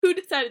Who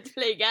decided to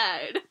play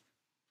God?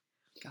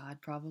 God,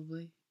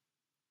 probably.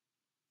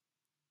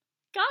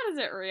 God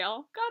isn't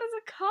real. God is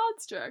a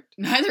construct.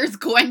 Neither is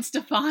Gwen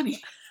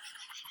Stefani.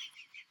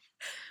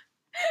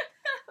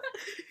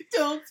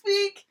 Don't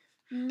speak.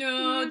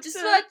 No, just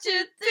what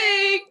you're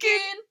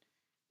thinking.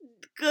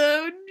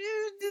 Go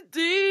do the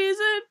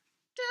season.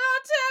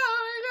 Don't tell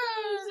me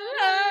 'cause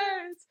it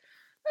hurts.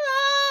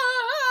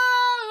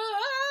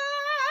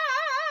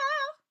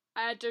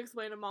 I had to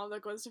explain to Mom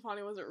that Gwen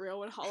Stefani wasn't real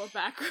when Holla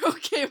Back Girl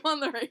came on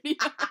the radio.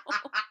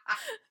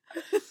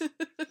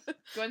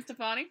 Gwen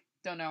Stefani?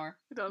 Don't know her.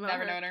 Don't know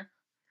Never her. known her.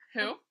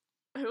 Who?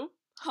 Who?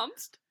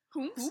 Humst?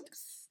 Humst?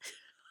 Oops.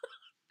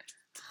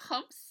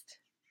 Humpst.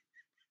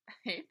 I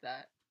hate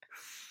that.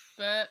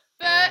 But.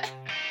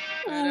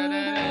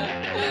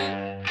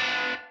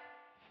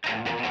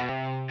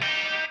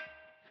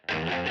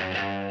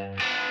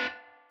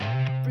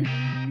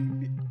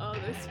 Oh,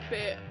 they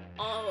spit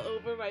all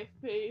over my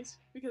face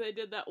because I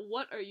did that.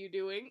 What are you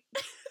doing?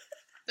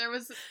 There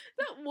was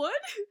That wood?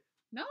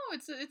 no.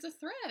 It's a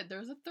thread. There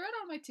was a thread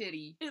on my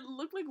titty. It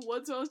looked like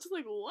wood, so I was just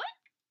like, what?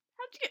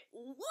 How'd you get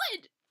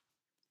wood?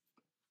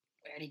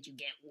 Where did you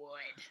get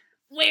wood?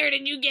 Where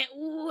did you get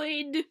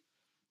wood?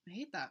 I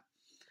hate that.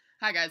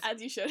 Hi guys.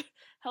 As you should.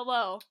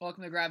 Hello.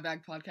 Welcome to Grab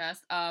Bag Podcast.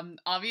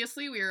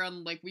 Obviously we are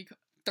on like week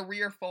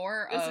 3 or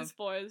 4 This of. is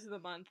 4. This is the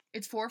month.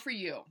 It's 4 for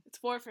you. It's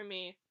 4 for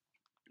me.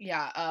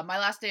 Yeah. My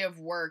last day of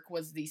work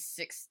was the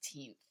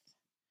 16th.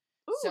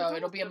 Ooh, So it's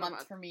it'll be a almost been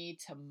month for me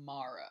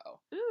tomorrow.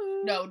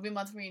 Ooh. No, it'll be a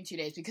month for me in 2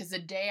 days because the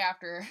day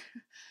after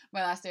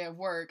my last day of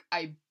work,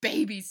 I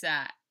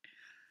babysat.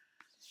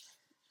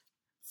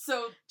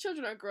 So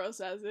Children are gross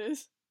as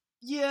is.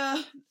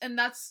 yeah, and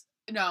that's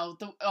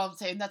I'm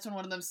saying that's when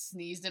one of them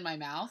sneezed in my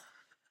mouth.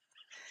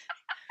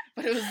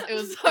 But it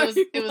was Sorry,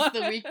 the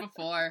what? week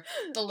before.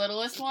 The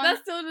littlest one.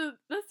 That still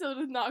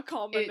does not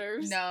calm my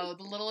nerves. No,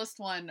 the littlest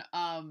one.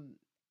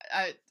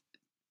 The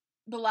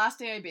last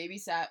day I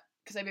babysat,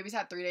 because I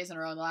babysat 3 days in a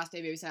row. And the last day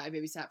I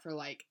babysat for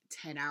like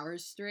 10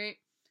 hours straight,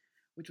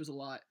 which was a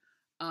lot.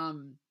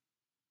 And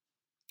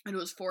it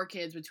was 4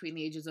 kids between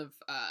the ages of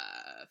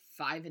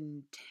 5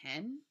 and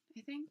 10. I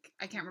think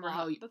I can't remember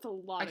how. That's a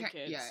lot of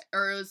kids. Yeah,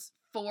 or it was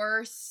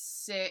 4,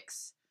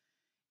 6,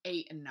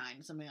 8, and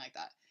 9, something like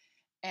that.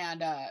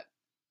 And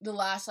the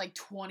last like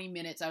 20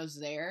 minutes I was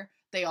there,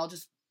 they all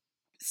just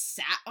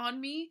sat on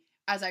me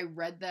as I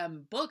read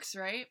them books,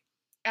 right?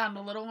 And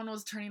the little one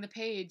was turning the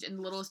page, and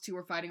the littlest 2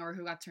 were fighting over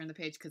who got to turn the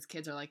page because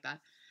kids are like that.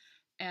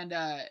 And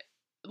the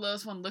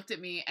littlest one looked at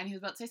me, and he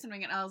was about to say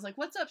something, and I was like,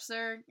 "What's up,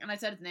 sir?" And I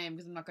said his name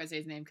because I'm not going to say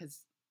his name because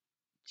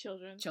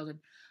Children.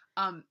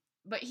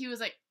 But he was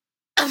like,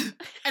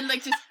 and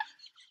like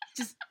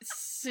just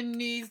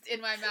sneezed in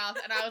my mouth,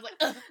 and I was like,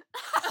 ugh.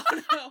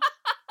 Oh no.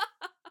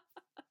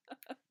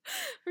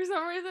 For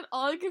some reason,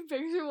 all I could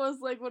picture was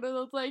like one of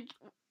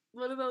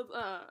those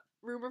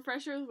room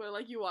refreshers where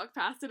like you walk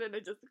past it and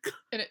it just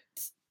And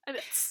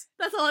it's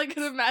that's all I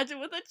could imagine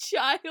with a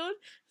child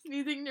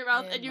sneezing in your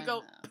mouth in and you my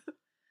go mouth.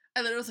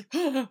 And then it was like,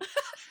 it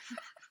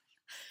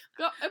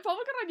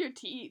probably got on your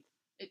teeth.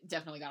 it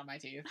definitely got on my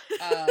teeth.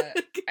 I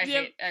You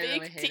have really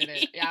big hated it.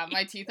 teeth. Yeah,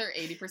 my teeth are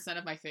 80%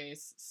 of my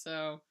face,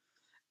 so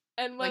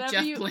And like whenever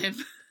Jeff you Blim.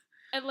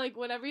 and like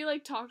whenever you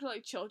like talk to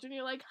like children,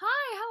 you're like,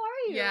 "Hi, how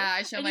are you?" Yeah,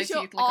 I show And my you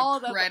show teeth all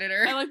like a the-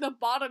 predator. and like the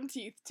bottom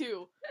teeth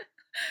too.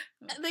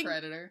 A like-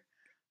 predator.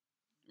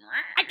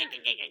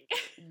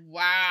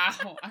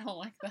 Wow, I don't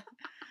like that.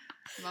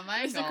 My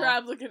main Mr. goal,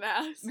 Krabs looking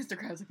ass. Mr.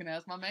 Krabs looking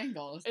ass. My main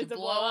goal is Is to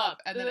blow up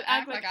and then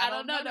act like I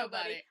don't know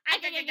nobody.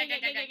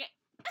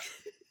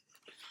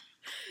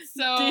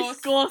 So,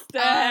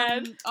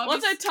 Disgusting. What's our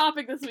obvious-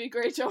 topic this week,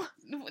 Rachel?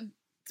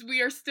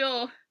 we are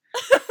still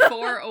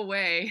 4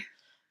 away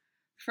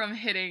from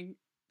hitting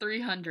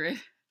 300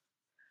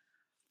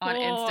 on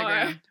 4.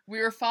 Instagram. We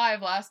were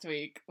 5 last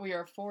week. We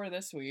are 4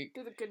 this week.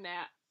 There's a good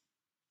nap.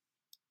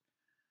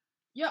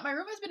 Yeah, my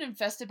room has been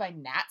infested by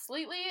gnats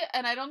lately,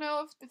 and I don't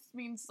know if this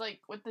means,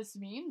 like, what this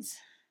means.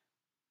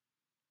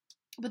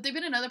 But they've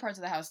been in other parts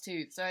of the house,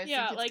 too, so I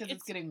Yeah, think it's like, because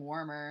it's getting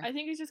warmer. I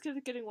think it's just because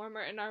it's getting warmer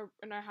and our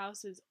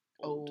house is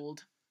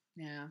old.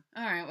 Yeah.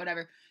 Alright,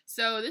 whatever.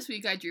 So, this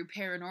week I drew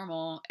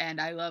paranormal, and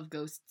I love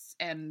ghosts,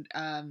 and,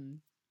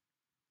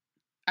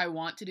 I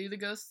want to do the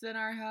ghosts in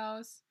our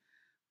house,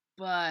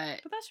 but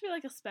But that should be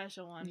like a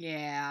special one.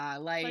 yeah,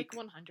 Like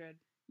 100.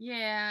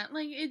 yeah,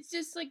 like, it's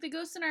just, like, the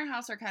ghosts in our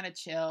house are kind of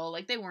chill.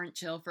 Like, they weren't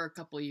chill for a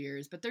couple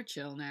years, but they're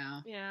chill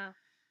now. Yeah.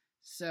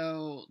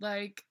 So,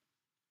 like,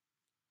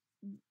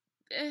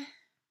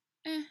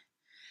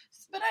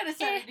 But I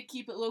decided to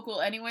keep it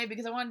local anyway,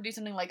 because I wanted to do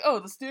something like, oh,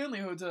 the Stanley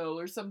Hotel,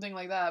 or something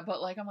like that.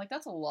 But, like, I'm like,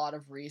 that's a lot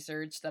of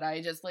research that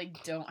I just,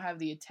 like, don't have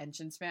the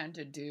attention span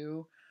to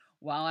do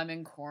while I'm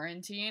in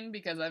quarantine,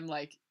 because I'm,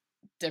 like,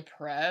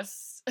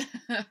 depressed.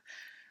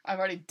 I've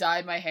already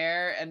dyed my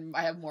hair, and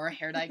I have more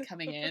hair dye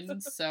coming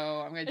in, so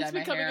I'm gonna dye It's my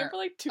been coming in hair for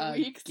like 2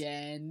 weeks.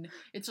 again.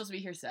 It's supposed to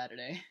be here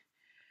Saturday.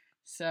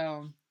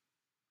 So,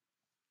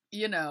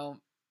 you know,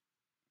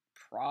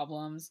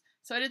 problems.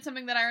 So I did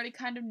something that I already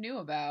kind of knew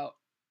about.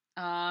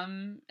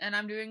 And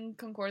I'm doing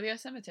Concordia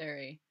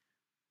Cemetery.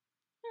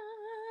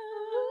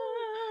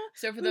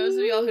 So for those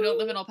of y'all who don't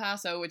live in El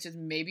Paso, which is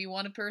maybe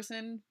one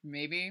person,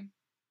 maybe,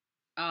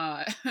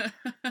 the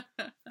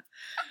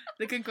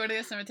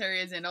Concordia Cemetery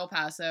is in El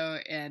Paso,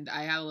 and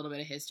I have a little bit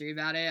of history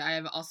about it. I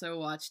have also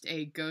watched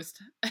a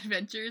Ghost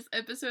Adventures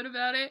episode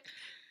about it,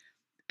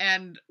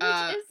 and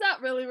Is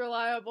that really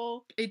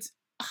reliable? It's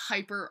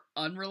hyper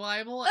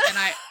unreliable, and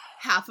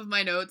half of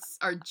my notes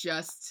are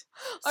just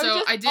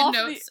I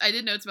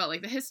did notes about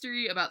like the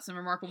history, about some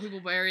remarkable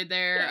people buried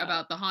there,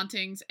 about the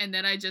hauntings, and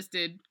then I just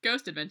did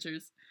Ghost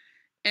Adventures,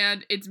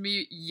 and it's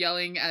me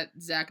yelling at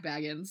Zach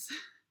Baggins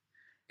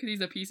because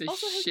he's a piece of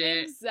also, his shit.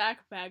 name's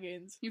Zach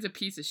Baggins. He's a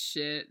piece of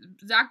shit.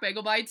 Zach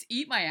Bagelbites,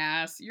 eat my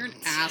ass. You're an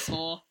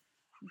asshole.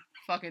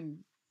 Fucking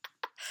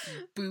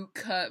boot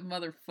cut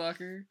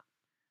motherfucker.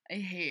 I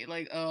hate,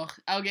 like, ugh.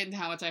 I'll get into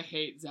how much I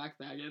hate Zach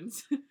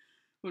Baggins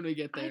when we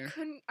get there.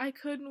 I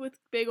couldn't with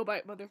Bagel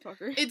Bite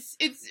motherfucker. It's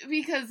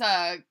because,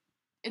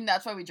 and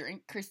that's why we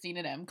drink, Christine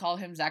and M call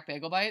him Zach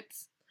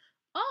Bagelbites.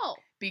 Oh.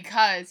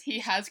 Because he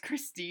has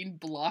Christine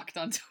blocked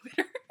on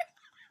Twitter.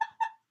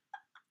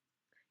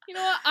 You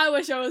know what? I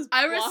wish I was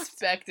blocked. I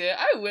respect it.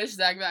 I wish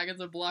Zach Baggins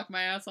would block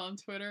my ass on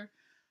Twitter.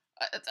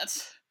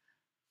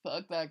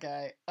 Fuck that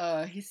guy.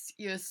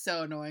 He was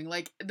so annoying.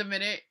 Like, the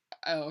minute...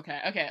 Oh,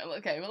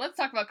 okay. Well, let's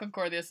talk about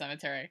Concordia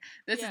Cemetery.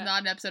 This is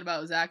not an episode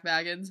about Zach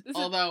Baggins,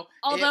 although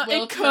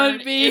it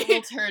could be. It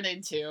will turn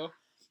into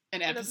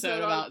an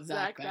episode about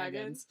Zach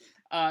Baggins.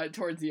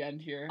 Towards the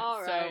end here.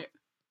 All right.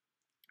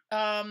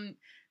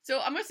 So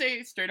I'm gonna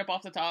say straight up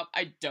off the top,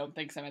 I don't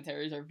think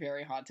cemeteries are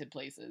very haunted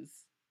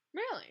places.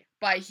 Really?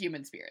 By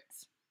human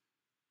spirits.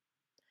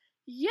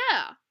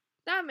 Yeah.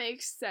 That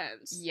makes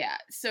sense. Yeah,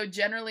 so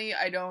generally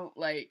I don't,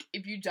 like,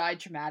 if you died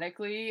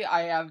traumatically,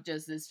 I have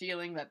just this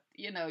feeling that,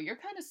 you know, you're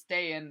kind of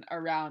staying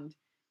around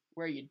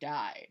where you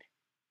died.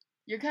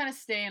 You're kind of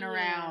staying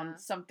around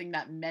something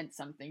that meant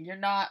something. You're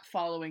not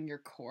following your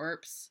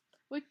corpse.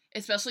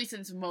 Especially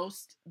since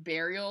most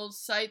burial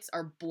sites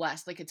are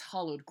blessed, like, it's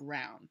hallowed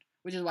ground.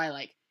 Which is why,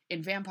 like,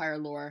 in vampire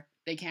lore,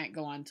 they can't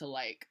go on to,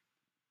 like,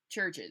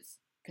 churches,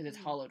 because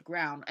it's hallowed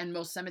ground. And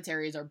most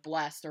cemeteries are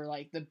blessed, or,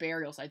 like, the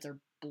burial sites are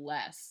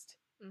blessed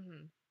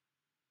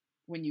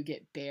when you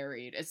get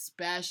buried,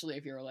 especially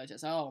if you're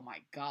religious. Oh my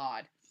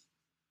god.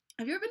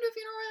 Have you ever been to a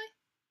funeral, really?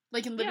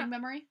 Like in living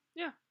memory?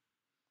 Yeah.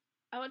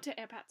 I went to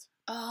Aunt Pat's.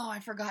 Oh, I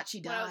forgot she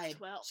died.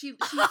 When I was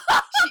 12.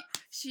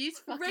 She's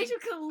fucking... Rachel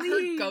Khalid.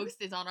 Her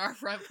ghost is on our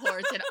front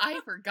porch, and I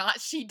forgot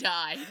she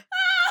died.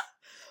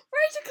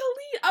 Rachel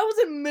Khalid! I was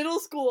in middle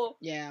school.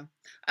 Yeah.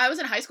 I was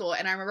in high school,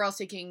 and I remember I was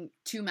taking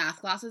 2 math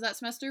classes that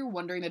semester,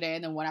 one during the day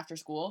and then one after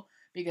school,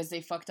 because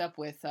they fucked up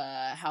with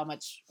how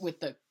much, with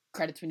the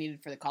credits we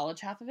needed for the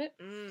college half of it.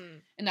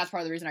 And that's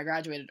part of the reason I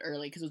graduated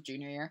early, because it was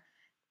junior year.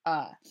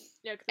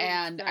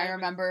 And I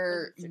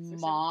remember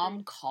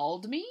Mom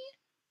called me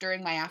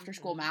during my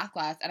after-school math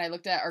class, and I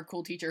looked at our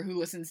cool teacher who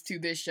listens to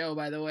this show,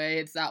 by the way.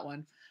 It's that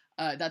one.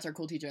 That's our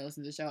cool teacher that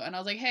listens to the show. And I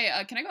was like, hey,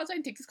 can I go outside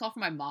and take this call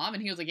from my mom?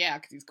 And he was like, yeah,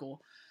 because he's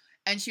cool.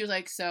 And she was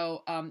like,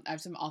 so, I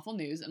have some awful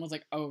news. And I was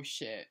like, oh,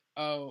 shit.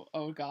 Oh,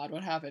 God,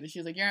 what happened? And she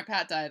was like, your Aunt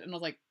Pat died. And I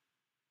was like,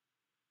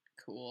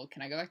 cool,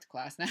 can I go back to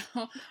class now?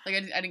 Like,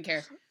 I didn't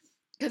care.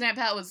 Because Aunt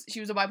Pat she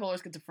was a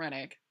bipolar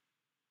schizophrenic.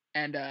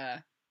 And,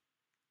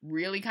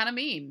 really kind of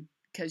mean.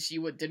 Because she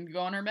didn't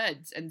go on her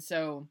meds. And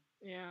so...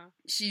 Yeah.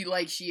 She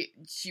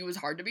was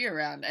hard to be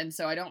around. And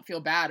so I don't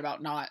feel bad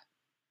about not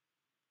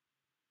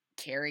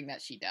caring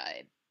that she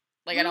died.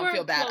 Like, I don't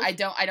feel bad. I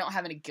don't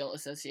have any guilt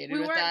associated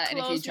with that. And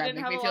if you try to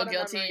make me feel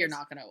guilty, you're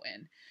not gonna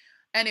win.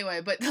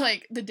 Anyway, but,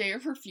 like, the day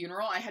of her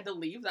funeral, I had to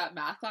leave that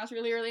math class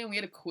really early, and we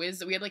had a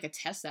quiz. We had, like, a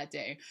test that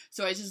day.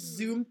 So I just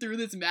zoomed through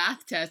this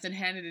math test and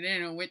handed it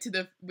in and went to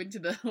the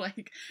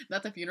like,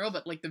 not the funeral,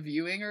 but, like, the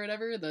viewing or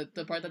whatever,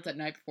 the part that's at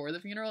night before the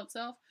funeral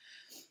itself.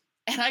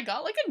 And I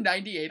got, like, a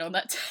 98 on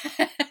that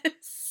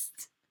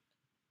test.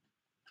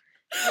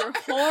 You're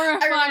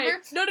horrified.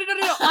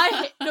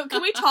 No,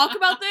 can we talk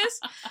about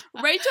this?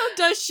 Rachel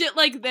does shit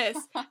like this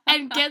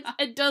and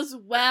does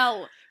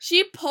well.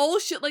 She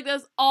pulls shit like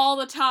this all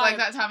the time. Like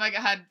that time I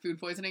had food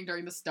poisoning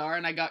during the Star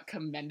and I got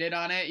commended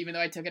on it, even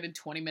though I took it in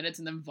 20 minutes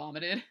and then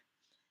vomited.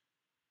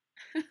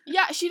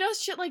 Yeah, she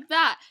does shit like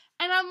that.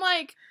 And I'm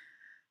like,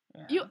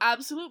 you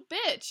absolute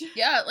bitch.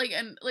 Yeah, like,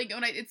 and, like,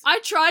 when I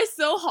try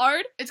so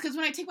hard. It's because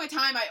when I take my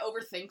time, I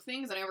overthink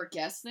things and I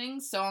overguess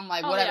things, so I'm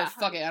like, whatever,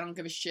 fuck it, I don't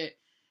give a shit.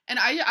 And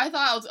I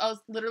thought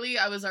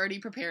I was already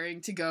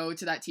preparing to go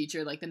to that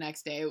teacher, like, the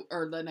next day,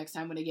 or the next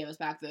time when they gave us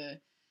back the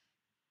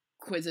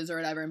quizzes or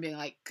whatever, and being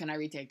like, can I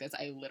retake this?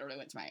 I literally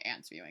went to my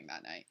aunt's viewing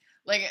that night.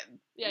 Like,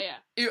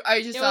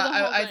 I just thought,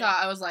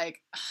 I was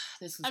like,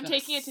 this is I'm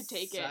taking it to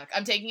take it.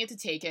 I'm taking it to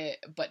take it,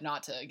 but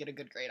not to get a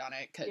good grade on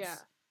it, because... Yeah.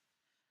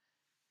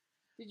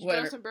 Did you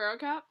draw some Burrow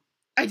Cat?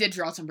 I did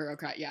draw some Burrow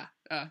Cat, yeah.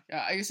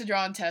 I used to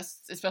draw on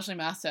tests, especially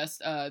math tests,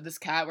 this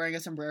cat wearing a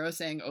sombrero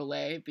saying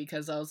Olay,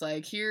 because I was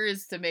like, here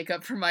is to make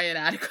up for my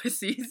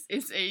inadequacies,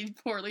 is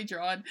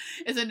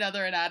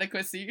another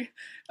inadequacy,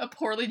 a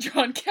poorly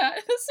drawn cat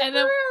in a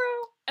sombrero.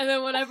 And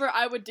then whenever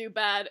I would do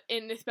bad,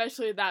 in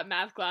especially that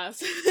math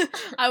class,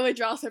 I would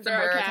draw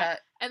Sombrero Cat.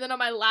 And then on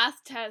my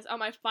last test, on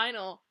my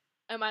final,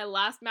 and my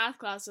last math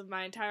class of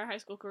my entire high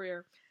school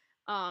career,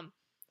 oh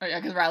yeah,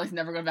 because Riley's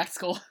never going back to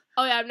school.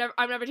 Oh yeah,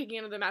 I'm never taking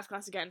another math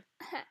class again.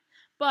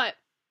 But,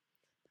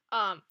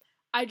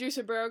 I drew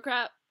Sombrero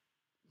Cat.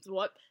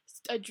 What?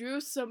 I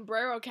drew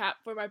Sombrero Cat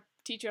for my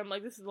teacher. I'm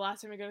like, this is the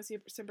last time you're gonna see a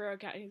Sombrero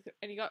Cat,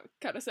 and he got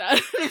kind of sad.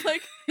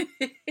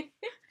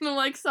 I'm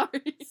like,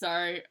 sorry.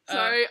 Sorry.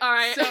 All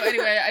right. So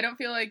anyway, I don't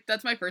feel like,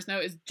 that's my first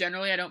note, is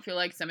generally I don't feel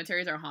like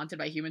cemeteries are haunted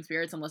by human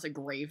spirits unless a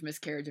grave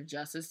miscarriage of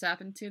justice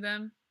happened to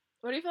them.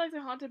 What do you feel like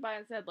they're haunted by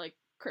instead? Like,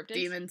 cryptids?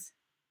 Demons.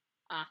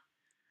 Ah.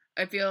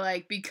 I feel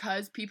like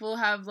because people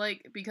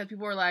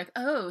are like,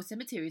 oh,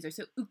 cemeteries are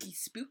so ooky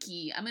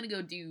spooky, I'm gonna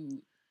go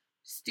do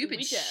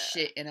stupid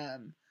shit in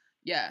them.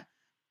 Yeah.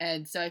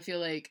 And so I feel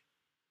like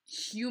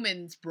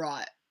humans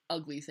brought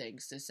ugly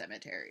things to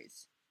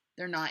cemeteries.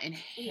 They're not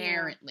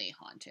inherently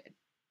haunted.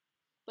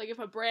 Like if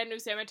a brand new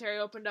cemetery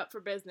opened up for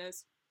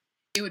business,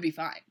 it would be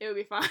fine. It would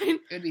be fine.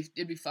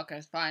 It'd be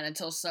fucking fine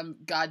until some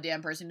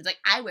goddamn person was like,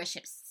 I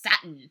worship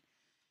Saturn,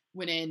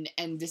 went in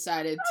and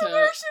decided to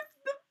worship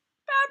the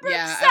fabric.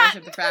 Yeah, Saturn. I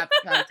worship the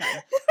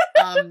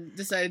fabric.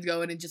 Decided to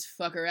go in and just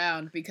fuck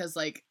around because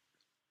like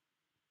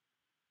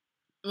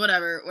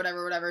whatever.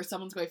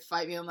 Someone's going to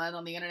fight me on that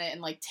on the internet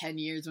in like 10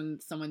 years when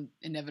someone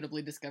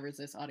inevitably discovers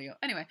this audio.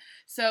 Anyway,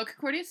 so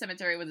Concordia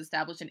Cemetery was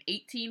established in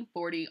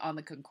 1840 on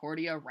the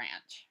Concordia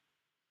Ranch.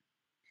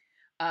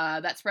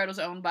 That spread was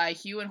owned by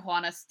Hugh and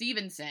Juana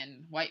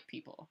Stevenson, white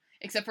people.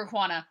 Except for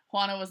Juana.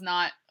 Juana was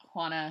not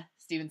Juana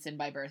Stevenson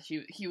by birth.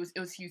 It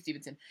was Hugh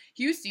Stevenson.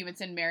 Hugh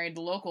Stevenson married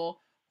the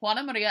local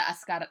Juana Maria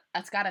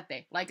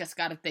Azcarate, like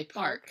Azcarate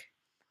Park,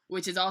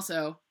 which is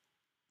also,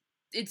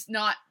 it's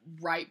not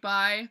right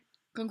by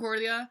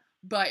Concordia,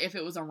 but if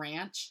it was a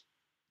ranch,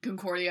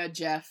 Concordia,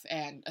 Jeff,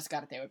 and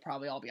Azcarate would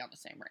probably all be on the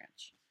same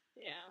ranch.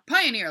 Yeah.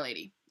 Pioneer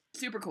lady.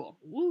 Super cool.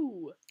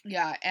 Woo.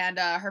 Yeah, and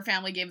her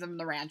family gave them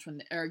the ranch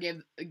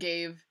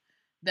gave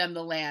them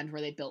the land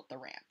where they built the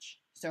ranch.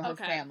 So her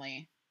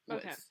family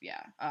was,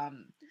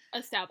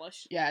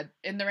 established. Yeah,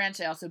 in the ranch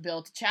they also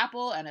built a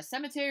chapel and a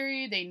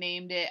cemetery. They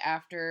named it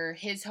after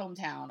his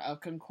hometown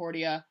of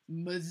Concordia,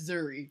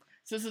 Missouri.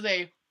 So this is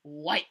a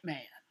white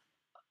man.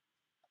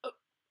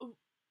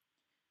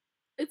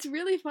 It's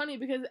really funny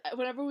because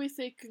whenever we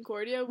say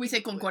Concordia, we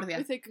say Concordia.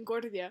 We say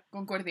Concordia.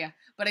 Concordia.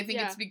 But I think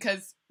it's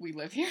because we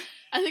live here.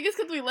 I think it's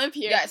because we live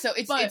here. Yeah, so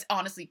it's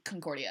honestly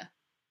Concordia.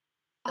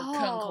 Or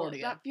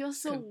Concordia. That feels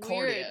so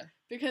weird.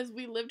 Because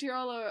we lived here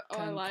all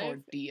our life.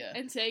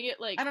 And saying it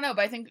like, I don't know,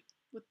 but I think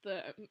with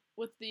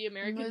the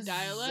American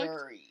dialect.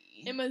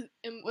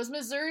 Was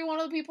Missouri one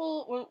of the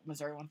people? Well,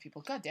 Missouri one of the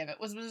people. God damn it.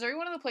 Was Missouri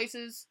one of the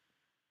places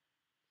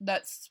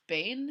that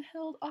Spain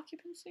held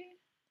occupancy?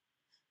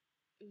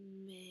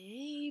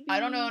 Maybe. I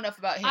don't know enough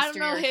about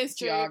history or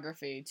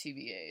geography,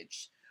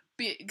 TBH.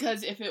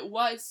 Because if it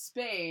was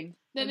Spain,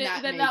 then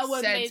that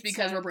would make sense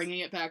because we're bringing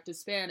it back to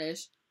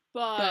Spanish.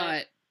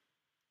 But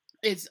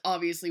it's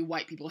obviously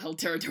white people held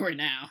territory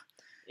now.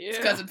 Yeah. It's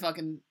cousin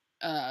fucking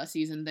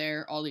season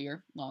there all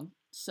year long.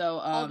 So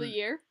all the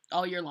year?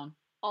 All year long.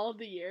 All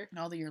the year.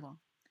 All the year long.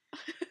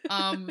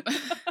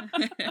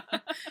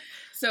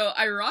 So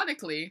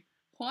ironically,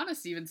 Juana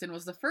Stevenson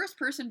was the first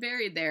person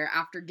buried there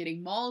after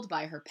getting mauled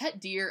by her pet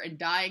deer and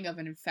dying of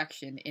an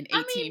infection in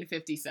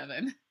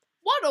 1857.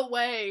 What a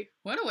way!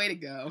 What a way to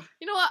go!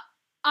 You know what?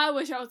 I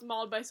wish I was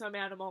mauled by some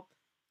animal.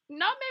 Maybe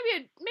not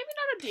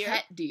a deer.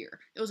 Pet deer.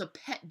 It was a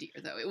pet deer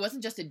though. It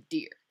wasn't just a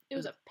deer. It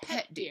was a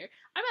pet deer.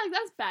 I mean,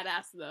 like that's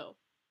badass though.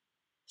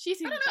 She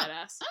seems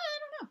badass.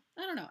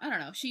 I don't know.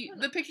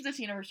 The pictures I've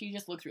seen of her, she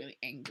just looks really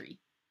angry.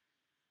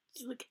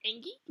 She looks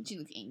angry? She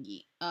looks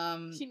angry.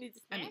 She needs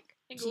a snack.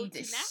 She needs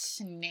a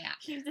snack.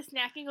 She needs a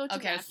snack and go to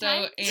Okay, so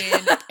time.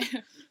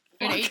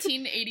 in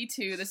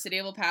 1882, the city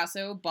of El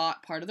Paso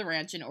bought part of the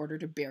ranch in order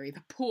to bury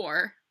the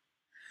poor.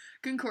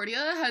 Concordia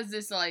has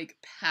this, like,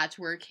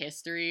 patchwork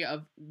history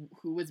of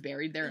who was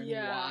buried there and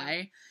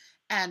why.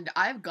 And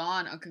I've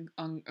gone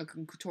on a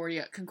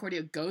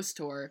Concordia ghost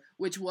tour,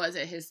 which was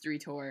a history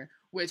tour,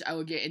 which I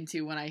will get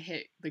into when I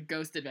hit the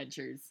Ghost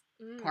Adventures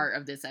part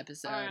of this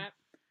episode. All right.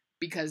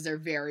 Because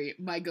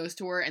my ghost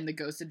tour and the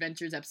Ghost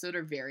Adventures episode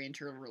are very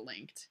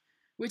interlinked.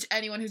 Which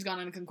anyone who's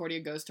gone on a Concordia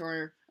ghost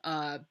tour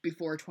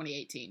before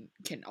 2018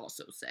 can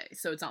also say.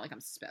 So it's not like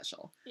I'm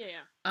special.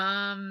 Yeah.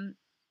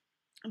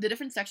 The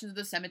different sections of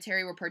the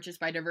cemetery were purchased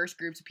by diverse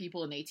groups of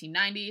people in the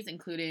 1890s,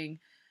 including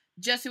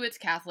Jesuits,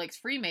 Catholics,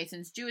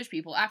 Freemasons, Jewish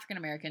people, African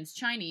Americans,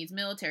 Chinese,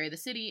 military, the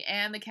city,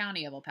 and the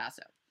county of El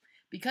Paso.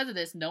 Because of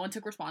this, no one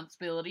took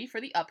responsibility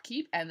for the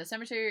upkeep and the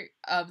cemetery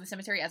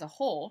as a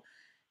whole.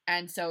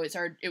 And so if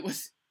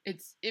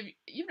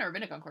you've never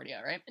been to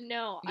Concordia, right?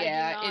 No,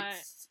 yeah, I do not.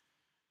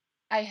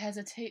 I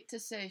hesitate to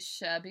say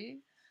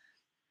shabby.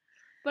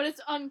 But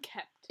it's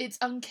unkept. It's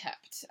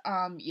unkept.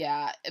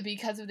 Yeah.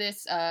 Because of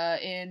this,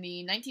 in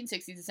the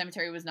 1960s, the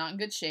cemetery was not in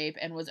good shape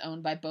and was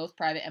owned by both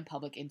private and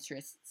public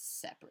interests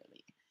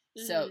separately.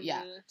 So,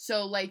 yeah.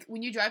 So, like,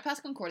 when you drive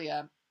past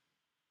Concordia,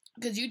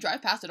 because you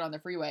drive past it on the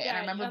freeway, and I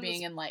Yeah, remember on the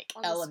being in like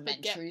on the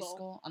elementary Spaghetti Bowl.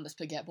 school on the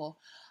Spaghetti Bowl.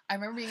 I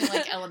remember being in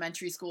like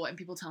elementary school and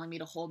people telling me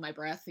to hold my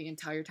breath the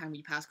entire time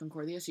we pass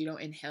Concordia so you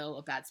don't inhale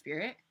a bad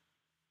spirit.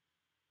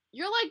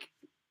 You're like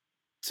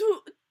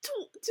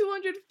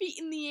 200 feet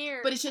in the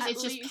air. But it's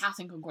just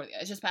passing Concordia.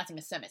 It's just passing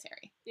a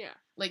cemetery. Yeah.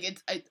 Like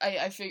it's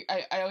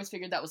I always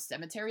figured that was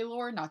cemetery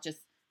lore, not just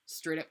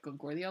straight up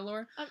Concordia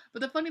lore.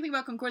 But the funny thing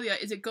about Concordia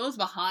is it goes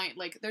behind,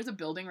 like, there's a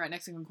building right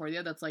next to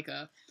Concordia that's like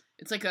a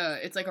it's like a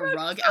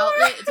rug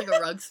outlet. It's like a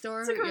rug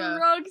store. It's like yeah. a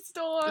rug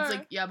store. It's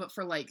like, yeah, but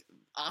for like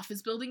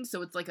office buildings,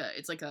 so it's like a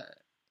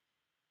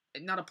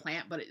not a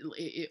plant, but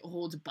it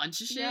holds a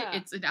bunch of shit. Yeah.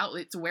 It's an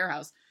outlet, it's a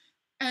warehouse.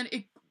 And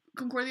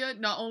Concordia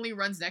not only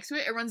runs next to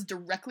it, it runs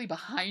directly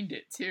behind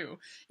it too.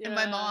 Yeah. And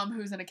my mom,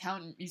 who's an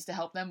accountant, used to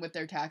help them with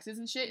their taxes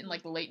and shit in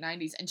like the late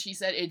 90s, and she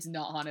said it's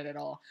not haunted at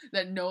all.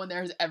 That no one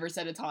there has ever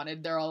said it's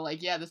haunted. They're all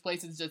like, yeah, this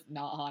place is just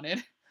not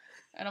haunted.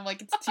 And I'm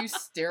like, it's too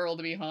sterile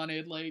to be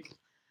haunted, like.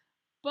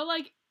 But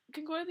like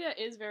Concordia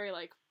is very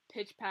like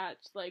pitch patch,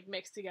 like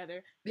mixed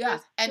together. Yeah,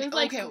 and there's,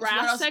 like, okay,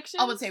 grass so sections.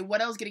 I would say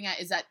what I was getting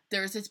at is that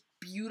there's this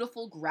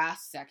beautiful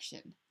grass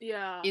section.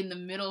 Yeah. In the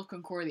middle of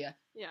Concordia.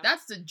 Yeah.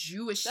 That's the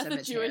Jewish cemetery.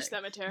 That's the Jewish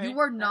cemetery. You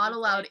are not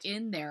allowed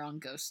in there on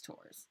ghost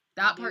tours.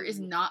 That part is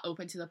not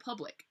open to the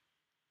public.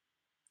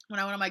 When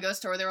I went on my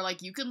ghost tour, they were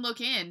like, you can look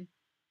in,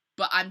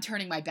 but I'm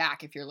turning my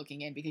back if you're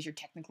looking in because you're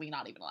technically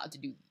not even allowed to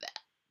do that.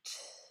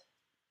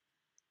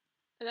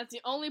 And that's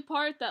the only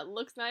part that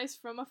looks nice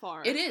from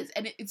afar. It is,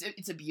 and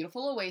it's a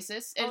beautiful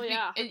oasis. Oh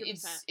yeah,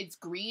 100%. It's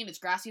green, it's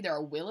grassy. There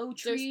are willow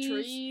trees.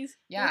 There's trees.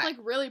 Yeah, it's like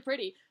really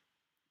pretty.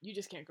 You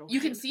just can't go. You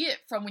can see it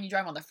from when you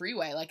drive on the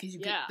freeway, like, cause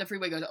the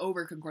freeway goes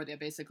over Concordia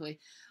basically,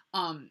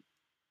 and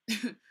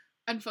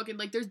fucking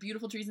like there's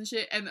beautiful trees and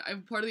shit. And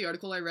part of the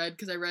article I read,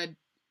 because I read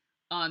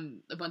on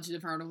a bunch of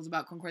different articles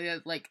about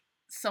Concordia, like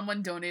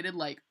someone donated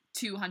like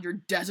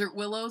 200 desert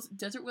willows.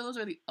 Desert willows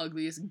are the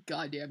ugliest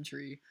goddamn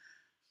tree.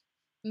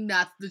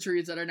 Not the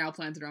trees that are now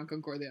planted around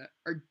Concordia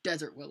are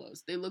desert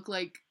willows. They look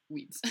like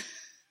weeds.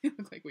 They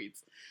look like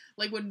weeds.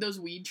 Like when those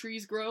weed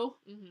trees grow,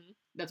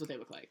 that's what they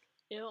look like.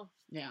 Ew.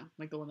 Yeah,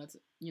 like the one that's,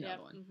 the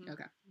one. Mm-hmm.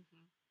 Okay.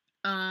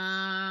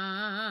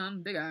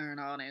 Big iron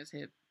on his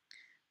hip.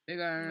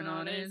 Big iron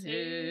on his hip.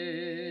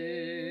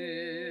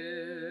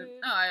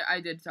 Oh,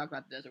 I did talk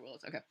about the desert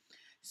willows. Okay.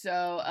 So,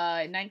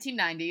 in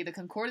 1990, the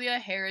Concordia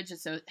Heritage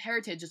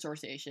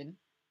Association.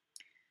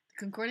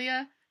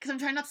 Concordia, because I'm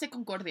trying not to say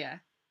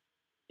Concordia.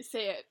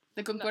 Say it.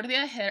 The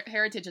Concordia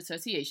Heritage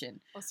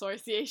Association.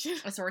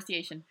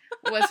 Association.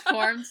 Was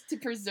formed to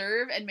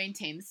preserve and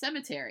maintain the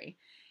cemetery.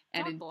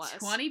 And in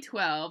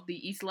 2012,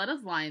 the East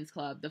Lettuce Lions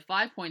Club, the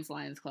 5 Points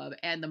Lions Club,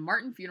 and the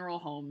Martin Funeral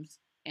Homes,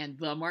 I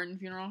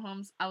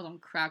was on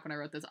crack when I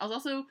wrote this. I was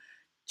also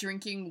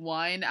drinking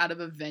wine out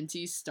of a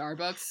venti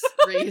Starbucks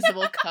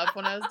reusable cup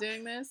when I was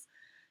doing this.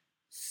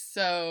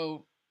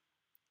 So,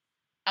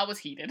 I was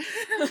heated.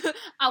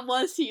 I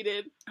was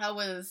heated.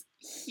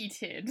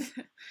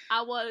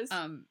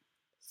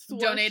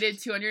 Donated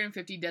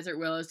 250 desert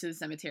willows to the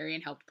cemetery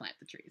and helped plant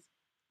the trees.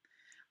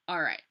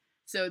 Alright.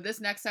 So this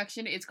next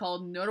section is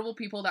called Notable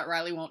People That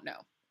Riley Won't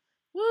Know.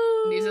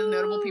 Woo! These are the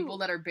notable people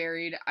that are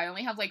buried. I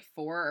only have like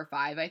 4 or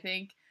 5, I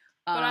think.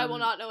 But I will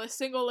not know a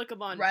single lick of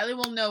one. Riley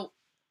will know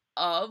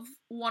of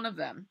one of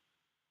them,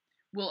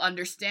 will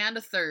understand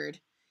a third,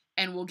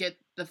 and will get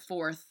the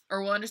fourth,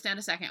 or will understand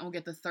a second and will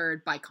get the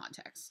third by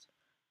context.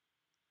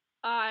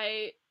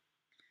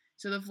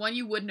 So the one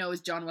you would know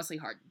is John Wesley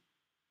Hardin.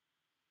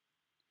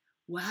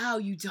 Wow,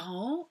 you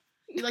don't?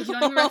 You don't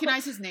even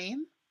recognize his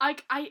name?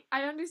 I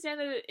understand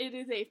that it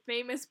is a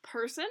famous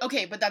person.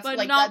 Okay, but that's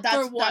like not that's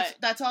for what?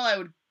 That's all I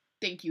would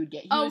think you would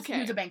get. He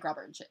was a bank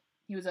robber and shit.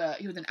 He was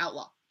an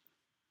outlaw.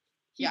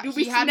 Yeah,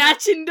 he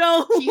snatching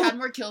dough. He had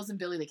more kills than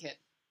Billy the Kid.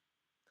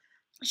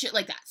 Shit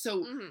like that.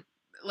 So,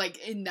 like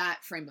in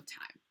that frame of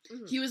time,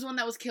 he was one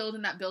that was killed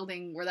in that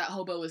building where that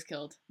hobo was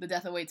killed. The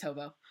Death Awaits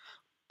hobo.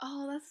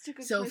 Oh, that's a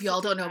good. So if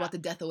y'all don't know about the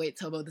Death Awaits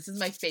hobo, this is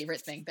my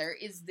favorite thing. There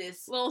is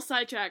this little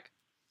sidetrack.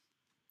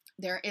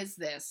 There is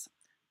this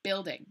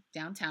building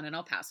downtown in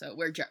El Paso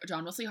where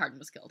John Wesley Hardin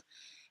was killed,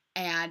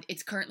 and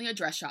it's currently a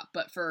dress shop,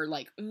 but for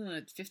like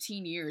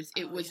 15 years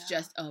it was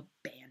just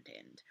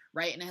abandoned,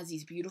 right? And it has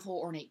these beautiful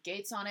ornate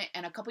gates on it.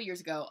 And a couple years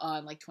ago,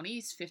 like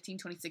 2015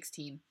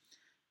 2016,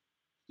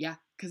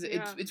 because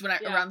it's when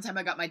around the time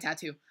I got my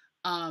tattoo,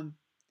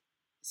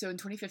 so in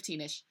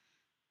 2015ish,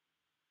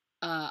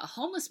 a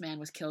homeless man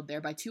was killed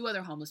there by 2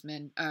 other homeless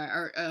men,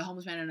 or a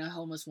homeless man and a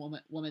homeless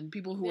woman,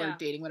 people who were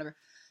dating, whatever.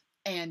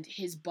 And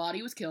his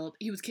body was killed.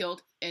 He was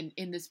killed in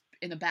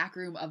the back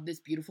room of this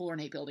beautiful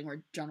ornate building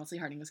where John Wesley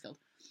Hardin was killed.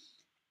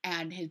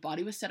 And his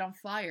body was set on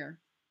fire.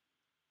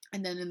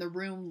 And then in the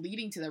room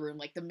leading to the room,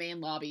 like the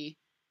main lobby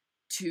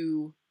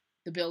to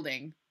the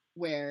building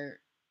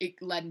where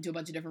it led into a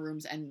bunch of different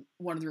rooms, and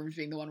one of the rooms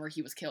being the one where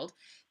he was killed,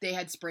 they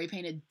had spray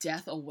painted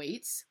Death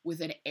Awaits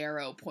with an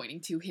arrow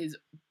pointing to his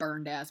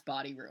burned ass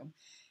body room.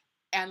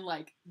 And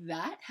like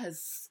that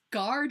has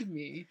scarred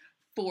me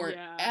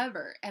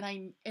forever.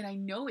 Yeah. And I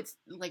know it's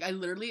like, I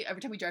literally,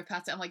 every time we drive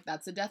past it, I'm like,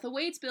 that's the Death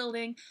Awaits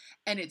building,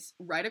 and it's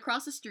right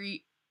across the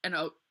street, and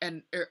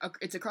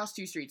it's across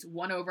 2 streets,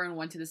 one over and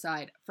one to the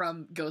side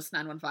from Ghost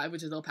 915,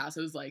 which is El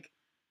Paso's like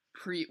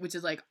which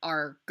is like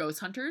our ghost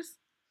hunters.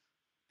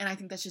 And I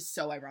think that's just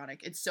so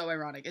ironic. It's so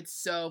ironic. It's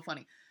so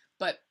funny.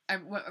 But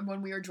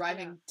when we were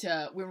driving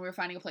when we were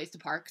finding a place to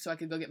park so I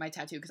could go get my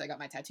tattoo, because I got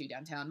my tattoo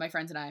downtown, my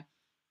friends and I,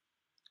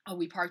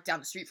 we parked down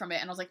the street from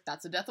it, and I was like,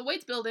 that's the Death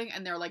Awaits building,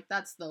 and they're like,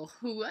 that's the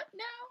what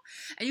now?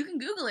 And you can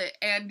Google it,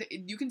 and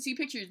you can see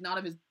pictures, not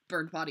of his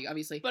burned body,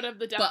 obviously, but of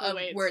the Death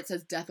Awaits, where it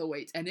says Death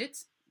Awaits, and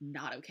it's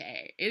not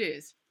okay. It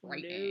is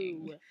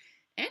frightening. No.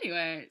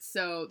 Anyway,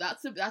 so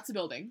that's the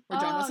building where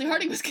John Wesley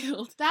Harding was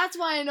killed. That's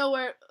why I know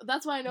where.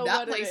 That's why I know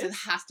that what place it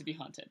is. has to be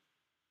haunted.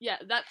 Yeah,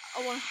 that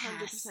 100%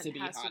 has to be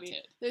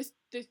haunted. There's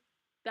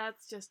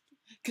that's just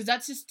because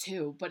that's just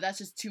 2, but that's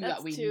just 2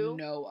 that we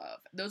know of.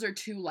 Those are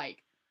 2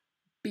 like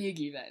big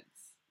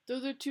events.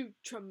 Those are 2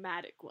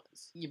 traumatic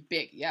ones.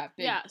 Big so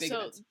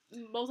events.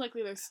 Most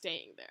likely they're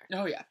staying there.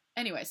 Oh yeah.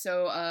 Anyway,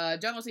 so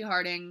John Wesley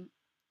Harding,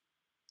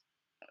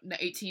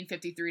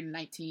 1853 to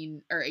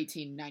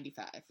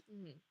 1895.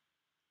 Mm-hmm.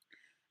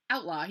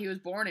 Outlaw. He was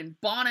born in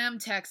Bonham,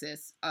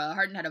 Texas.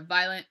 Harding had a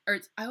violent,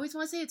 I always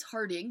want to say it's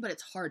Harding, but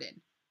it's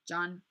Hardin.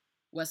 John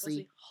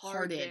Wesley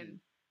Hardin.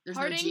 There's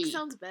Harding no G.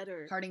 sounds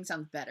better. Harding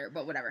sounds better,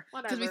 but whatever.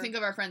 Because we think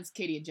of our friends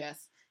Katie and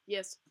Jess.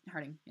 Yes.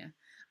 Harding, yeah.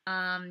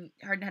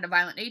 Hardin had a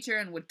violent nature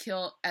and would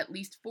kill at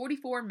least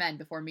 44 men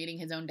before meeting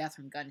his own death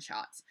from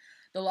gunshots.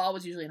 The law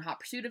was usually in hot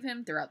pursuit of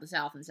him throughout the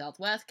South and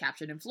Southwest.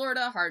 Captured in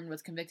Florida, Hardin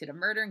was convicted of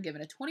murder and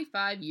given a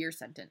 25-year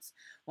sentence.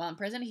 While in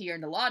prison, he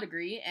earned a law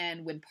degree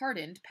and, when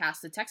pardoned,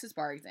 passed the Texas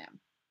bar exam.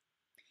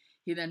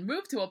 He then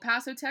moved to El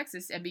Paso,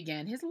 Texas, and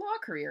began his law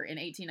career in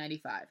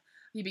 1895.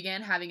 He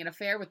began having an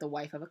affair with the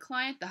wife of a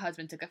client. The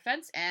husband took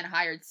offense and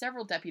hired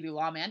several deputy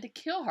lawmen to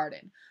kill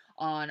Hardin.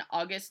 On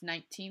August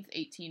 19th,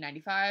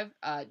 1895,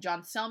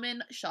 John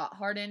Selman shot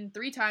Hardin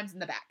 3 times in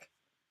the back.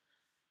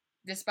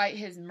 Despite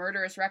his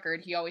murderous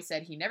record, he always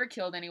said he never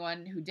killed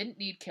anyone who didn't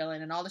need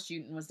killing, and all the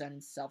shooting was done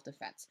in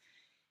self-defense.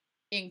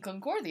 In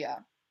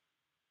Concordia,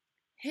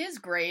 his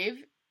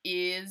grave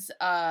is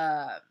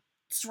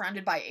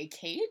surrounded by a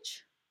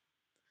cage.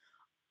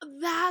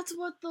 That's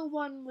what the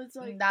one was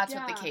like. That's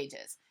what the cage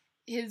is.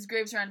 His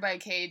grave's surrounded by a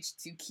cage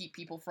to keep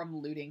people from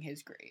looting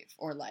his grave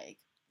or like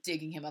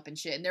digging him up and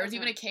shit. And there was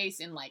even a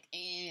case in like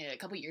a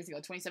couple years ago,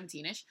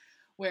 2017ish,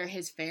 where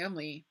his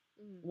family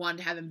wanted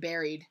to have him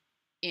buried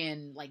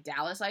in like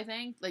Dallas, I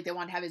think. Like they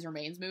wanted to have his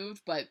remains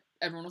moved, but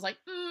everyone was like,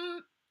 no.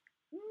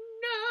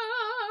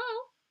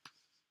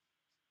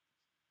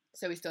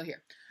 So he's still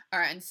here.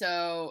 Alright, and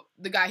so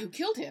the guy who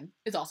killed him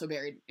is also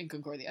buried in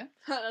Concordia.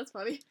 That's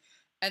funny.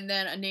 And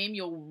then a name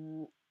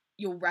you'll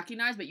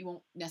recognize, but you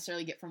won't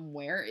necessarily get from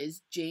where,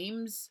 is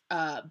James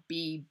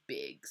B.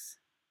 Biggs.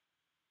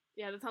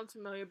 Yeah, that sounds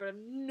familiar, but I have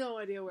no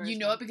idea where. You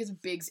know it because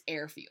of Biggs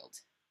Airfield.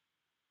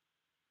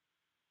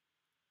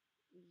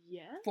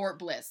 Yeah. Fort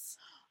Bliss.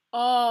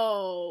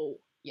 Oh.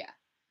 Yeah.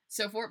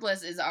 So Fort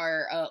Bliss is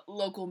our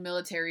local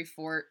military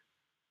fort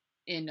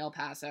in El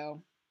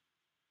Paso.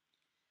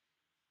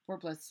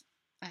 Fort Bliss.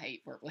 I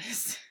hate Fort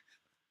Bliss.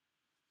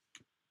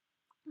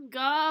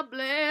 God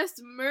bless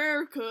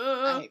America.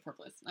 I hate Fort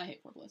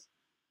Bliss.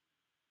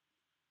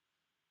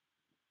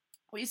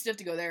 We used to have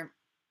to go there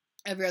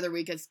every other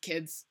week as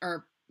kids,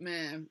 or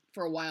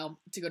for a while,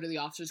 to go to the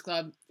officers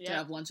club to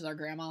have lunch with our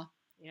grandma.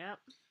 Yep.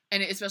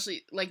 And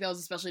especially, like, that was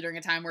especially during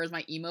a time where it was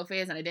my emo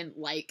phase, and I didn't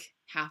like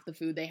half the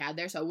food they had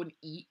there, so I wouldn't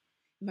eat.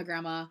 My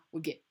grandma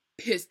would get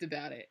pissed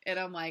about it. And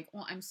I'm like,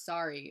 well, I'm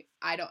sorry.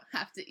 I don't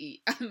have to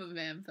eat. I'm a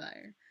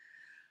vampire.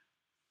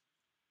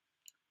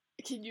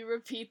 Can you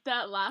repeat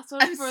that last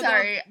one I'm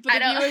sorry. For the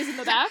viewers in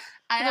the back?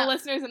 For the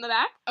listeners in the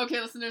back? Okay,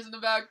 listeners in the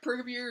back, perk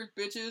up your ears,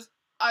 bitches.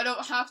 I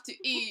don't have to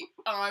eat.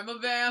 I'm a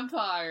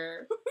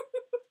vampire.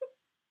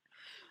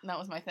 That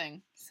was my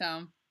thing.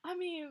 So. I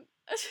mean.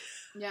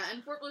 Yeah,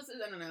 and Fort Bliss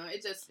is, I don't know,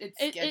 it's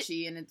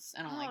sketchy and it's,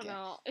 I don't like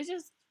know. it. It's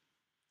just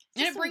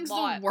and it brings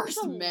the worst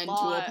men to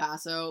El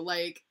Paso.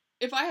 Like,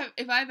 if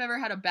I've ever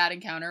had a bad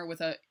encounter with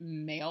a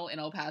male in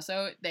El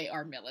Paso, they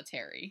are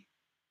military.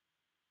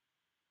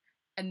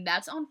 And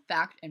that's on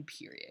fact and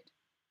period.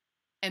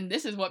 And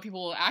this is what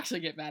people will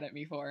actually get mad at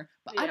me for.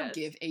 But yes. I don't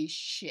give a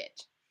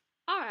shit.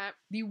 Alright.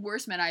 The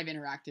worst men I've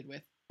interacted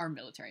with are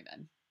military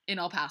men. In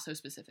El Paso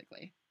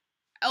specifically.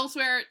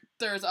 Elsewhere,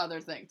 there's other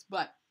things.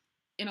 But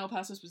in El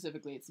Paso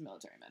specifically, it's the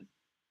military men.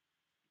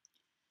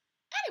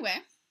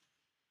 Anyway.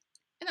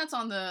 And that's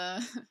on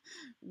the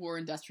war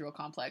industrial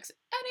complex.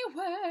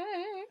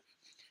 Anyway.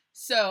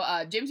 So,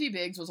 James B.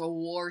 Biggs was a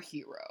war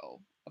hero,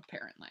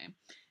 apparently.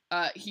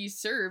 He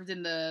served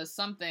in the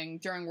something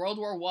during World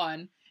War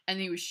I, and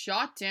he was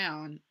shot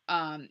down,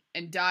 and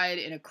died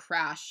in a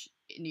crash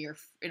in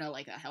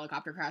a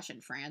helicopter crash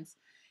in France.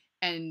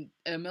 And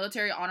a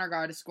military honor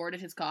guard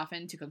escorted his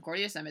coffin to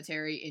Concordia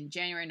Cemetery in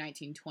January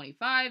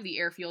 1925. The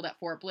airfield at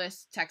Fort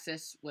Bliss,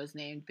 Texas, was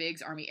named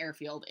Biggs Army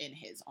Airfield in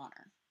his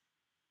honor.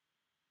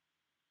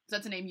 So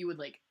that's a name you would,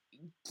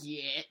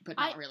 get, but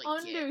not really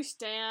get. I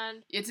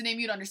understand. It's a name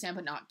you'd understand,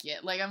 but not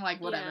get. Like, I'm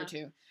like, whatever,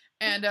 too.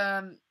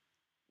 And,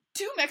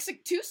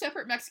 two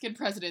separate Mexican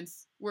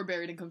presidents were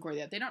buried in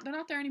Concordia. They're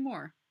not there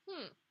anymore.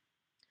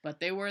 But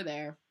they were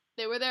there.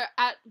 They were there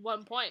at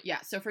one point.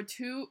 Yeah, so for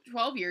 12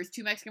 years,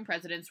 2 Mexican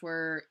presidents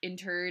were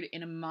interred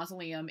in a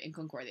mausoleum in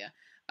Concordia.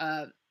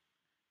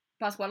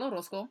 Pascual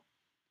Orozco,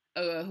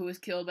 who was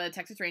killed by the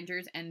Texas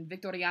Rangers, and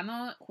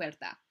Victoriano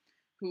Huerta,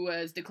 who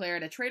was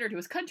declared a traitor to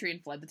his country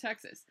and fled to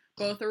Texas.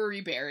 Both are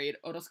reburied,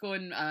 Orozco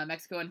in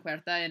Mexico and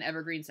Huerta in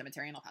Evergreen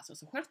Cemetery in El Paso.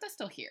 So Huerta's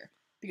still here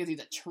because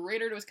he's a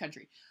traitor to his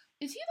country.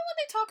 Is he the one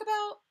they talk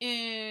about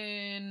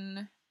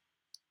in...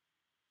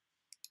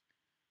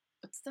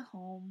 What's the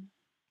home?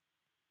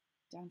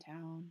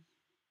 Downtown.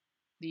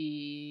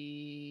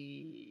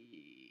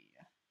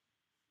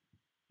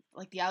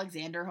 Like the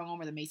Alexander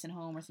home or the Mason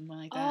home or something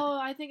like that. Oh,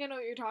 I think I know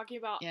what you're talking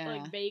about. Yeah.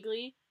 Like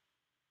vaguely.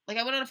 Like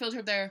I went on a field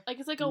trip there. Like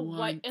it's like a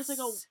white. It's like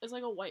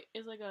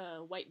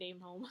a white name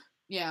home.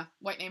 Yeah,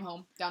 white name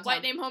home downtown.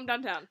 White name home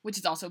downtown, which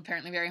is also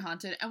apparently very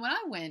haunted. And when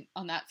I went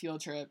on that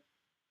field trip,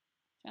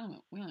 we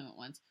only went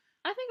once.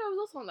 I think I was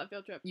also on that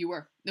field trip. You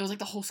were. It was like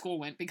the whole school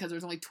went because there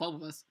was only 12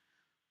 of us.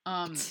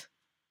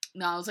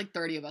 No, it was like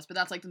 30 of us, but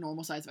that's like the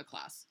normal size of a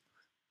class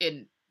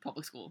in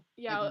public school.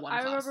 Yeah, like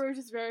I remember it was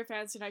just very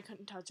fancy and I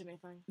couldn't touch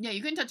anything. Yeah,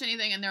 you couldn't touch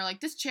anything, and they're like,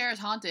 this chair is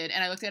haunted,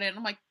 and I looked at it and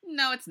I'm like,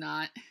 no, it's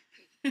not.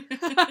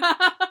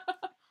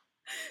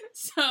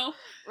 So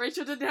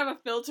Rachel didn't have a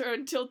filter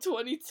until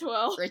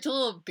 2012.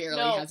 Rachel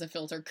barely has a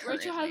filter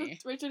currently.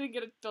 Rachel didn't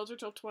get a filter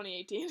till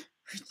 2018.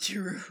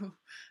 True.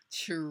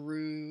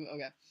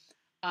 Okay.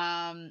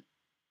 And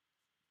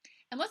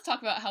let's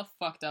talk about how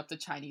fucked up the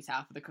Chinese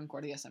half of the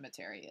Concordia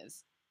Cemetery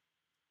is.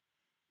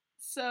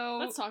 So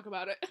let's talk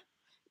about it.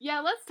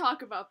 Yeah, let's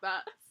talk about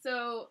that.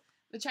 So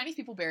the Chinese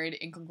people buried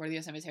in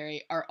Concordia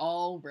Cemetery are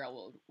all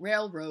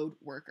railroad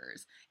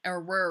workers, or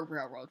were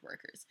railroad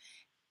workers.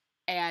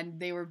 And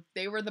they were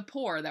the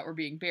poor that were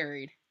being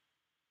buried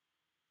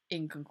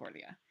in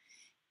Concordia.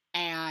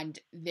 And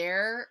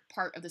their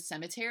part of the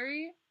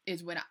cemetery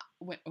is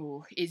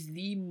is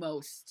the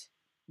most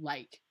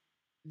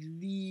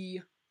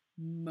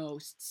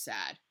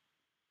sad.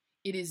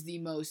 It is the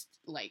most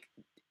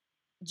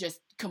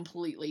just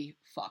completely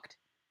fucked.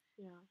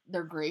 Yeah.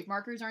 Their grave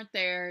markers aren't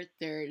there.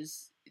 A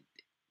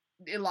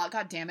lot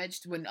got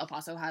damaged when El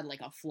Paso had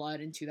a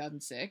flood in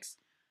 2006.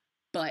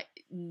 But,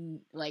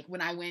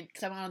 when I went,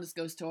 because I went on this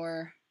ghost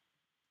tour.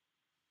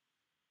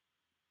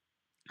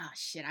 Oh,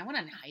 shit, I went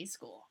in high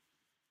school.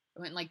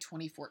 I went in,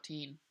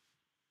 2014.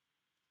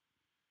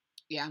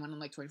 Yeah, I went in,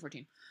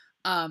 2014.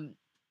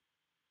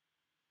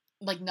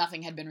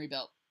 Nothing had been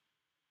rebuilt.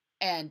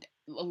 And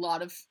a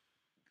lot of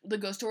the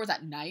ghost tour was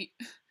at night,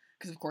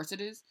 because of course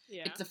it is.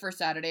 Yeah. It's the first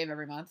Saturday of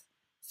every month.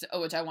 So,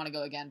 which I want to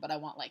go again, but I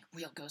want,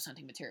 real ghost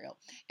hunting material.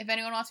 If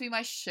anyone wants to be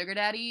my sugar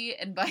daddy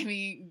and buy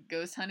me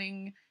ghost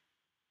hunting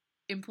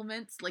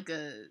implements, like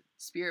a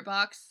spirit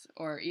box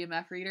or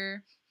EMF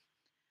reader,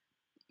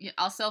 yeah,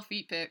 I'll sell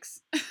feet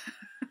pics.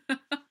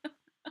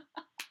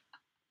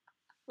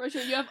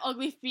 Rachel, you have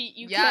ugly feet.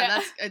 You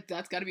can't.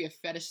 That's got to be a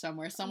fetish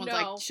somewhere.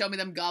 Someone's show me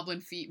them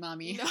goblin feet,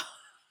 mommy. No.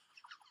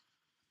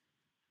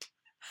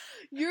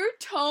 Your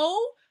toe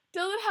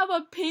doesn't have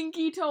a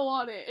pinky toe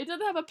on it. It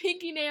doesn't have a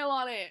pinky nail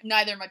on it.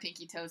 Neither of my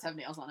pinky toes have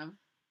nails on them.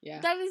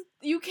 Yeah.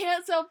 You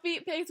can't sell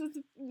feet pics with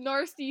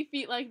nasty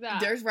feet like that.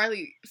 There's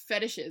Riley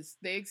fetishes.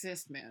 They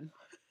exist, man.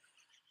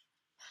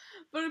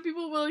 But are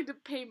people willing to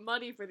pay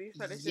money for these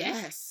fetishes?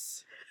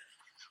 Yes.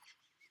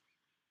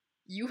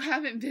 You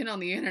haven't been on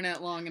the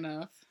internet long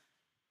enough.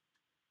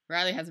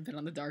 Riley hasn't been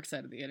on the dark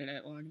side of the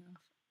internet long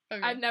enough.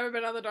 Okay. I've never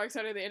been on the dark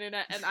side of the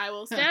internet, and I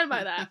will stand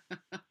by that.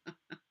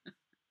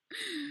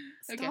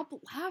 Stop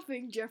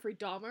laughing, Jeffrey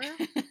Dahmer.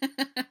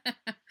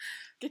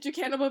 Get your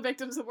cannibal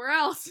victim somewhere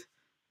else.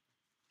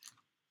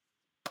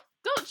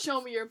 Don't show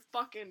me your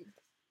book.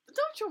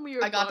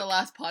 I got the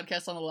last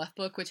podcast on the left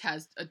book, which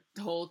has a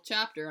whole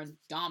chapter on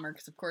Dahmer,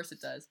 because of course it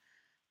does.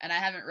 And I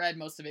haven't read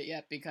most of it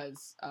yet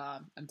because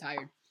I'm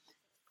tired.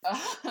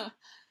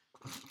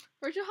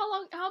 Rachel,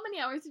 how many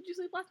hours did you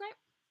sleep last night?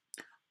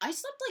 I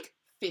slept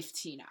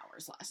 15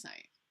 hours last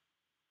night.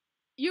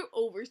 You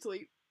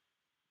oversleep.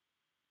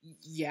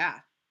 Yeah.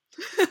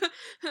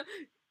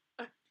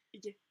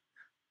 Yeah.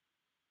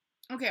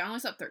 Okay, I only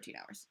slept 13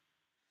 hours.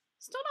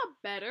 Still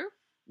not better.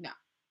 No.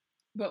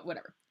 But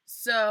whatever.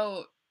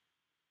 So,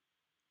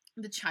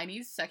 the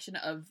Chinese section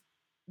of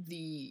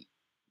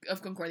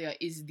Concordia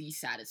is the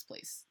saddest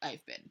place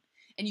I've been.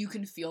 And you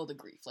can feel the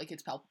grief.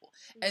 It's palpable.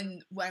 Mm-hmm.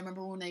 And I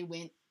remember when I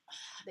went,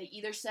 they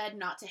either said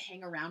not to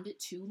hang around it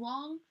too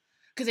long.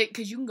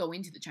 Because you can go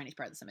into the Chinese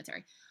part of the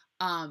cemetery.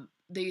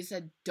 They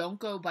said don't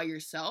go by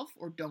yourself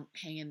or don't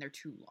hang in there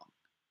too long.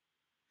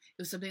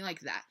 It was something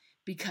like that.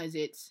 Because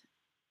the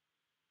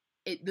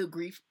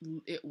grief,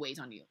 it weighs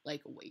on you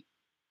like a weight.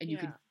 And you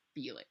can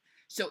feel it.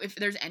 So if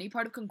there's any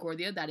part of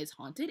Concordia that is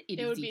haunted, it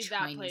is the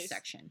Chinese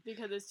section.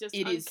 Because it's just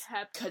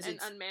unkept and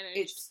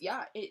unmanaged.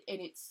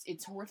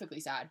 It's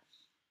horrifically sad.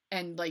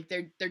 and like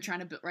they're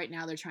trying to right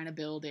now they're trying to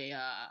build a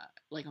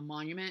like a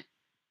monument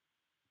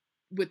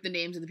with the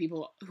names of the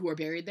people who are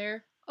buried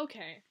there.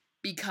 Okay.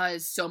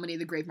 Because so many of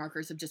the grave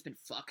markers have just been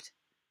fucked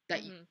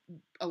that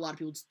a lot of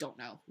people just don't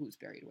know who's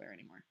buried where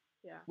anymore.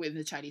 Yeah. With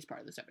the Chinese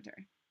part of the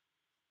cemetery.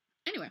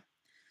 Anyway,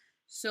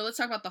 so let's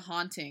talk about the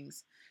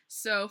hauntings.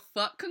 So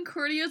fuck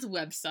Concordia's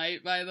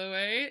website, by the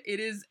way. It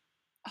is.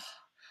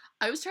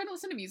 I was trying to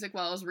listen to music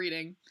while I was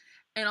reading,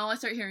 and all I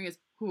start hearing is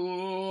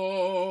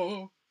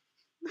oh,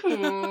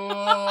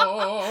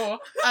 oh,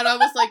 and I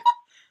was like,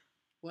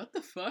 what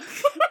the fuck?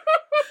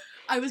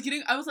 I was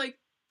like,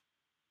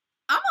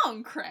 I'm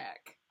on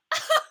crack.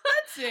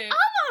 That's it.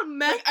 I'm on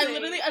meth.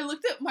 Like, I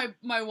looked at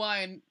my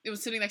wine. It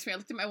was sitting next to me. I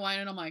looked at my wine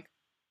and I'm like,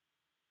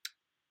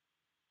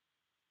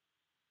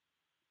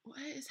 what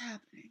is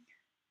happening?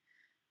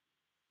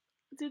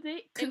 Did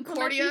they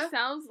Concordia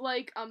sounds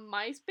like a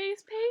MySpace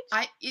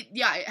page?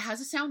 It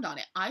has a sound on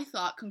it. I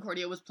thought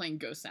Concordia was playing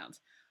ghost sounds.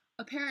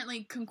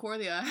 Apparently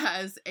Concordia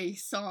has a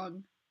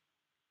song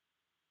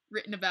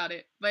written about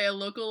it by a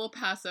local El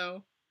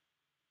Paso.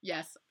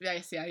 Yes,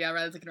 right,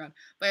 rather looking around.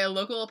 By a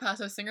local El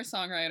Paso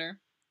singer-songwriter.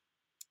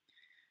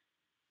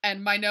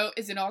 And my note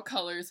is in all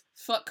colors.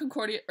 Fuck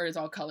Concordia, or is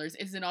all colors.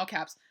 It's in all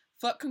caps.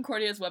 Fuck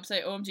Concordia's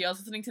website. OMG, I was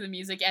listening to the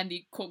music and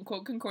the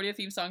quote-unquote Concordia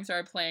theme song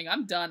started playing.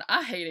 I'm done.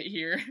 I hate it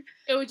here.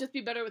 It would just be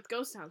better with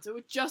ghost sounds. It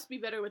would just be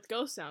better with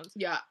ghost sounds.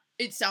 Yeah,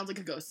 it sounds like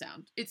a ghost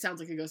sound. It's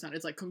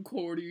like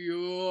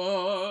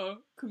Concordia,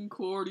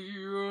 Concordia.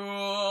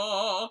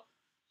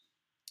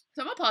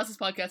 So I'm gonna pause this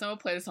podcast. I'm gonna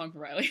play the song for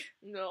Riley.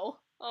 No.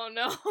 Oh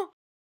no.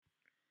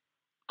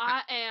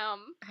 I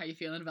am. How you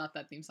feeling about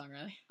that theme song,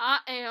 Riley? I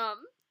am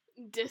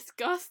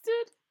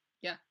disgusted.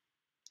 Yeah.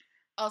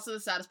 Also, the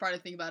saddest part I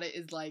think about it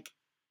is like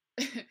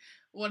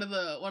one of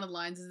the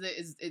lines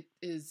is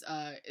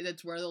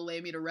that's where they'll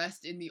lay me to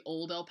rest in the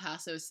old El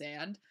Paso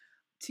sand.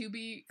 To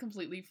be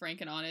completely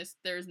frank and honest,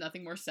 there's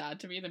nothing more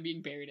sad to me than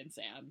being buried in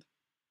sand.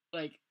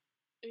 Like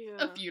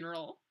a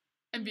funeral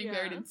and being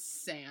buried in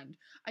sand.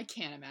 I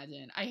can't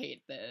imagine. I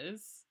hate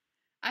this.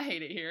 I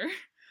hate it here.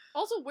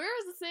 Also, where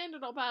is the sand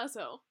in El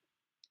Paso?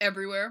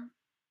 Everywhere.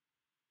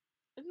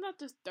 Isn't that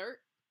just dirt?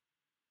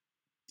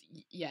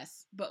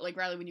 Yes, but like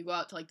Riley, when you go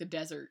out to like the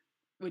desert,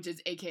 which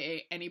is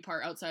AKA any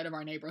part outside of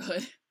our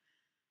neighborhood,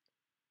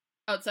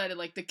 outside of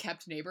like the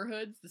kept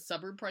neighborhoods, the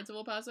suburb parts of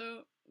El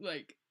Paso,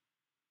 like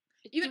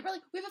even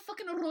like we have a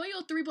fucking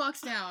arroyo 3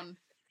 blocks down.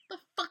 The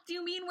fuck do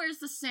you mean? Where's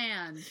the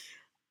sand?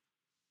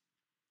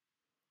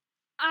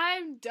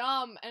 I'm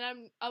dumb and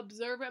I'm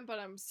observant, but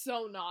I'm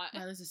so not.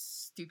 Riley's the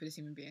stupidest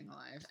human being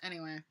alive.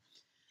 Anyway,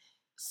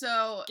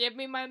 so give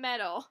me my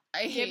medal.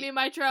 Give me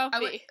my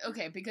trophy.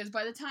 Okay, because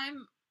by the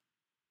time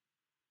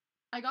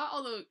I got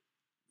all the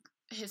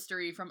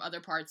history from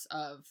other parts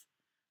of,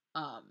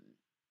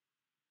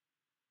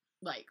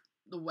 like,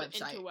 the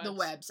website. The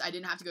webs. I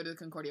didn't have to go to the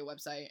Concordia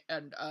website.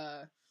 And,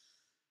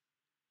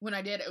 when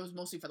I did, it was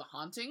mostly for the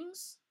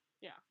hauntings.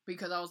 Yeah.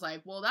 Because I was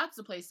like, well, that's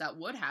the place that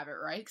would have it,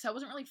 right? Because I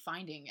wasn't really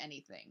finding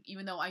anything.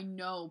 Even though I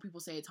know people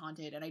say it's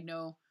haunted, and I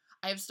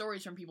have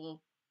stories from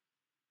people.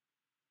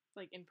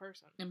 Like, in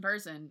person. In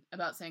person,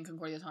 about saying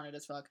Concordia's haunted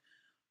as fuck.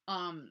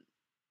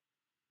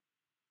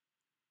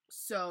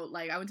 So,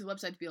 like, I went to the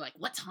website to be like,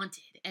 what's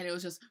haunted? And it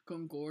was just,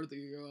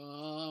 Concordia,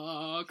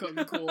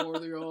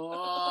 Concordia,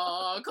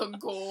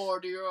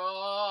 Concordia.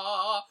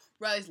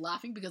 Riley's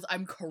laughing because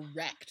I'm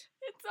correct.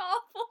 It's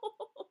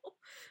awful.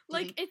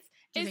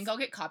 Do you think I'll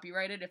get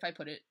copyrighted if I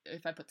put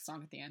the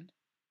song at the end?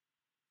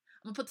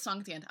 I'm gonna put the song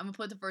at the end. I'm gonna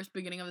put the first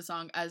beginning of the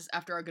song as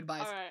after our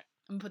goodbyes. Alright.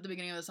 I'm gonna put the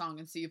beginning of the song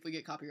and see if we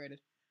get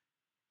copyrighted.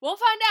 We'll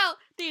find out.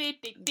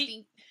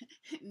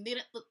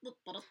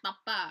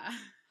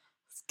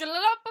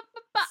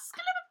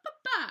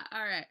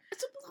 Alright.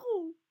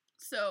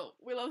 So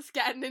we love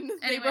scatting in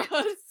this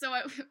neighborhood. So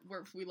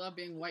we love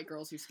being white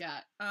girls who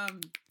scat. You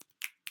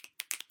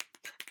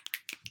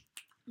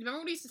remember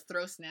when we used to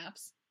throw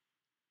snaps?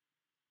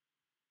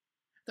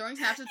 Throwing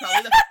snaps is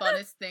probably the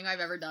funnest thing I've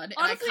ever done.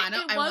 Honestly, and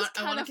it was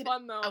kind of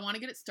fun though. I want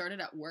to get it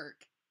started at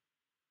work.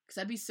 Cause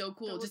that'd be so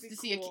cool, just to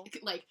see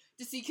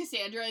to see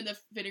Cassandra in the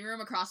fitting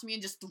room across from me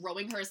and just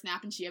throwing her a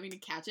snap and she having to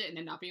catch it and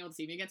then not being able to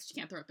see me again, so she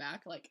can't throw it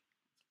back. Like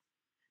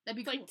that'd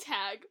be cool. Like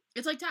tag.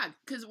 It's like tag,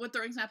 because what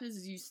throwing snap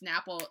is you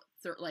snap while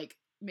like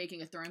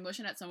making a throwing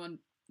motion at someone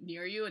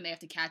near you, and they have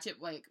to catch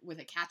it like with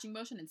a catching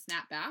motion and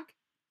snap back.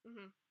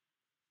 Mm-hmm.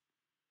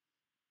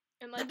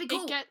 And like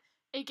cool.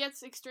 It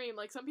gets extreme.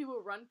 Like some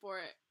people run for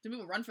it. Some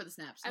people run for the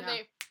snaps, and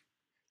they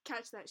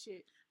catch that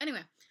shit.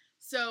 Anyway.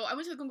 So, I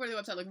went to the Concordia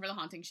website looking for the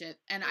haunting shit,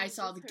 and I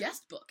saw the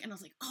guest book, and I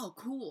was like, oh,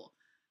 cool.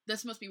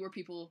 This must be where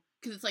people,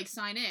 because it's like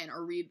sign in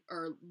or read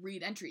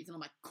entries, and I'm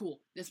like, cool.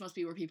 This must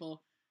be where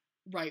people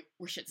write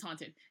where shit's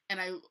haunted.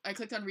 And I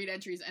clicked on read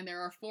entries, and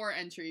there are 4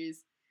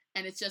 entries,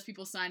 and it's just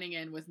people signing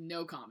in with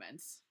no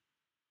comments.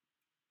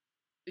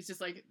 It's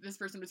just like, this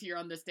person was here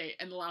on this date,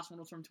 and the last one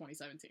was from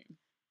 2017.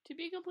 To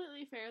be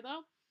completely fair,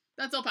 though.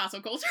 That's El Paso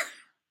culture.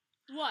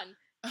 1.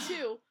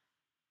 2.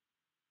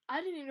 I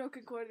didn't even know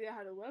Concordia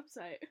had a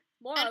website.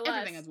 More or less.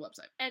 Everything has a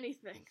website.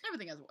 Anything.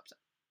 Everything has a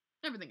website.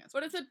 Everything has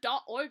But it's a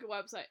 .org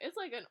website. It's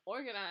like an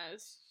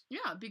organized.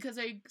 Yeah, because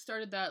they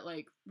started that,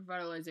 like,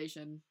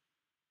 revitalization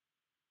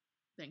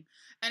thing.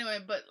 Anyway,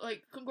 but,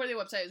 like, Concordia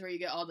website is where you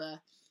get all the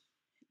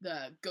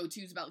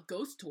go-tos about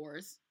ghost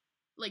tours.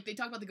 Like, they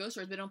talk about the ghost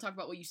tours, but they don't talk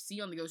about what you see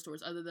on the ghost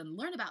tours other than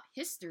learn about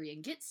history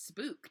and get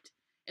spooked.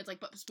 It's like,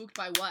 but spooked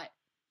by what?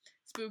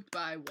 Spooked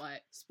by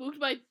what? Spooked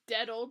by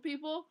dead old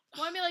people?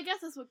 Well, I mean, I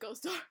guess that's what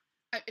ghosts are.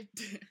 I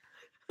did.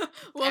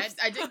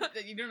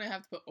 You don't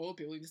have to put old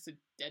people. You just said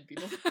dead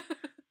people.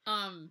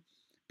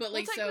 But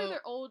like, well, so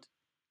they're old.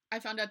 I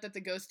found out that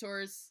the ghost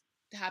tours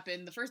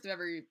happen the first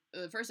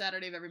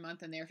Saturday of every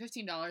month, and they are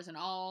 $15, and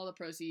all the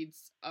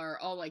proceeds are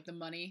all like the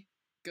money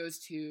goes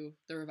to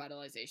the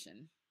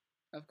revitalization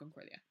of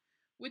Concordia,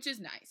 which is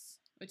nice,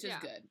 which is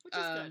good. Which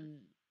is good.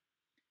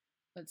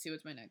 Let's see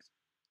what's my next.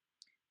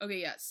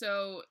 Okay, yeah.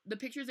 So the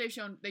pictures they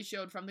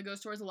showed from the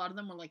ghost tours, a lot of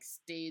them were like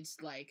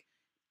staged, like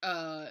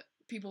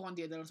people on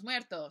Dia de los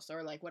Muertos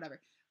or like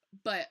whatever.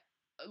 But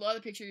a lot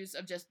of the pictures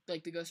of just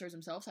like the ghost tours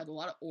themselves had a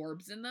lot of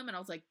orbs in them, and I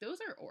was like, those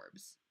are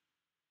orbs.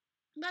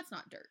 That's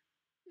not dirt.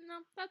 No,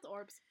 that's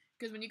orbs.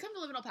 Because when you come to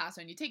live in El Paso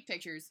and you take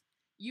pictures,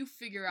 you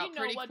figure out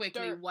pretty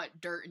quickly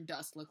what dirt and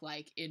dust look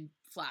like in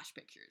flash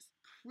pictures.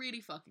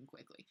 Pretty fucking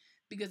quickly.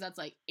 Because that's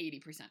like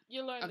 80%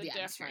 of the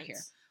atmosphere here.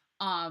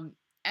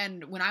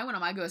 And when I went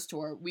on my ghost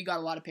tour, we got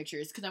a lot of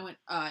pictures. Because I went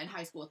in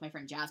high school with my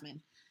friend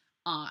Jasmine.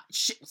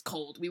 Shit was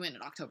cold. We went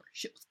in October.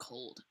 Shit was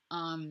cold.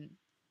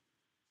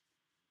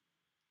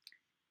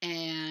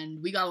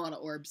 And we got a lot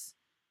of orbs.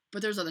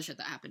 But there's other shit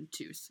that happened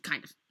too. So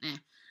kind of.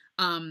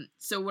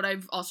 So what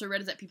I've also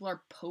read is that people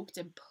are poked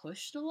and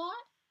pushed a lot.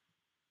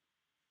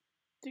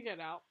 To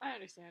get out. I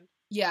understand.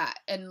 Yeah,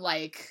 and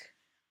like,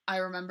 I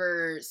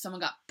remember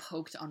someone got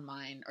poked on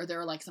mine, or they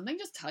were like, something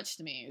just touched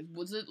me.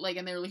 Was it like,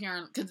 and they were looking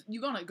around, because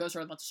you go on a ghost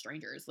tour with a bunch of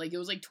strangers. Like, it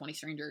was like 20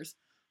 strangers.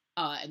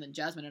 And then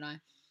Jasmine and I.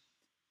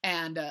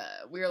 And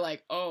we were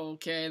like, oh,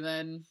 okay,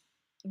 then.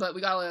 But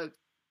we got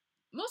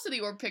most of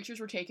the orb pictures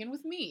were taken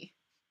with me.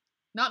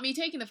 Not me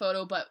taking the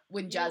photo, but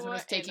when Jasmine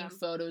was taking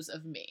photos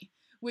of me.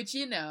 Which,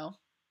 you know.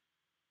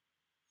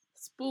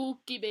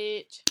 Spooky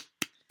bitch.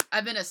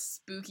 I've been a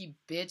spooky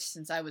bitch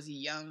since I was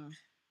young.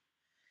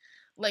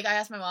 Like, I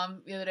asked my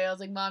mom the other day, I was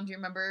like, Mom, do you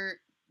remember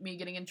me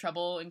getting in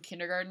trouble in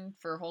kindergarten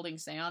for holding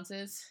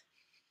seances?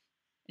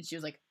 And she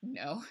was like,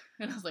 no.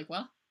 And I was like,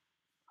 well.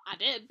 I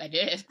did.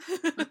 It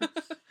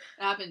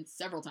happened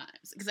several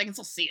times. Because I can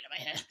still see it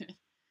in my head.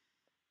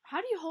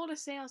 How do you hold a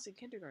seance in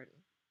kindergarten?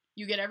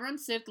 You get everyone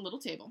sit at the little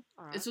table.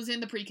 Right. This was in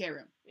the pre-K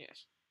room.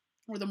 Yes.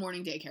 Or the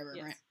morning daycare room,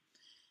 yes. Right?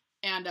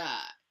 And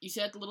you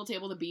sit at the little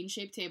table, the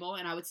bean-shaped table,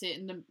 and I would sit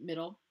in the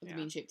middle of the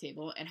bean-shaped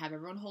table and have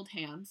everyone hold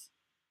hands.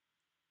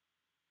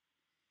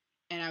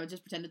 And I would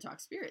just pretend to talk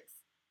spirits.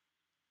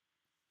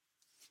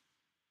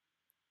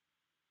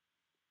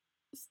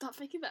 Stop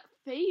making that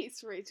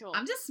face, Rachel.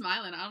 I'm just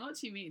smiling. I don't know what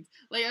she means.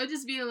 Like, I would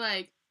just be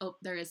like, oh,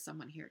 there is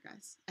someone here,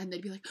 guys. And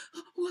they'd be like,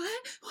 oh,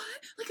 what?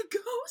 Like a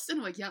ghost? And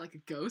I'm like, yeah, like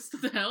a ghost?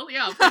 What the hell?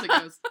 Yeah, of course a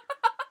ghost.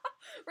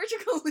 Rachel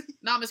Coley.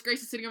 Nah, Miss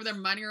Grace is sitting over there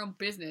minding her own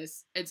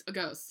business. It's a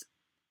ghost.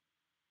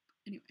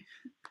 Anyway.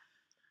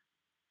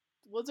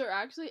 Was there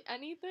actually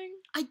anything?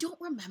 I don't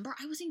remember.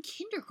 I was in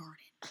kindergarten.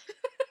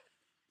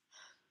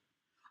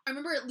 I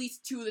remember at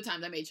least 2 of the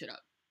times I made shit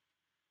up.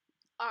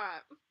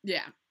 Alright.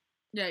 Yeah.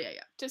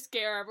 To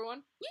scare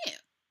everyone? Yeah.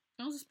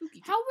 I was a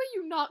spooky kid. How were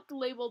you not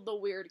labeled the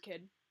weird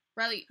kid?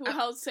 Riley. Who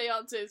held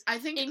seances I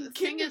think in the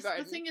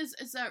kindergarten. thing is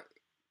that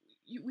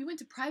we went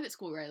to private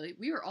school, Riley.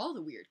 We were all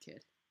the weird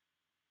kid.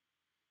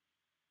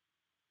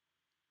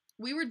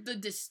 We were the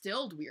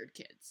distilled weird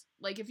kids.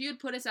 Like, if you had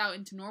put us out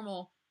into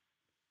normal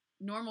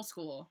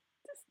school,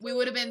 we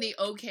would have been the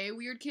okay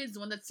weird kids,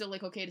 the one that's still,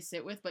 like, okay to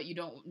sit with, but you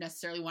don't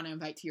necessarily want to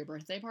invite to your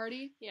birthday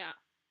party. Yeah.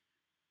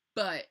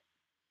 But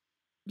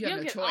you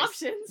have no choice.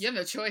 Options. You have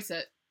no choice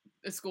at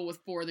a school with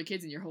 4 other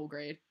kids in your whole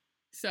grade.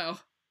 So.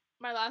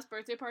 My last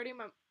birthday party,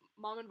 my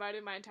mom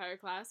invited my entire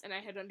class, and I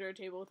hid under a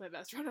table with my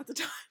best friend at the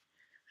time.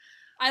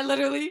 I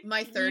literally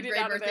my 3rd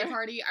grade birthday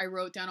party, I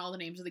wrote down all the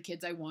names of the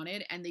kids I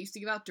wanted, and they used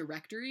to give out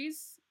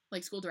directories,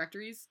 like school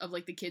directories, of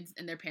like the kids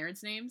and their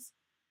parents' names,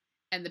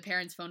 and the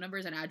parents' phone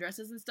numbers and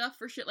addresses and stuff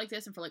for shit like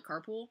this and for like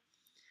carpool.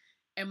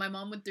 And my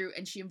mom went through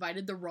and she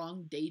invited the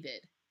wrong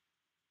David.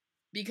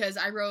 Because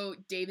I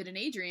wrote David and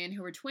Adrian,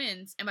 who were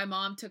twins, and my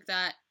mom took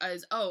that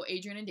as, oh,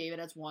 Adrian and David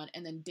as one,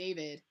 and then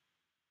David,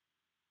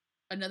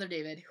 another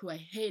David, who I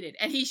hated,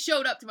 and he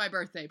showed up to my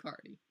birthday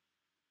party.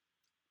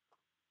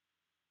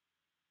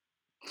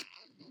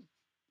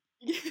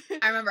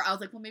 I remember, I was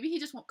like, well, maybe he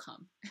just won't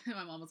come. And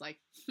my mom was like,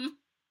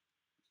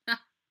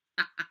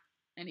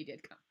 and he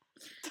did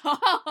come.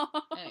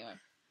 Anyway.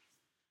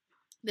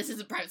 This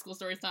isn't private school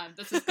stories time.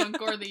 This is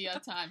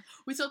Concordia time.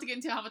 We still have to get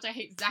into how much I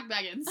hate Zach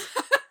Baggins.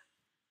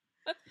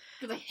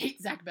 Because I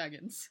hate Zach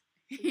Baggins.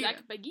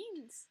 Zach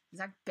Baggins.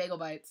 Zach Bagel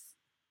Bites.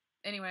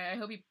 Anyway, I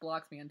hope he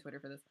blocks me on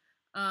Twitter for this.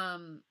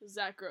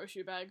 Zach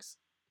Grocery Bags.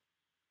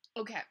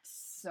 Okay,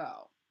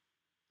 so.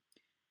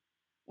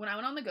 When I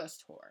went on the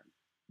ghost tour,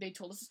 they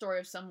told us a story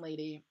of some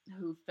lady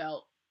who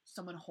felt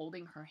someone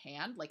holding her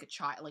hand like a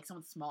child, like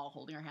someone small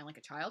holding her hand like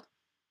a child,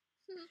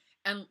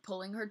 and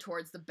pulling her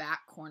towards the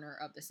back corner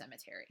of the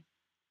cemetery,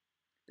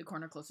 the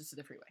corner closest to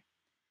the freeway.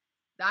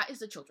 That is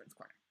the children's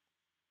corner.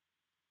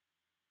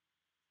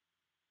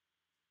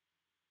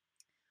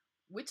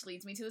 Which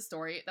leads me to the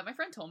story that my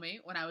friend told me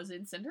when I was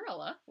in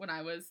Cinderella when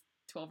I was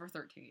 12 or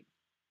 13.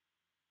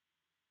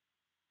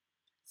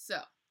 So,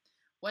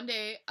 one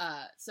day,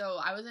 so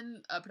I was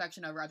in a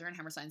production of Roger and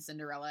Hammerstein's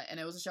Cinderella, and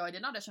it was a show I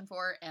did not audition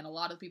for, and a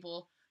lot of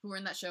people who were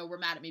in that show were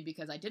mad at me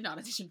because I did not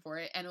audition for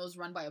it, and it was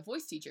run by a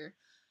voice teacher,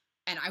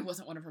 and I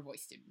wasn't one of her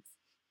voice students.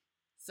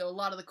 So a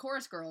lot of the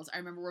chorus girls, I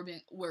remember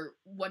were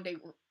one day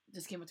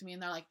just came up to me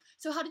and they're like,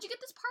 "So how did you get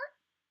this part?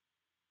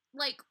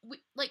 Like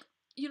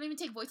you don't even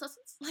take voice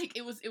lessons?" Like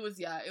it was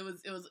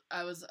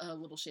I was a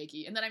little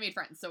shaky, and then I made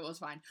friends, so it was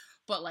fine.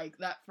 But like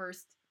that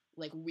first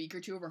like week or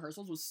two of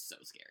rehearsals was so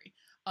scary.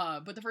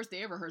 But the first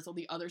day of rehearsal,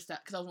 the other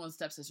because I was one of the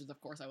stepsisters,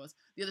 of course I was.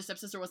 The other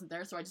stepsister wasn't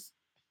there, so I just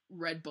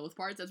read both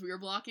parts as we were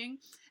blocking,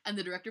 and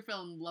the director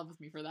fell in love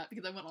with me for that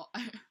because I went all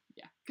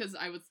yeah, because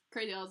I was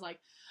crazy. I was like,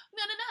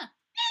 no,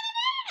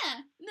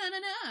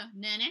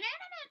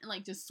 and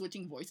like just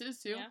switching voices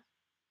too. Yeah.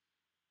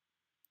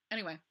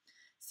 Anyway,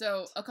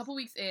 so a couple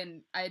weeks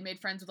in, I had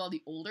made friends with all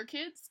the older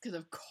kids because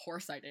of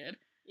course I did.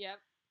 Yep.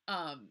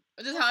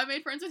 Which is how I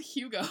made friends with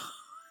Hugo.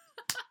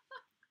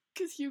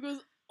 Because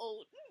Hugo's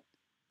old.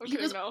 Okay,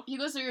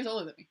 Hugo's 3 years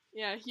older than me.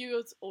 Yeah,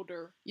 Hugo's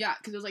older. Yeah,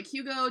 because it was like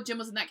Hugo, Jim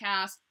was in that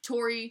cast,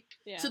 Tori.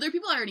 Yeah. So there are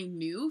people I already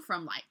knew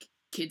from like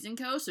Kids &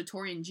 Co. So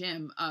Tori and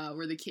Jim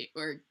were the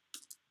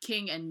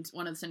King and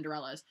one of the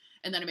Cinderellas,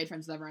 and then I made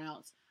friends with everyone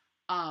else.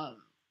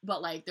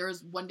 But like there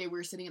was one day we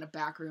were sitting in a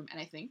back room, and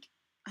I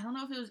don't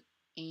know if it was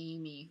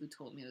Amy who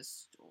told me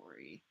this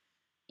story,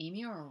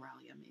 Amy or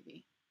Aurelia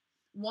maybe.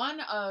 One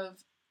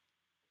of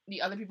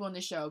the other people in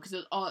the show, because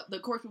the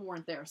chorus people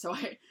weren't there, so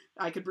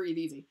I could breathe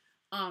easy.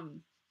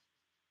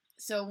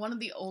 So one of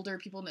the older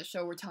people in the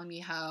show were telling me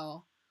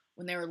how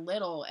when they were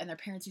little and their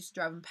parents used to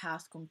drive them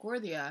past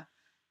Concordia,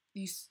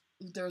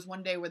 there was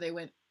one day where they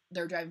were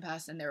driving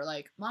past and they were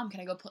like, "Mom, can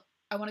I go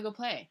I want to go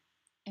play."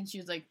 And she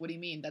was like, "What do you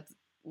mean?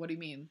 What do you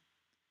mean?"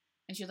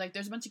 And she was like,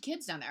 "There's a bunch of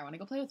kids down there. I want to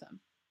go play with them."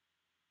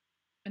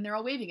 And they're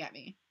all waving at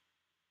me.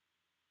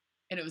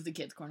 And it was the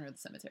kids' corner of the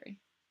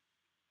cemetery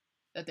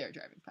that they were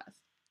driving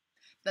past.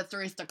 That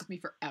story stuck with me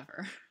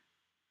forever.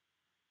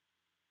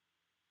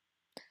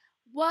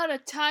 What a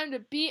time to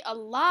be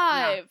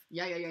alive!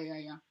 Yeah.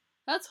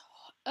 That's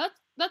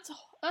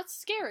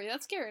scary.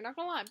 That's scary. Not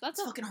gonna lie.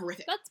 That's fucking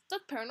horrific. That's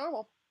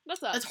paranormal.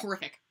 That's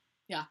horrific.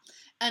 Yeah,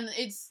 and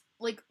it's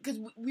like because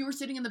we were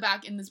sitting in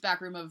this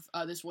back room of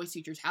this voice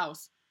teacher's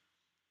house,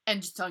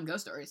 and just telling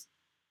ghost stories,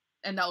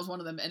 and that was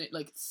one of them, and it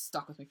like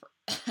stuck with me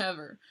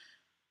forever.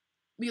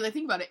 Because I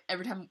think about it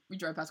every time we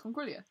drive past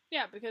Concordia.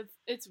 Yeah, because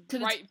it's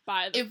right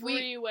by the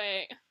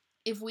freeway.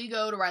 If we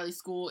go to Riley's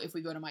school, if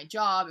we go to my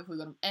job, if we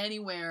go to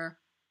anywhere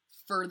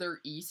further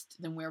east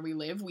than where we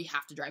live, we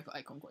have to drive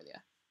by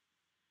Concordia.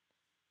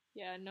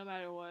 Yeah, no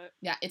matter what.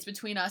 Yeah, it's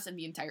between us and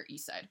the entire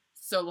east side.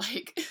 So,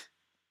 like...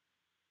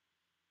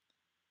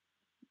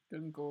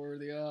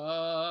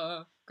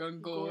 Concordia. The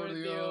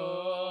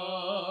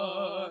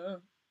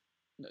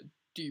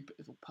deep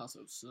El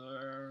Paso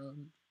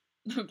Sun.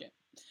 Okay.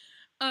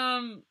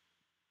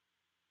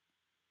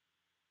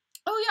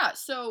 Oh yeah,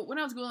 so when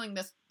I was Googling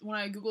this, when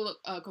I Googled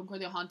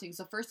Concordia hauntings,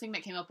 the first thing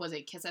that came up was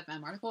a Kiss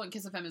FM article, and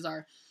Kiss FM is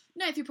our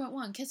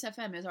 93.1. Kiss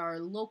FM is our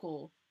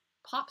local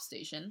pop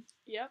station.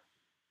 Yep.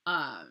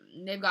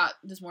 They've got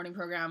this morning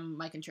program,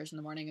 Mike and Trish in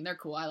the morning, and they're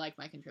cool. I like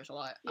Mike and Trish a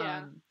lot.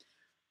 Yeah.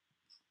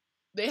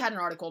 They had an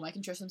article, Mike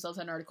and Trish themselves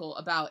had an article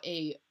about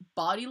a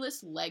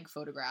bodiless leg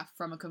photograph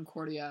from a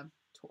Concordia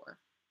tour.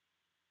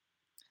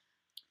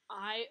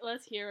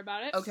 Let's hear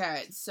about it.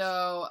 Okay,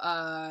 so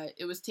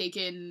it was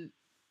taken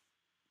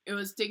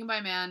by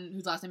a man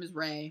whose last name is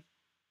Ray.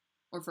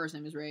 Or first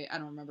name is Ray. I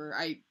don't remember.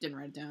 I didn't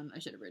write it down. I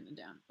should have written it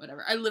down.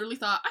 Whatever. I literally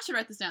thought I should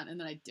write this down, and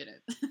then I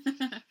didn't.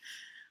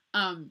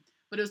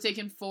 But it was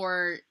taken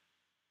for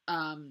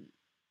the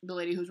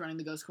lady who's running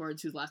the Ghost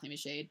Chords, whose last name is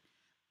Shade.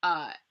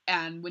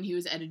 And when he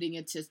was editing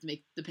it just to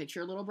make the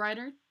picture a little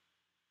brighter,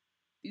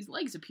 these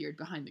legs appeared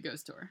behind the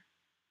ghost tour.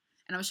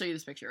 And I'm going to show you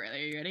this picture,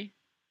 Riley. Are you ready?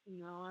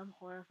 No, I'm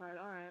horrified.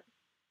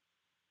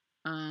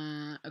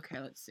 Alright. Okay,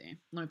 let's see.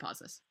 Let me pause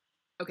this.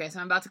 Okay, so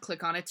I'm about to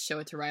click on it to show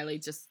it to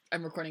Riley.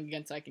 I'm recording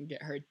again so I can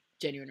get her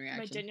genuine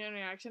reaction. My genuine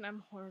reaction?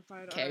 I'm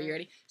horrified. Okay, are you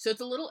ready? So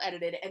it's a little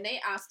edited, and they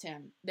asked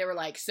him, they were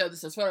like, "So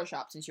this is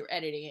Photoshop since you were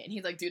editing it?" And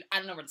he's like, "Dude, I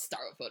don't know where to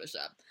start with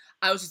Photoshop.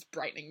 I was just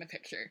brightening the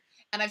picture."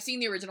 And I've seen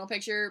the original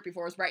picture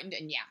before it was brightened,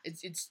 and yeah,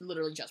 it's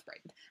literally just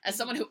brightened. As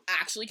someone who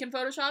actually can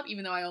Photoshop,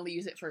 even though I only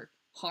use it for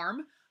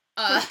harm,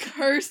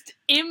 cursed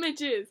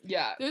images.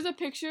 Yeah. There's a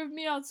picture of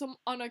me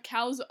on a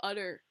cow's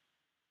udder.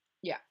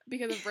 Yeah.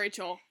 Because of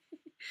Rachel.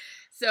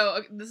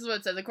 So, this is what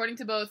it says. According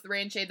to both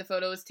Ray and Shade, the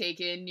photo was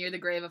taken near the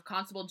grave of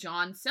Constable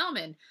John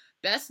Selman,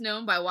 best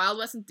known by Wild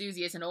West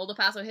enthusiasts and Old El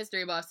Paso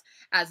history buffs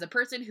as the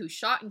person who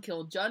shot and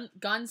killed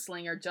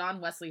gunslinger John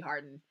Wesley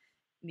Hardin.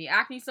 in the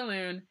Acme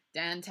Saloon,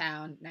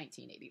 downtown,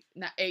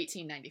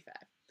 1895.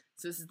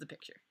 So this is the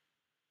picture.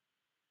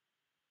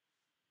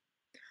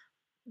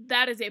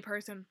 That is a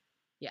person.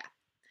 Yeah.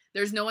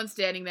 There's no one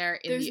standing there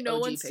in There's the no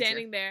OG one picture.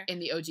 standing there. In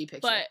the OG picture.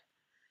 But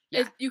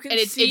yeah. you can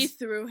see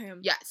through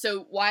him. Yeah,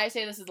 so why I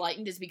say this is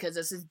lightened is because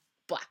this is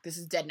black. This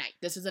is dead night.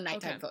 This is a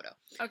nighttime photo.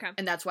 Okay.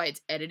 And that's why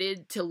it's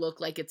edited to look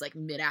like it's like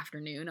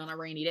mid-afternoon on a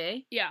rainy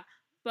day. Yeah,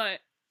 but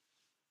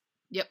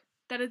yep,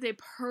 that is a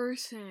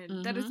person.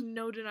 Mm-hmm. That is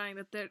no denying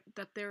that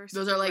there are.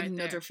 Those are like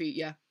those are feet.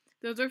 Yeah,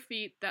 those are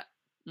feet. That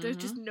there's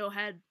just no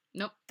head.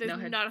 Nope, there's no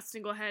head. Not a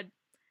single head.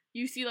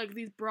 You see like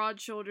these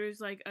broad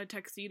shoulders, like a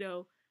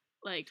tuxedo,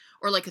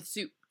 or like a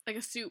suit,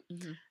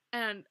 mm-hmm.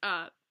 And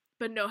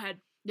but no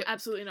head. Yep.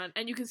 Absolutely none.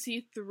 And you can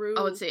see through.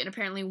 I would say, and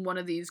apparently one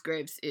of these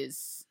graves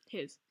is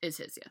his. Yeah.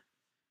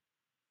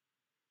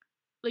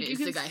 Like, you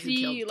can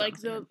see, like,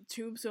 the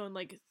tombstone,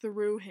 like,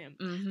 through him.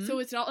 Mm-hmm. So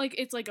it's not like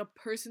it's, like, a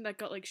person that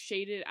got, like,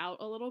 shaded out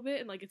a little bit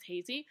and, like, it's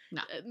hazy.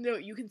 No,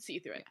 you can see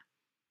through it. Yeah.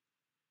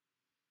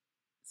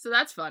 So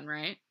that's fun,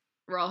 right?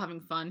 We're all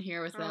having fun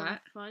here with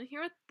that. Alright.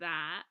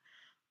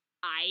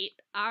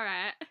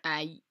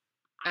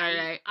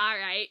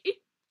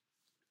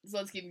 So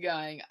let's keep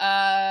going.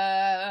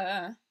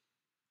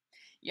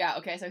 Yeah,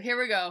 okay, so here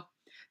we go.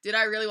 Did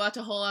I really watch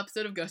a whole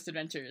episode of Ghost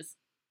Adventures?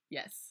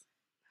 Yes.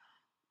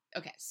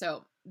 Okay,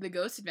 so the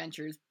Ghost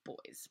Adventures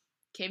boys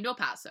came to El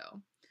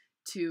Paso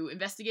to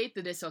investigate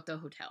the De Soto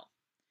Hotel.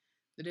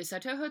 The De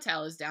Soto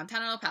Hotel is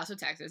downtown in El Paso,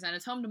 Texas, and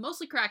it's home to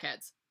mostly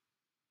crackheads.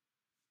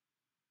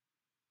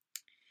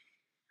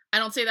 I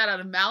don't say that out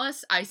of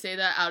malice. I say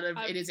that out of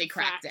it is a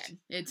crack den.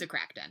 It's a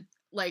crack den.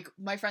 Like,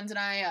 my friends and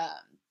I,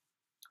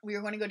 we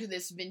were going to go to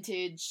this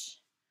vintage,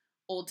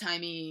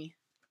 old-timey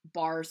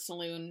bar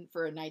saloon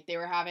for a night they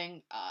were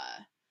having,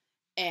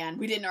 and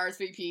we didn't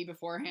RSVP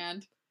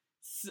beforehand.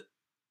 So,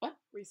 what?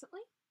 Recently?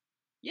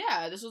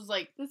 Yeah, this was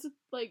like...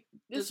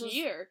 This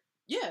year.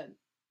 Yeah.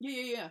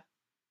 Yeah.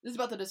 This is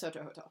about the De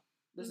Soto Hotel.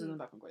 This isn't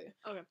about Concordia.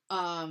 Okay.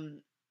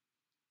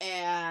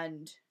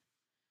 And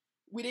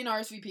we didn't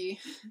RSVP,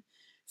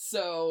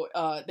 so,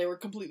 they were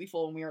completely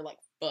full, and we were like,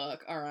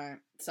 fuck, alright,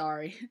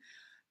 sorry.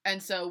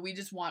 And so we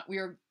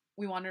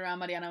wandered around.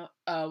 Mariana,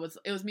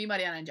 it was me,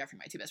 Mariana, and Jeffrey,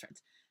 my two best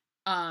friends.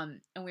 And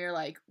we were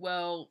like,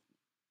 well,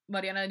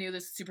 Mariana knew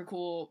this super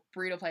cool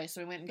burrito place, so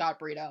we went and got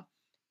burrito.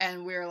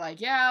 And we were like,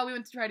 yeah, we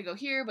went to try to go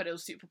here, but it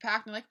was super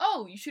packed. And we're like,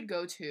 oh, you should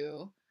go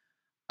to,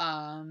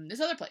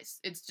 this other place.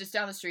 It's just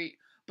down the street,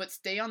 but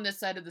stay on this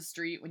side of the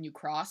street when you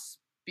cross,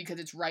 because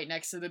it's right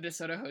next to the De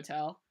Soto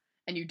Hotel,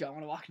 and you don't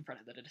want to walk in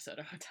front of the De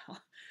Soto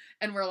Hotel.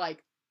 And we're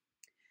like,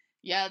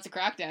 yeah, it's a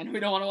crack den. We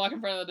don't want to walk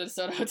in front of the De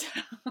Soto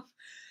Hotel.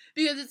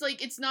 Because it's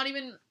like, it's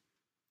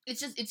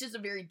just a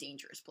very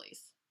dangerous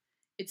place.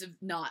 It's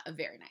not a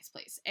very nice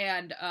place.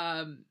 And,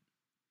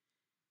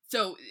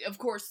 so, of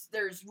course,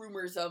 there's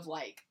rumors of,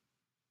 like,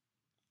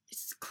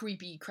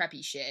 creepy,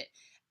 creepy shit.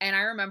 And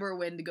I remember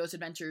when the Ghost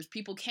Adventures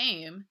people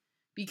came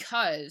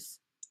because,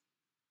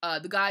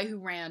 the guy who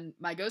ran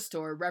my ghost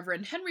store,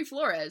 Reverend Henry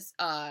Flores,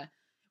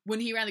 when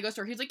he ran the ghost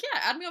store, he was like,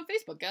 yeah, add me on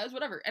Facebook, guys,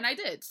 whatever. And I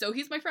did. So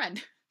he's my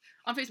friend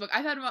on Facebook.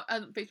 I've had him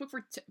on Facebook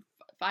for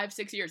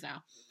 5-6 years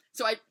now.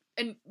 So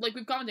and, like,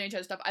 we've commented on each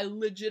other's stuff. I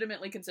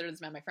legitimately consider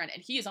this man my friend,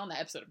 and he is on that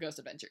episode of Ghost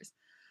Adventures.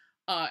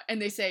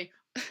 And they say,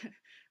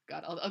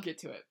 God, I'll get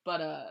to it.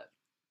 But,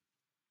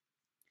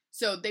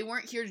 so they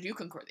weren't here to do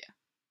Concordia.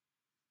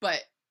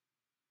 But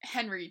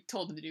Henry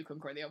told them to do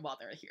Concordia while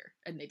they were here,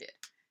 and they did.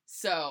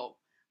 So,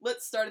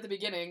 let's start at the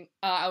beginning.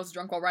 I was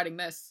drunk while writing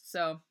this,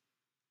 so.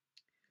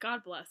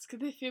 God bless,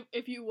 because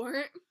if you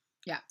weren't.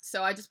 Yeah,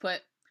 so I just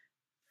put,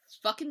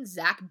 fucking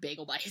Zach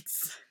Bagel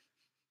Bites.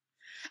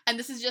 And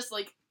this is just,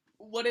 like,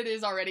 what it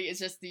is already is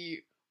just the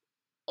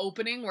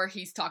opening where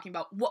he's talking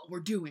about what we're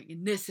doing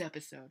in this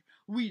episode.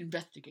 We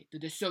investigate the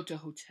De Soto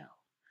Hotel.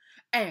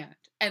 And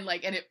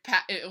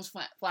it was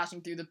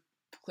flashing through the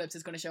clips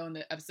it's going to show in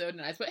the episode,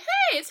 and I just went,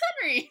 hey, it's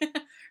Henry!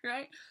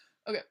 Right?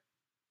 Okay.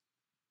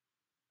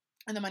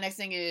 And then my next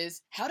thing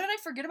is, how did I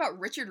forget about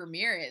Richard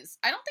Ramirez?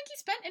 I don't think he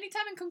spent any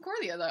time in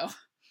Concordia, though.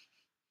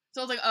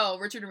 So I was like, oh,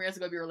 Richard Ramirez is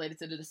going to be related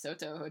to the De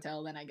Soto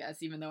Hotel then, I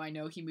guess, even though I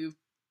know he moved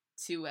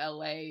to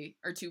LA,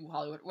 or to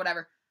Hollywood,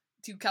 whatever,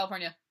 to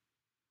California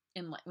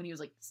when he was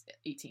like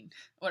 18,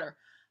 whatever.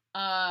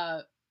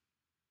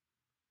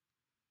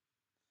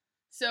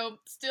 So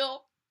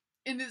still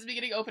in this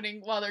beginning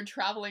opening, while they're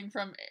traveling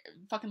from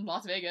fucking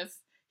Las Vegas,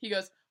 he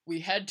goes, we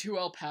head to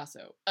El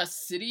Paso, a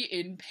city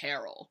in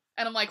peril.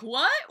 And I'm like,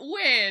 what?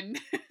 When? When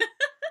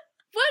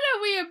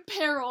are we in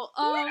peril?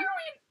 When are we?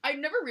 I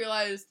never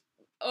realized,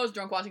 I was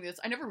drunk watching this,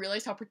 I never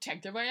realized how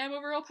protective I am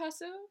over El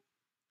Paso.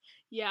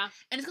 Yeah.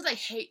 And it's because I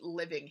hate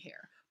living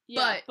here.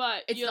 Yeah,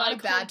 but it's not a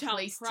bad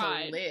place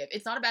to live.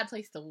 It's not a bad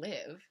place to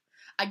live.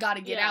 I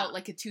gotta get out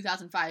like a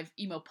 2005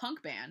 emo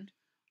punk band,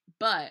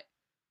 but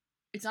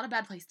it's not a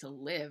bad place to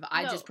live.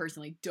 I just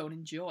personally don't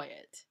enjoy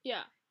it.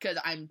 Yeah. Because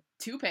I'm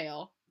too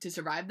pale to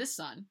survive the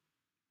sun,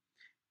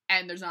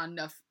 and there's not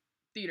enough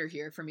theater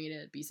here for me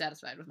to be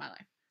satisfied with my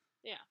life.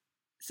 Yeah.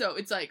 So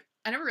it's like,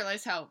 I never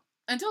realized how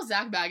Until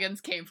Zach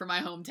Baggins came from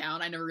my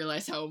hometown, I never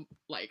realized how,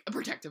 like,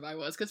 protective I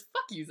was. Because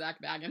fuck you,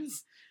 Zach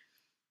Baggins.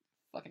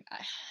 Fucking, I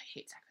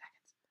hate Zach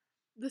Baggins.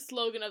 The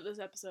slogan of this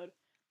episode.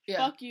 Yeah.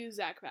 Fuck you,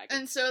 Zach Baggins.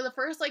 And so the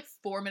first, like,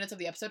 4 minutes of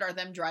the episode are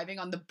them driving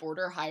on the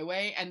border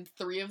highway, and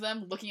 3 of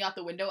them looking out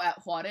the window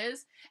at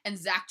Juarez, and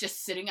Zach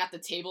just sitting at the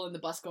table in the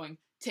bus going,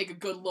 take a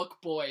good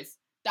look, boys.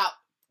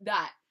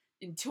 That,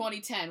 in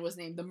 2010, was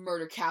named the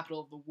murder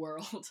capital of the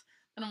world.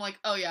 And I'm like,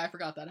 oh yeah, I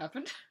forgot that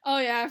happened. Oh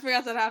yeah, I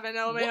forgot that happened,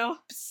 LMAO.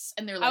 Whoops.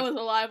 And they're like, I was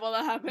alive while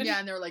that happened. yeah,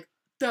 and they were like,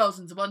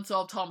 thousands of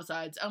unsolved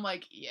homicides. I'm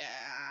like, yeah.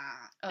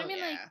 Oh, I mean,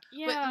 yeah. like,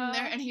 yeah.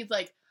 But and he's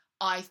like,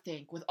 I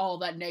think with all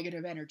that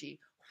negative energy,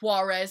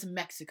 Juarez,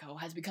 Mexico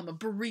has become a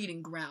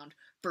breeding ground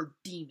for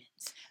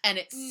demons. And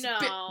it's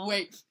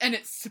and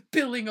it's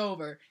spilling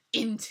over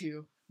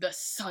into the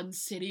Sun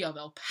City of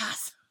El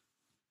Paso.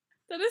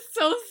 That is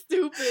so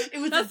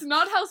stupid. That's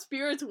not how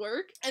spirits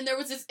work. And there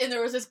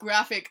was this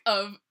graphic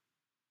of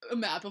a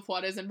map of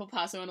Juarez and El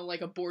Paso and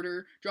a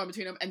border drawn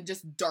between them, and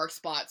just dark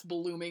spots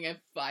blooming and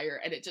fire,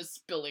 and it just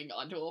spilling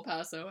onto El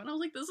Paso. And I was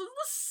like, this is the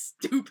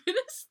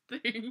stupidest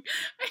thing.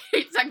 I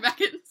hate Zach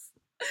Baggins.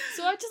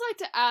 So I'd just like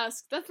to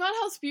ask, that's not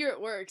how spirit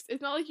works.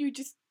 It's not like you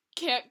just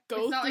can't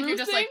go through like you're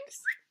just things.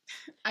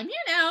 Like, I'm here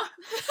now.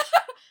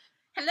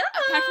 Hello.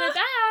 I packed my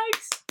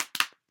bags.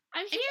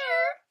 I'm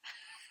here.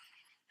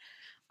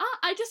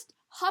 I just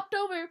hopped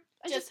over.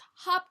 I just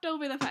hopped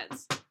over the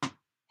fence.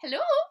 Hello.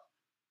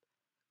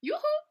 Yoo-hoo.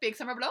 Big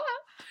summer blowout.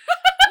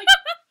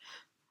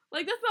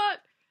 Like that's not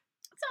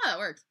how that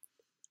works.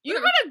 You're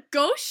at a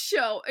ghost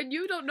show and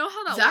you don't know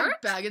how that works?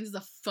 Zach Baggins is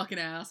a fucking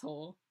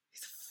asshole.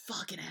 He's a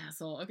fucking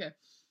asshole. Okay.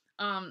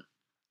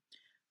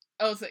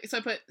 So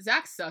I put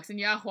Zach sucks, and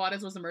yeah,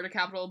 Juarez was the murder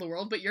capital of the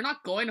world, but you're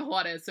not going to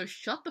Juarez, so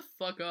shut the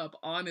fuck up,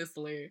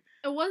 honestly.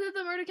 And was it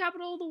the murder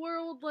capital of the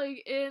world,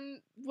 like,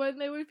 when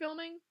they were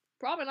filming?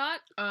 Probably not.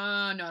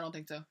 No, I don't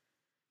think so.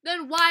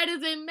 Then why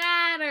does it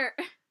matter?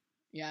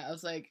 Yeah, I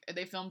was like,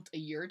 they filmed a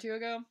year or two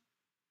ago?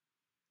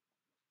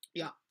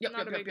 Yeah. Yep.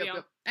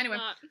 Anyway.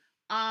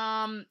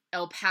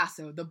 El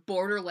Paso, the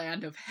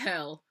borderland of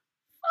hell.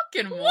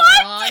 Fucking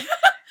moron.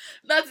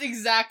 That's an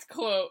exact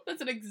quote.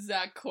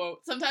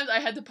 Sometimes I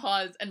had to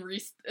pause and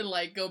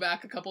go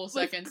back a couple of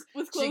seconds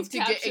with to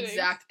get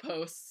exact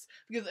posts.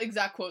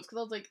 Exact quotes. Because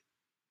I was like,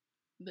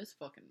 this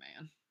fucking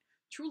man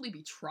truly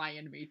be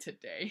trying me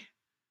today.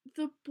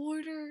 The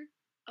border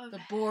of the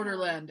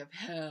borderland of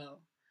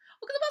hell.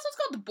 Well, because the one's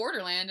called the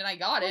Borderland, and I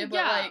got it, but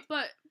yeah,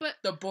 but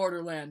the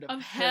borderland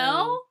of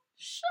hell?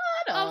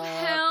 Shut up. Of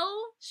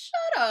hell?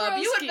 Shut up.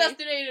 Broski. You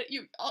investigated.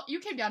 You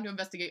came down to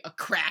investigate a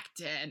crack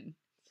den.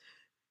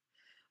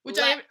 Which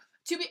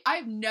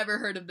I've never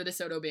heard of the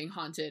DeSoto being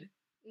haunted.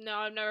 No,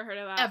 I've never heard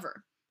of that.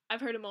 Ever.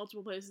 I've heard of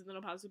multiple places in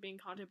El Paso being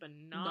haunted, but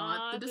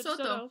not the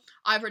DeSoto.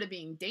 I've heard it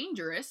being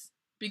dangerous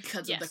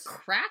because of the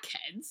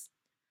crackheads.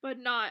 But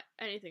not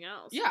anything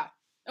else. Yeah.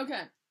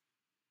 Okay.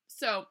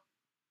 So,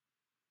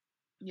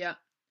 yeah.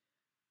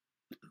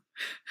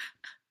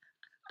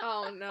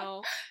 Oh,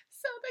 no.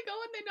 So they go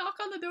and they knock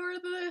on the door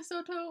of the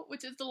DeSoto,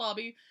 which is the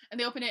lobby, and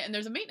they open it, and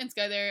there's a maintenance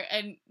guy there,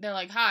 and they're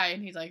like, hi,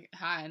 and he's like,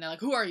 hi, and they're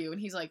like, who are you?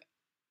 And he's like,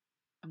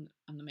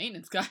 I'm the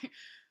maintenance guy.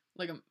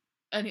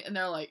 And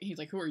they're like, he's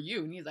like, who are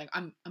you? And he's like,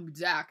 I'm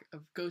Zach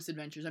of Ghost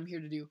Adventures. I'm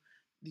here to do,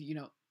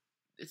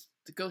 it's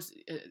the ghost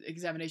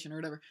examination or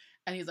whatever.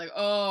 And he's like,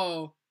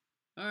 oh,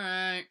 all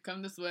right,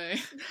 come this way.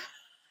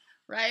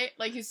 Right?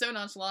 Like, he's so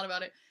nonchalant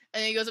about it.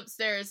 And then he goes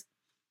upstairs,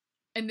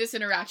 and this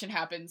interaction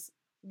happens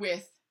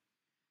with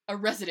a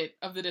resident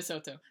of the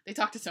DeSoto. They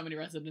talk to so many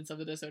residents of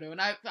the DeSoto, and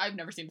I've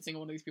never seen a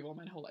single one of these people in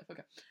my whole life.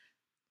 Okay.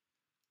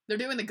 They're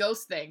doing the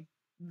ghost thing.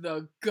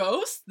 The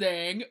ghost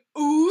thing?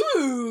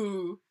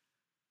 Ooh!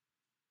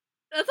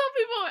 That's how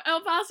people in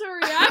El Paso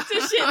react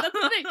to shit. That's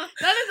the thing.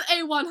 That is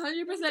a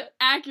 100%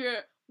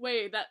 accurate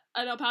way that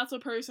an El Paso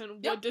person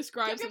would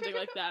describe something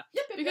like that.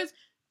 Because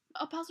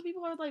El Paso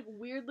people are, like,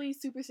 weirdly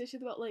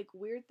superstitious about, like,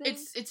 weird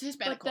things. It's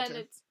Hispanic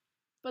culture.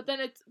 But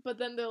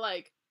then they're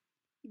like,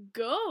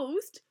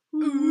 ghost?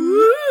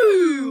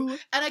 Ooh.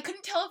 And I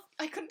couldn't tell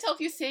if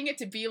he was saying it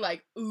to be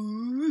like,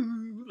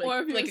 ooh, or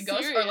if like a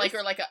ghost, or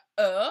like a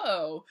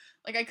oh.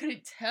 Like, I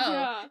couldn't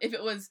tell if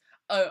it was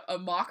a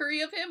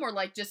mockery of him, or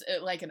like just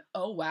like an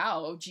oh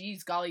wow, oh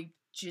geez, golly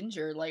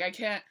ginger. Like, I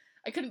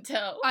couldn't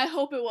tell. I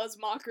hope it was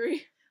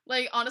mockery.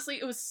 Like, honestly,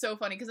 it was so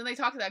funny, because then they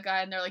talk to that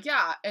guy, and they're like,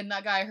 yeah, and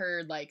that guy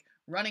heard, like,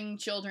 running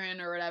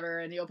children or whatever,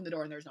 and he opened the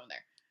door, and there's no one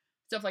there.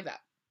 Stuff like that.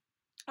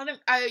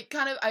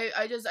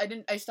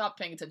 I stopped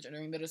paying attention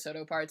during the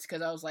DeSoto parts,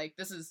 because I was like,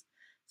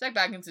 Zach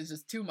Baggins is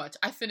just too much.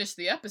 I finished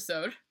the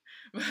episode,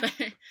 but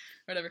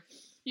whatever.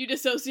 You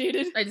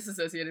dissociated? I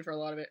disassociated for a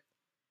lot of it.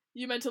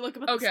 You meant to look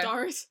up at the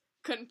stars?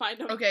 Couldn't find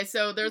them. Okay,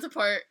 so there's a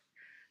part,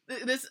 so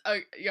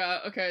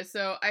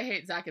I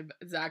hate Zach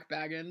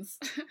Baggins.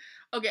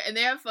 Okay, and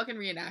they have fucking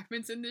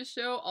reenactments in this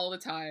show all the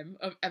time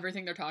of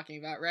everything they're talking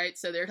about, right?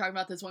 So they're talking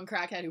about this one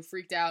crackhead who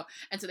freaked out,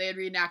 and so they had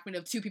reenactment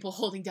of 2 people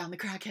holding down the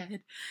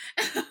crackhead.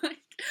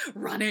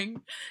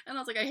 running. And I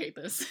was like, I hate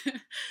this.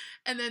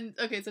 And then,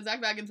 okay, so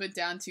Zach Baggins went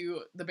down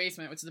to the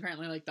basement, which is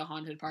apparently, like, the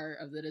haunted part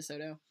of the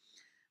DeSoto.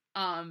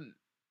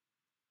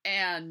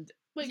 And...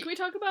 Wait, can we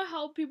talk about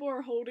how people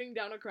are holding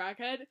down a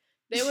crackhead?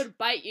 They would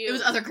bite you. It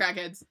was other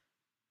crackheads.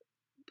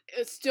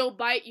 It still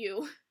bite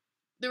you.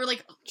 They were,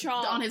 like,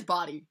 Chomp. on his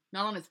body,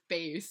 not on his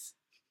face.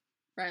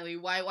 Riley,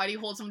 why do you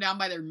hold someone down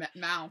by their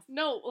mouth?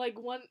 No, like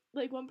one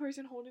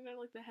person holding down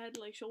like the head,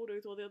 like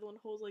shoulders, while the other one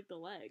holds like the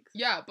legs.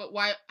 Yeah, but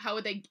why? How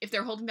would they? If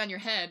they're holding down your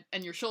head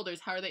and your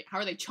shoulders, how are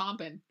they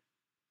chomping?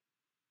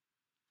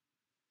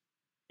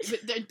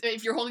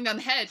 If you're holding down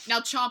the head, now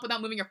chomp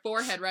without moving your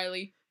forehead,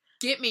 Riley.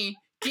 Get me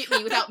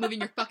without moving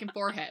your fucking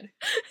forehead.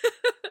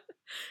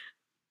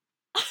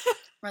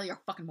 Riley, you're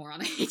a fucking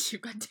moron. I hate you.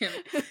 God damn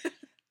it.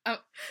 I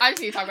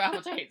just need to talk about how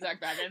much I hate Zach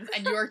Baggins,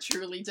 and you are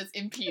truly just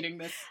impeding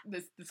this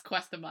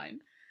quest of mine.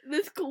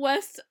 This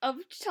quest of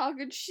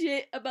talking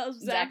shit about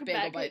Zach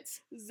Baggins.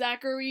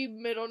 Zachary,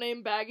 middle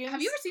name Baggins.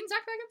 Have you ever seen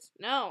Zach Baggins?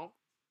 No.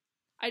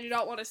 I do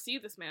not want to see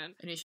this man.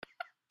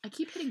 I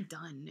keep hitting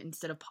done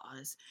instead of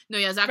pause. No,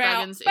 yeah, Zach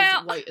Baggins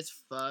is white as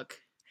fuck.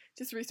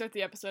 Just restart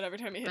the episode every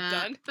time you hit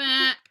done.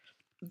 I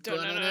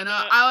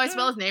always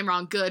spell his name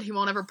wrong. Good, he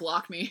won't ever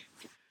block me.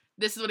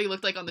 This is what he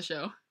looked like on the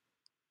show.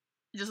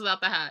 Just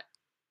without the hat.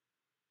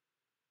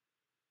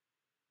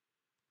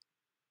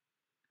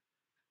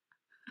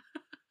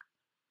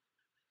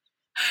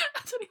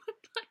 That's what he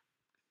looked like.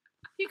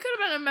 He could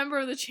have been a member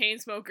of the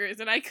Chainsmokers,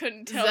 and I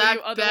couldn't tell Zach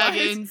you otherwise.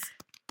 Baggins,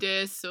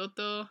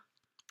 DeSoto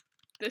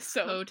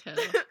Hotel.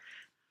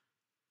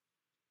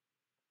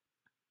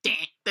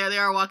 There they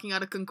are walking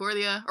out of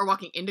Concordia, or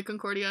walking into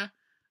Concordia.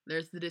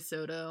 There's the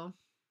DeSoto.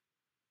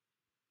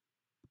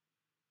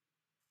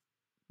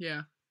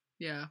 Yeah.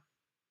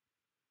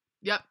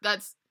 Yep,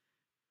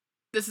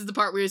 this is the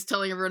part where he's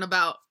telling everyone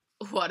about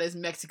what is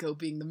Mexico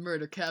being the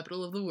murder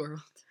capital of the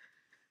world.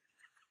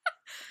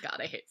 God,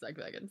 I hate Zach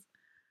Baggins.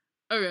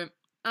 Okay,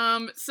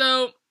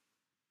 so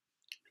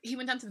he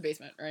went down to the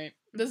basement, right?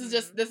 This is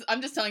just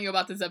I'm just telling you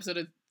about this episode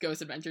of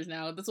Ghost Adventures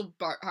now. This will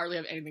hardly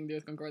have anything to do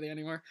with Concordia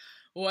anymore.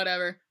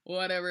 Whatever.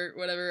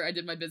 I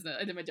did my business.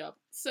 I did my job.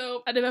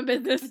 So I did my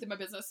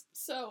business.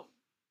 So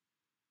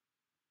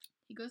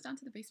he goes down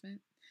to the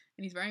basement,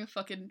 and he's wearing a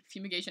fucking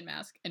fumigation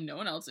mask, and no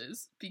one else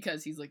is,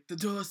 because he's like, the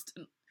dust.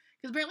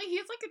 Because apparently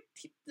he's like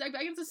Zach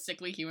Baggins is a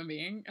sickly human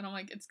being, and I'm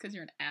like, it's because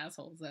you're an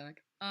asshole,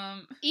 Zach.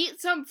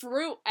 Eat some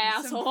fruit,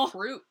 asshole.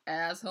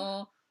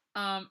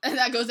 And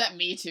that goes at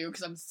me too,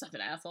 because I'm such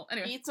an asshole.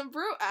 Anyway. Eat some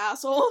fruit,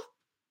 asshole.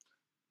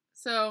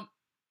 So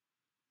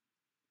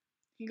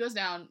he goes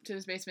down to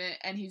his basement,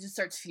 and he just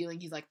starts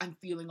he's like, I'm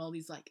feeling all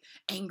these, like,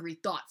 angry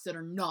thoughts that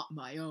are not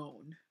my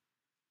own.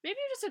 Maybe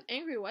you're just an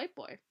angry white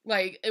boy.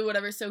 Like,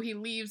 whatever. So he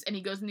leaves, and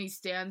he goes and he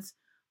stands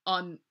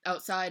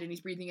outside, and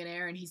he's breathing in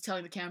air, and he's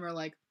telling the camera,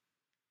 like,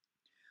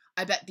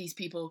 I bet these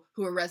people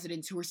who are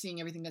residents who are seeing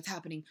everything that's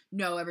happening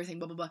know everything,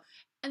 blah, blah, blah.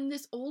 And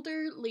this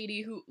older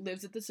lady who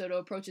lives at the DeSoto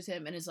approaches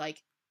him and is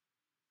like,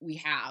 we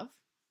have,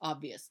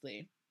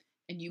 obviously,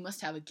 and you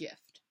must have a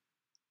gift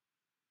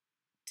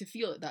to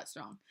feel it that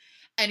strong.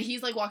 And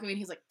he's like walking away, and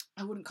he's like,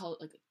 I wouldn't call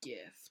it like a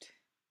gift.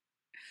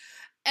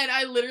 And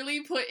I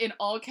literally put in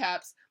all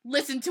caps,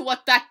 listen to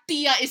what that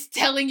tia is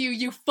telling you,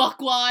 you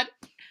fuckwad.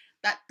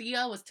 That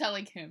tia was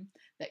telling him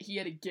that he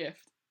had a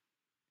gift.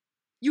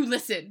 You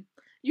listen.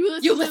 You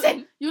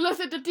listen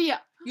to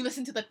tia. You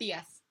listen to the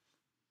tias.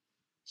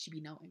 She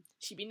be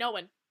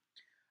knowing.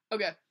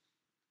 Okay.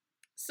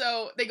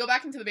 So they go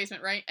back into the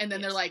basement, right? And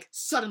then they're like,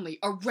 suddenly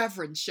a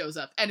reverend shows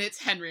up, and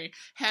it's Henry.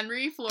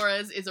 Henry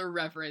Flores is a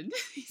reverend.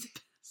 He's a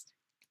bastard.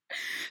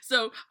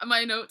 So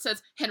my note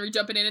says, Henry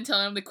jumping in and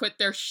telling them to quit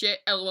their shit.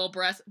 LOL,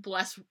 bless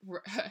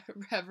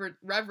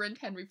Reverend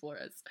Henry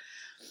Flores.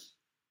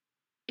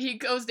 He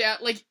goes down,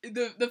 like,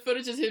 the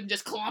footage is him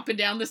just clomping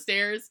down the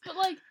stairs. But,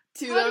 like,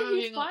 how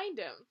did he find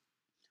him?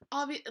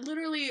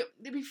 Literally,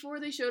 before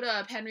they showed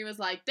up, Henry was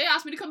like, they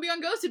asked me to come be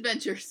on Ghost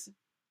Adventures.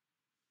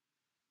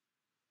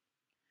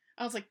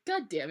 I was like,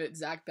 God damn it,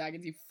 Zach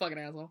Baggins, you fucking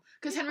asshole.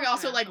 Because Henry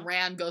also, like,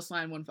 ran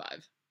Ghostline 1-5.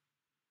 It's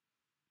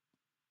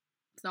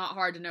not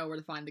hard to know where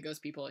to find the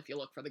ghost people if you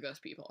look for the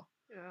ghost people.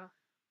 Yeah.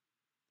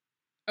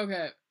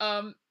 Okay,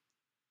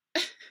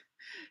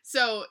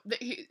 so,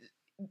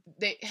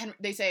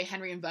 they say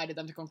Henry invited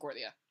them to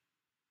Concordia.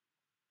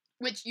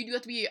 Which, you do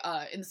have to be,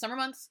 in the summer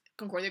months,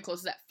 Concordia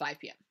closes at 5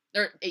 p.m.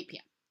 Or 8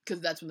 p.m.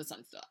 Because that's when the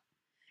sun's still up.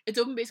 It's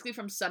open basically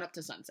from sunup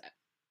to sunset.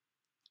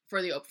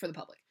 For the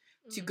public.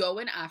 Mm-hmm. To go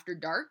in after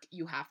dark,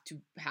 you have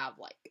to have,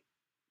 like,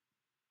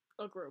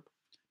 a group.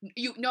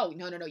 No.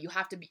 You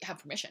have to have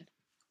permission.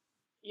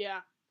 Yeah.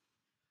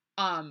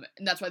 And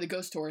that's why the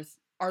ghost tours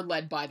are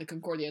led by the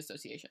Concordia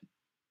Association.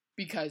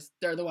 Because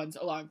they're the ones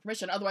allowing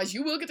permission. Otherwise,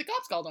 you will get the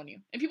cops called on you.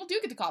 And people do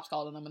get the cops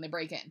called on them when they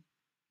break in.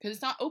 Because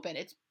it's not open.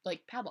 It's,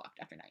 like, padlocked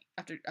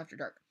after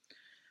dark.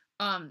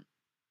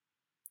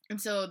 And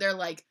so they're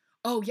like,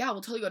 oh, yeah,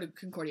 we'll totally go to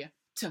Concordia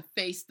to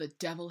face the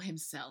devil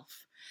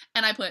himself.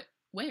 And I put,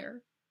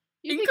 where?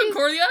 In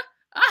Concordia?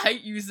 I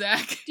hate you,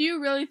 Zach. Do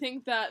you really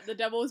think that the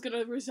devil is going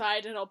to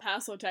reside in El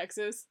Paso,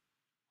 Texas?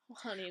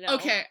 Honey, no.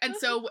 Okay, and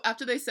so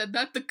after they said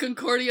that, the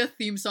Concordia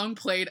theme song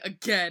played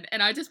again,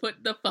 and I just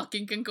put the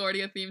fucking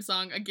Concordia theme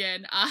song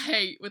again.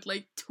 With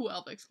like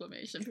 12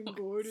 exclamation points.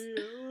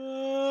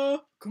 Concordia.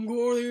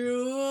 Concordia.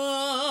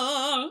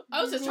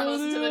 I was just trying to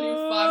listen to the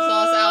new Five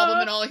Sauce album,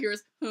 and all I hear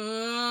is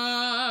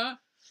God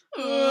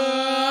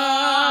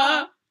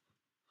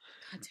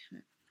damn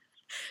it.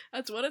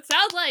 That's what it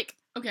sounds like.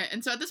 Okay,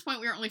 and so at this point,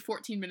 we were only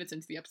 14 minutes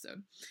into the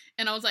episode.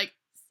 And I was like,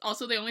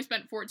 also, they only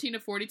spent 14 to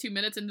 42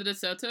 minutes into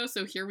DeSoto,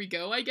 so here we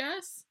go, I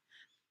guess.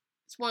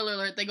 Spoiler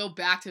alert, they go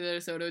back to the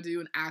DeSoto to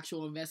do an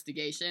actual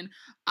investigation.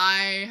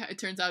 It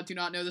turns out, do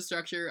not know the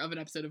structure of an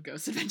episode of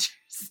Ghost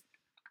Adventures.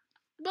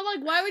 But, like,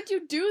 why would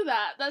you do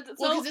that?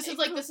 Well, because this is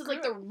like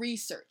the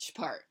research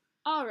part.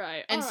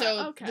 Alright, and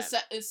so,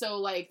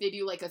 like, they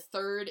do, like, a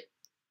third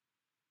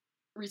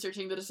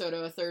researching the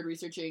DeSoto, a third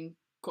researching,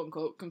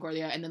 quote-unquote,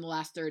 Concordia, and then the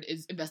last third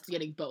is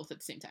investigating both at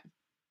the same time.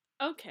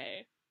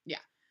 Okay. Yeah.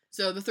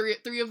 So the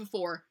three of the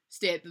four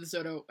stay at the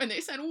DeSoto, and they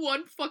send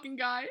one fucking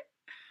guy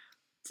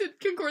to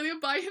Concordia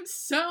by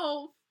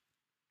himself.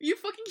 Are you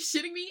fucking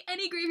shitting me?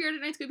 Any graveyard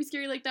at night's gonna be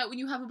scary like that when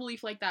you have a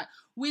belief like that.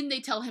 When they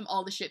tell him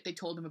all the shit they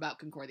told him about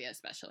Concordia,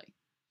 especially.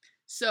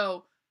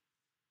 So,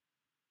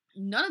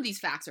 none of these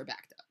facts are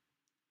backed up.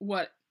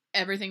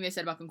 Everything they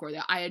said about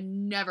Concordia, I had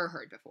never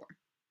heard before.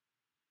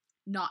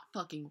 Not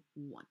fucking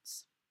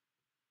once.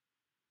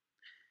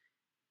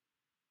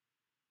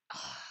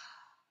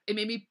 It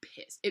made me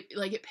pissed. It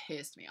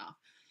pissed me off.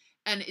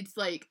 And it's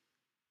like,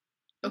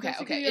 okay.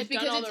 It's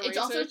because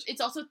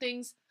it's also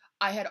things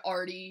I had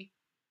already,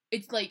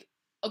 it's like,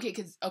 okay,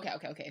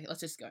 let's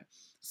just go.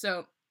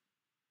 So,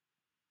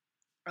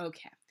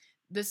 okay.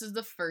 This is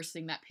the first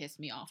thing that pissed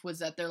me off, was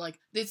that they're like,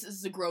 this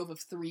is a grove of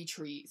 3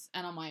 trees.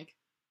 And I'm like,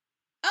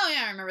 oh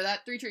yeah, I remember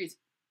that. 3 trees.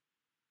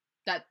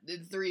 That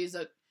 3 is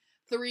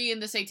 3 in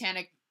the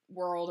satanic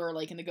world, or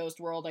like in the ghost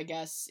world, I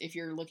guess, if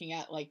you're looking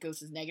at like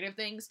ghosts as negative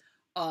things.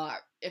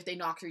 If they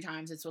knock 3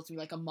 times, it's supposed to be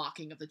like a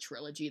mocking of the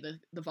trilogy,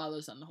 the Father,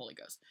 the Son, the Holy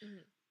Ghost. Mm-hmm.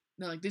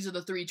 They're like, these are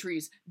the 3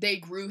 trees. They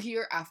grew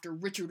here after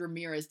Richard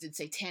Ramirez did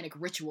satanic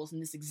rituals in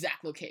this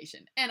exact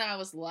location. And I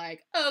was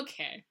like,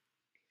 okay,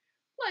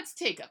 let's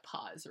take a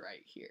pause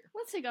right here.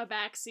 Let's take a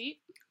back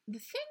seat. The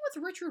thing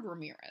with Richard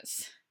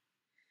Ramirez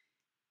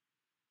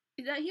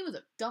is that he was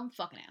a dumb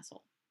fucking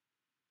asshole.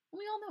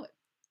 We all know it.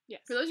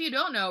 Yes. For those of you who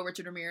don't know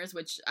Richard Ramirez,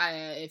 which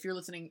if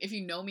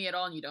you know me at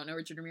all and you don't know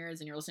Richard Ramirez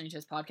and you're listening to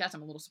his podcast,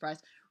 I'm a little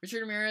surprised.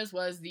 Richard Ramirez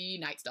was the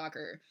Night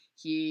Stalker.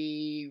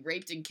 He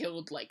raped and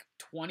killed like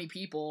 20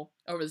 people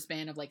over the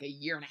span of like a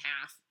year and a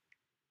half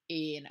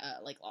in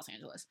like Los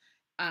Angeles.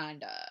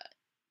 And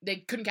they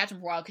couldn't catch him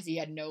for a while because he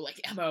had no like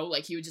MO.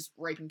 Like, he would just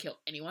rape and kill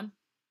anyone.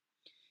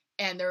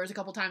 And there was a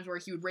couple times where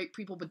he would rape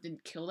people but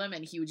didn't kill them,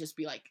 and he would just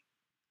be like,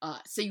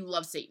 say you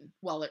love Satan,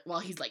 while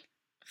he's like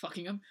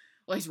fucking him,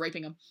 while he's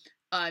raping him.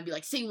 And be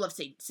like, say you love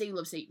Satan, say you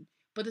love Satan.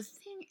 But the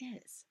thing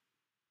is,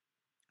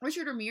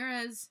 Richard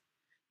Ramirez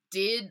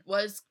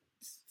was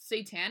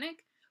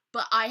satanic,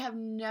 but I have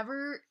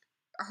never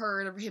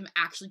heard of him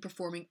actually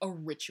performing a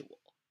ritual.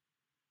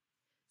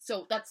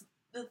 So that's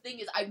the thing,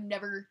 is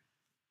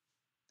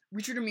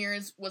Richard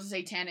Ramirez was a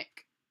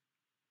satanic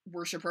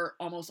worshiper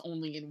almost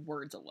only in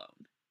words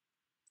alone.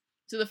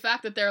 So the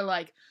fact that they're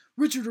like,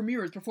 Richard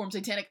Ramirez performed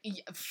satanic,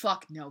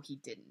 fuck no, he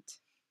didn't.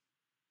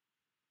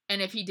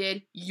 And if he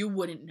did, you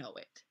wouldn't know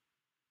it.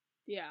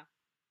 Yeah.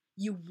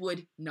 You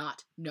would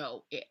not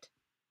know it.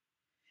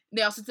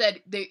 They also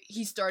said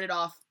he started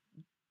off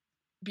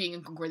being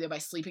in Concordia by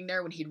sleeping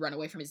there when he'd run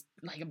away from his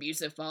like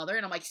abusive father,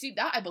 and I'm like, see,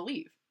 that I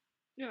believe.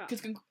 Yeah.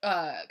 Because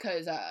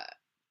I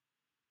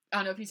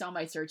don't know if you saw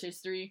my search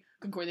history,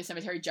 Concordia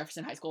Cemetery,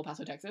 Jefferson High School, El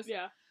Paso, Texas.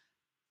 Yeah.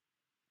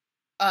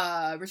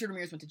 Richard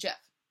Ramirez went to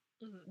Jeff,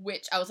 mm-hmm.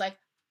 which I was like,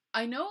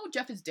 I know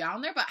Jeff is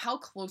down there, but how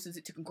close is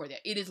it to Concordia?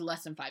 It is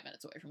less than 5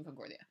 minutes away from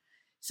Concordia.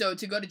 So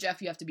to go to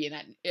Jeff, you have to be in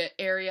that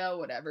area,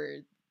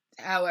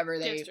 however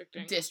they...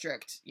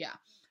 District, yeah.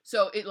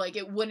 So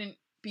it wouldn't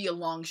be a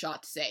long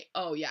shot to say,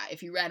 oh yeah,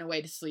 if he ran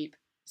away to sleep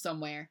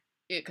somewhere,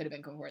 it could have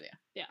been Concordia.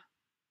 Yeah.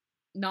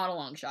 Not a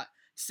long shot.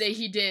 Say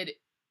he did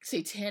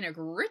satanic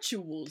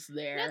rituals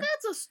there. Yeah,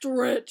 that's a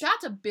stretch.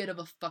 That's a bit of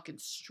a fucking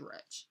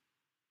stretch.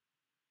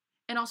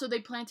 And also, they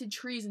planted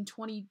trees in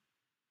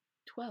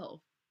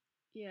 2012.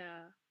 Yeah.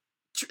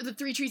 The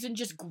 3 trees didn't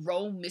just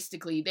grow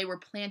mystically. They were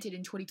planted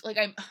in 20...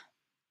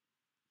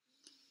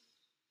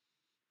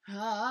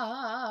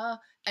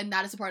 and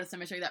that is the part of the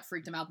cemetery that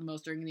freaked him out the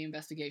most during the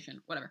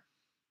investigation. Whatever.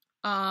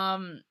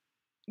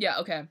 Yeah,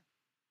 okay.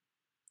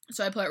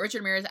 So I put Richard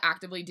Ramirez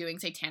actively doing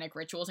satanic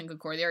rituals in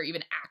Concordia, or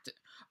even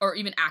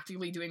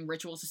actively doing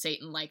rituals to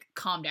Satan, like,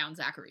 calm down,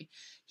 Zachary.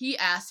 He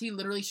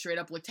literally straight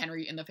up looked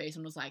Henry in the face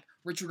and was like,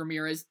 Richard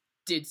Ramirez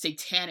did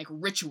satanic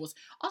rituals.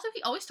 Also,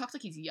 he always talks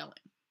like he's yelling.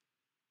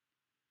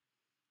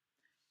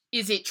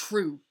 Is it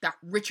true that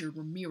Richard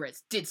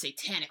Ramirez did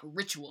satanic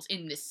rituals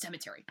in this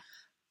cemetery?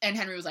 And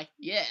Henry was like,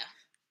 yeah.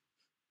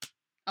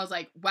 I was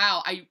like,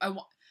 wow, I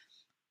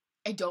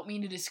don't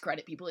mean to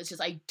discredit people. It's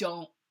just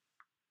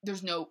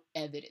there's no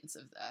evidence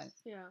of that.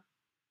 Yeah.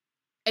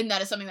 And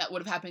that is something that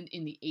would have happened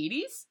in the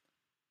 80s.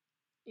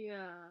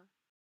 Yeah.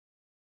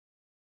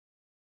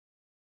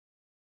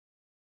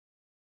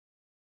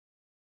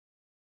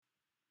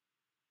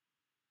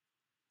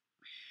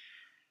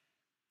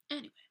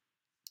 Anyway.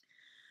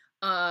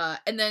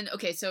 And then,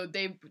 okay, so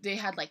they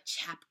had, like,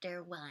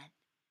 chapter 1.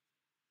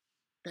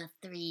 The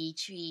 3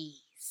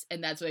 trees.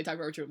 And that's what they talk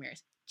about ritual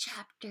mirrors.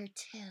 Chapter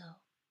 2.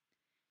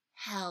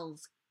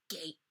 Hell's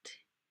Gate.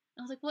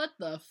 I was like, what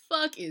the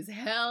fuck is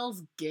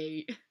Hell's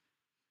Gate?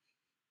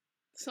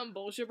 Some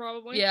bullshit,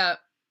 probably. Yeah.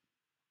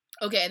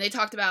 Okay, and they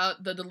talked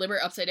about the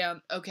deliberate upside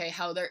down, okay,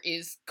 how there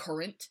is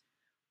current,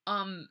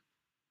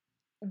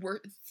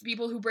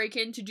 people who break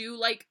in to do,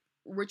 like,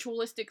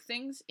 ritualistic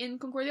things in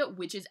Concordia,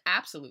 which is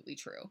absolutely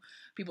true.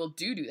 People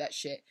do that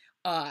shit.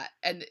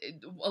 And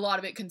a lot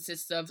of it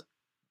consists of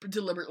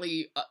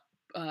deliberately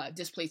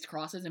displaced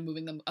crosses and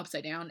moving them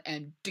upside down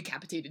and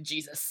decapitated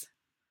Jesus.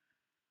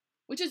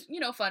 Which is,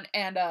 fun.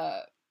 And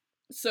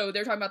so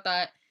they're talking about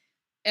that.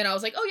 And I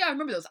was like, oh yeah, I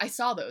remember those. I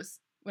saw those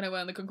when I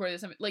went on the Concordia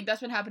Summit. Like, that's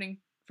been happening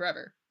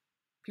forever.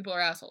 People are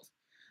assholes.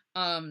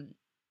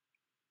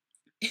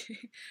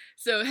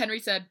 So Henry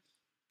said,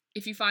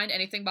 if you find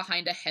anything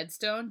behind a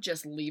headstone,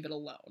 just leave it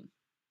alone.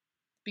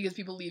 Because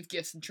people leave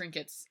gifts and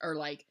trinkets or,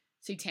 like,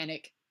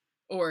 satanic,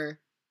 or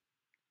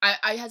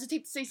I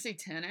hesitate to say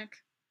satanic.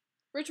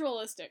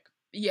 Ritualistic.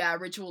 Yeah,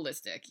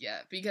 ritualistic,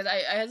 yeah. Because I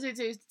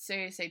hesitate to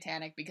say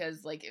satanic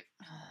because, like,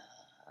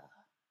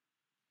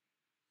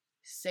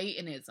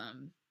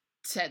 Satanism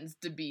tends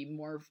to be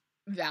more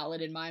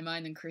valid in my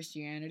mind than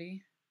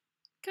Christianity.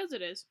 Because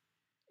it is.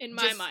 In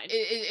my mind.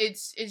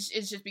 It's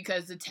just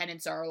because the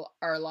tenets are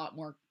a lot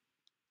more,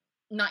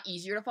 not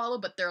easier to follow,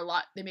 but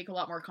they make a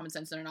lot more common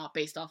sense and are not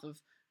based off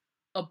of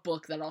a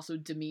book that also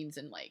demeans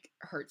and, like,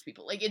 hurts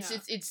people. Like,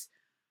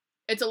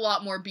 it's a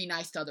lot more be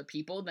nice to other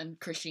people than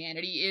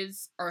Christianity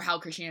is, or how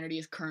Christianity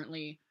is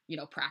currently,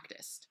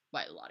 practiced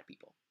by a lot of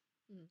people.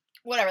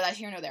 Whatever, that's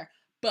here nor there.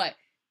 But,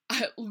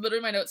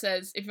 literally my note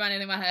says, if you find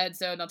anything in my head,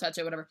 so don't touch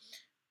it, whatever.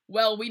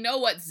 Well, we know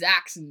what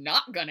Zach's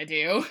not gonna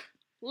do.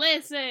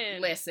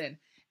 Listen.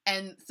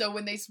 And so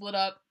when they split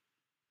up,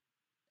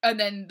 and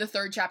then the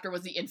third chapter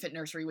was the infant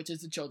nursery, which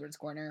is the children's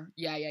corner.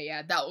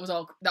 Yeah. That was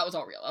all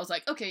real. I was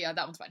like, okay, yeah,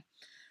 that one's fine.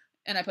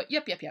 And I put,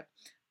 yep.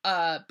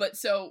 But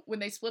so when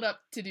they split up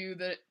to do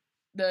the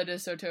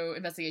DeSoto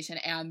investigation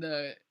and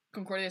the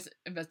Concordia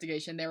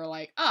investigation, they were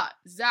like,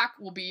 Zach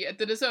will be at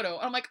the DeSoto.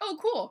 And I'm like, oh,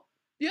 cool.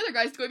 The other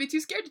guy's going to be too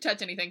scared to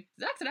touch anything.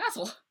 Zach's an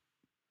asshole.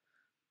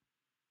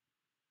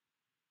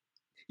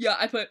 Yeah,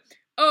 I put,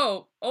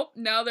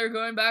 now they're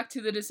going back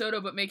to the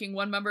DeSoto, but making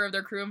one member of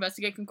their crew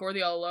investigate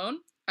Concordia all alone.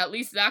 At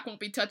least Zach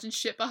won't be touching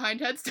shit behind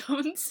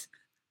headstones.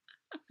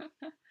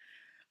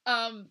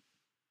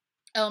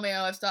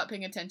 LMAO, I've stopped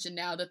paying attention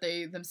now that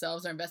they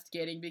themselves are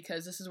investigating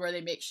because this is where they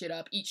make shit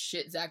up. Eat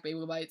shit, Zach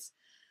Bagel Bites.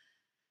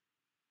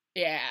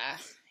 Yeah,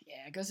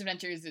 Ghost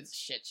Adventures is a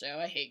shit show.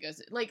 I hate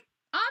Ghost. Like,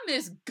 I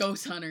miss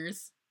Ghost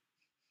Hunters.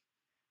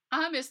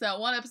 I miss that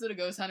one episode of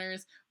Ghost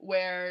Hunters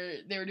where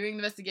they were doing the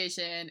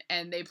investigation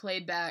and they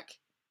played back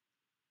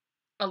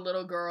a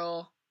little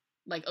girl,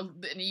 like an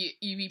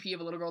EVP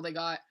of a little girl they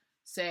got,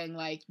 saying,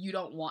 like, you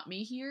don't want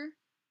me here?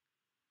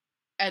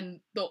 And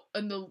the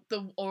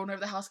owner of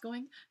the house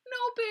going, no,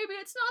 baby,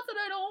 it's not that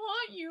I don't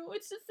want you.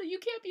 It's just that you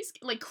can't be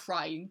like,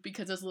 crying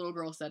because this little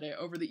girl said it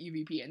over the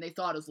EVP, and they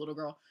thought it was a little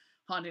girl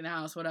haunting the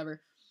house,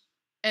 whatever.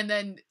 And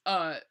then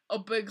a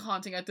big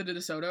haunting at the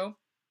DeSoto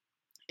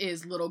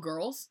is little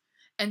girls.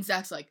 And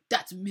Zach's like,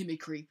 that's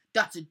mimicry.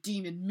 That's a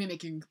demon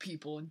mimicking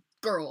people and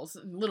girls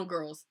and little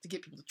girls to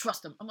get people to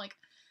trust them. I'm like,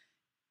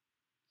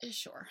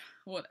 sure.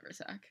 Whatever,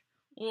 Zach.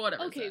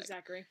 Whatever. Okay, Zach.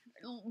 Zachary.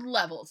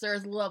 Levels.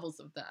 There's levels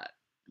of that.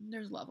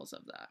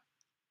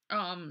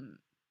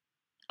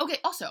 Okay,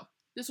 also,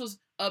 this was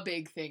a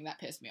big thing that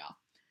pissed me off.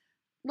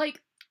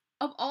 Like,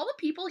 of all the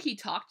people he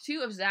talked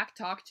to, of Zach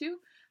talked to,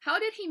 how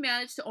did he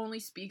manage to only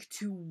speak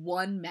to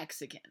one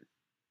Mexican?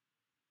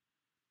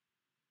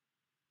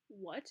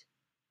 What?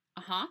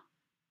 Uh-huh.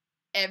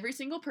 Every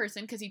single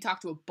person, because he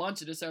talked to a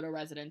bunch of DeSoto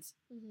residents,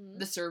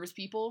 the service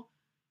people,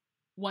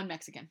 one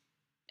Mexican.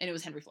 And it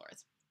was Henry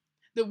Flores.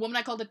 The woman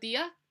I called a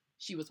Tia,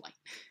 she was white.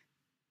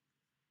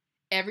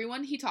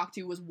 Everyone he talked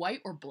to was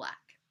white or black.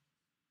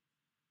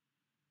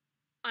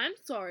 I'm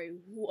sorry,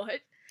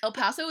 what? El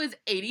Paso is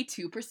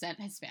 82%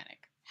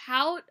 Hispanic.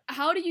 How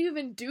do you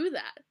even do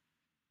that?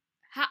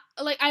 How,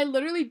 like, I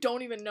literally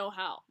don't even know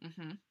how.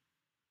 Mm-hmm.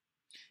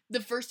 The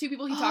first two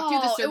people he talked to,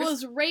 the service... it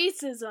was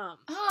racism.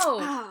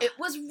 It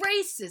was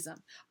racism.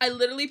 I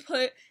literally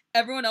put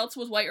everyone else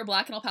was white or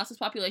black, and El Paso's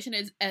population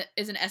is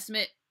an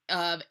estimate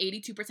of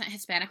 82%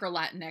 Hispanic or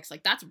Latinx.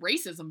 Like, that's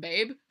racism,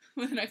 babe.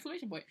 With an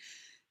exclamation point.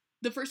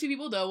 The first two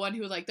people, though, one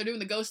who was like, they're doing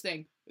the ghost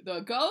thing. The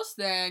ghost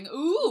thing?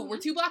 Ooh, we're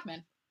two black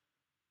men.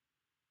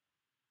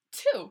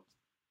 Two.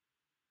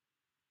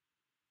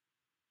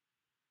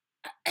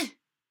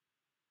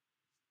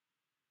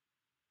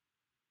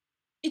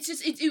 It's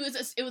just,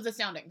 it was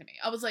astounding to me.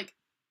 I was like,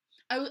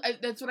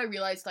 that's what I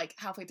realized, like,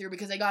 halfway through,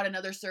 because I got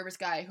another service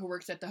guy who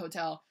works at the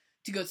hotel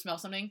to go smell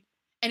something,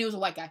 and he was a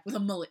white guy with a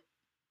mullet.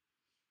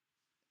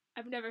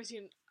 I've never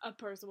seen a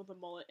person with a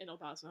mullet in El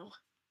Paso,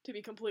 to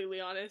be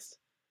completely honest.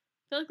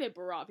 I feel like they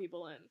brought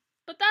people in.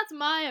 But that's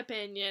my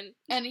opinion.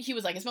 And he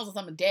was like, it smells like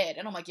something dead.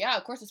 And I'm like, yeah,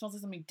 of course it smells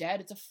like something dead.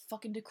 It's a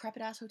fucking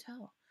decrepit-ass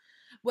hotel.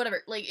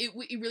 Whatever. Like, it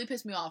really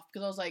pissed me off,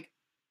 because I was like,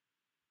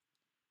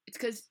 it's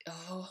because,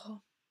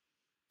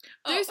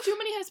 There's too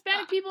many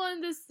Hispanic people in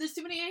this. There's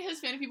too many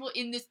Hispanic people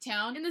in this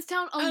town. In this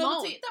town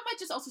alone. That might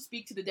just also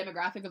speak to the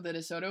demographic of the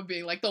DeSoto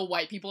being like the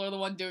white people are the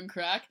one doing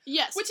crack.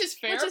 Yes. Which is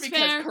fair because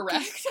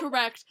correct.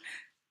 Correct.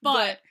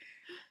 But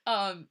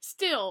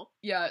still.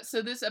 Yeah,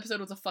 so this episode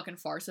was a fucking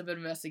farce of an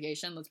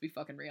investigation, let's be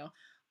fucking real.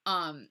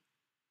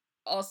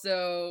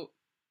 Also,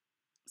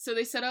 so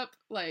they set up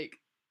like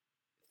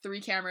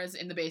 3 cameras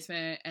in the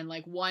basement and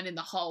like 1 in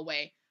the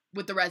hallway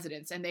with the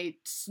residents, and they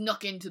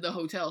snuck into the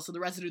hotel so the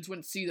residents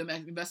wouldn't see them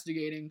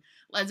investigating,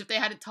 as if they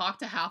hadn't talked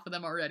to half of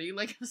them already.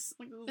 Like, it's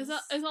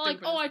not like,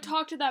 oh, I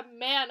talked to that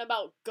man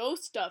about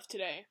ghost stuff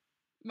today.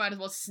 Might as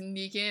well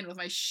sneak in with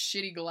my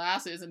shitty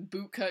glasses and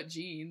bootcut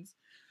jeans.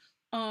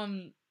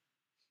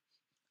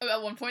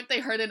 At one point they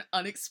heard an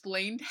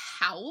unexplained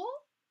howl,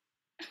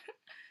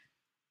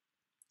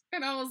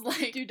 and I was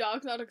like, do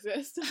dogs not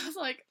exist? I was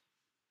like,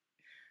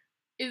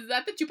 is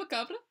that the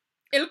chupacabra?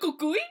 El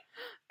cucuy?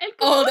 El cucuy?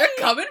 Oh, they're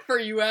coming for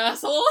you,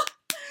 asshole.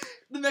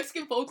 The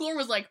Mexican folklore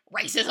was like,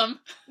 racism.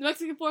 The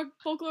Mexican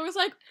folklore was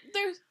like,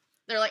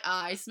 they're like,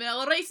 I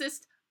smell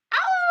racist. Ow!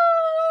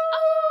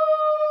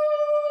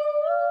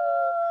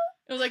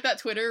 It was like that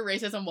Twitter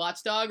racism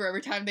watchdog where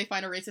every time they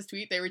find a racist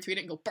tweet, they retweet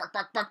it and go, bark,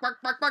 bark, bark, bark,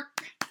 bark, bark.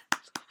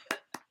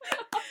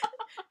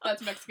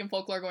 That's Mexican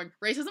folklore going,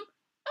 racism?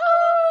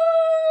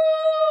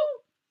 Oh!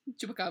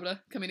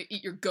 Chupacabra, coming to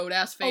eat your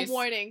goat-ass face. A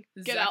warning.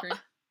 Get Zachary. Out.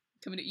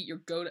 Coming to eat your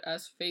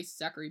goat-ass face,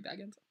 Zachary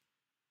Baggins.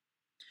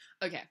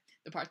 Okay,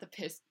 the part that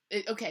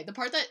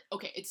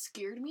it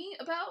scared me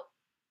about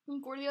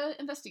Concordia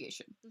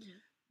investigation. Mm-hmm.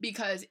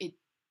 Because it didn't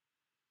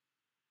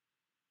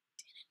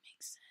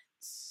make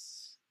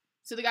sense.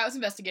 So the guy was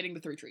investigating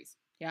the 3 trees,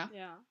 yeah?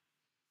 Yeah.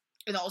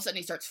 And all of a sudden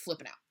he starts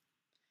flipping out.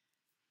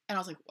 And I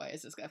was like, why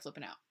is this guy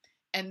flipping out?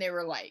 And they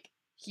were like,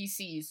 he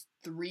sees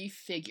 3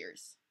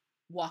 figures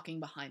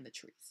walking behind the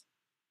trees.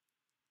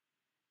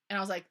 And I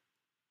was like,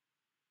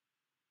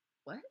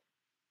 what?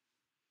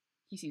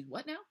 He sees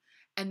what now?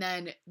 And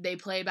then they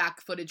play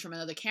back footage from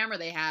another camera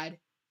they had,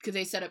 because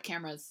they set up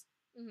cameras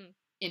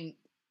in,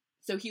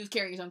 so he was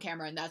carrying his own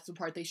camera, and that's the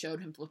part they showed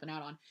him flipping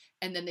out on.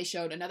 And then they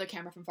showed another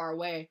camera from far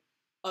away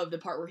of the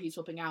part where he's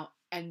flipping out,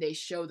 and they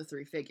show the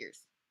 3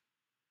 figures.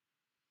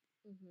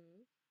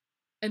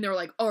 And they were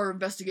like, our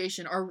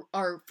investigation,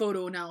 our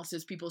photo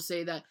analysis, people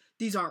say that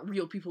these aren't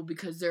real people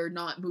because they're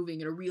not moving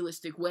in a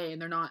realistic way,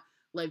 and they're not,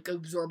 like,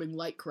 absorbing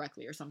light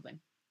correctly or something.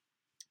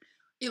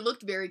 It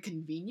looked very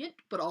convenient,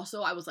 but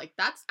also I was like,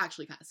 that's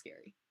actually kind of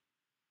scary.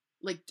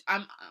 Like,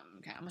 I'm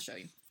gonna show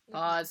you.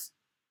 Pause.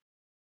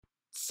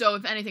 So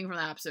if anything from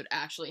that episode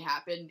actually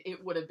happened,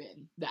 it would have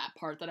been that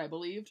part that I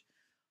believed.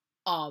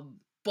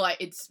 But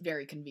it's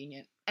very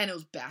convenient. And it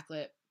was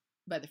backlit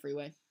by the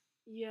freeway.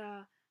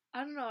 Yeah.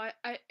 I don't know,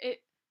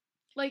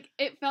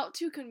 it felt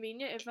too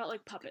convenient. It felt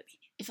like puppets.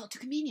 It felt too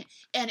convenient.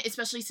 And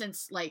especially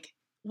since, like,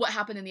 what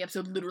happened in the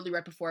episode literally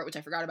right before it, which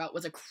I forgot about,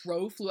 was a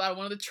crow flew out of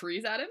one of the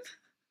trees at him.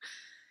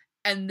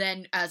 And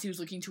then, as he was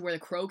looking to where the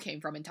crow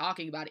came from and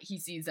talking about it, he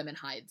sees them and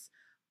hides.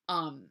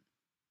 That's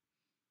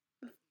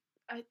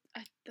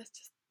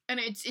just... And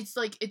it's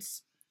like,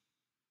 it's...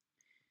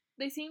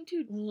 They seem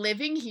to...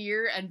 Living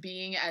here and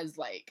being as,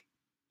 like,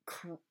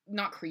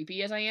 not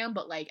creepy as I am,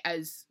 but, like,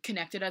 as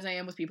connected as I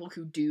am with people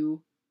who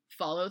do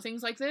follow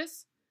things like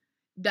this,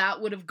 that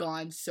would have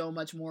gone so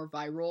much more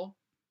viral.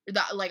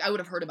 That, like, I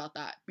would have heard about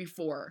that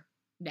before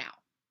now.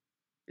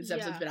 This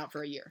episode's been out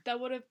for a year.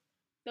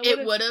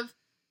 It would have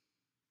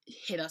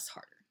hit us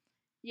harder.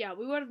 Yeah,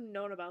 we would have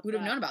known about that. We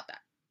would have known about that.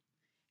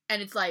 And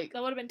it's like...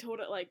 That would have been told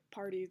at, like,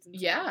 parties and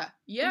stuff.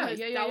 Yeah.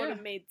 That would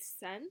have made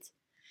sense.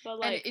 But,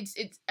 like...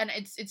 And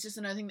it's just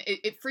another thing.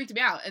 It freaked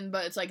me out.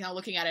 But it's like, now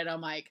looking at it,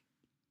 I'm like...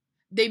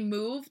 They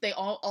move. They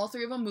all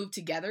 3 of them move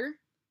together.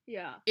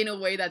 Yeah. In a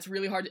way that's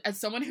really hard. As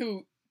someone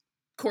who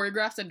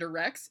choreographs and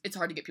directs, it's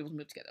hard to get people to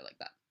move together like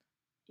that.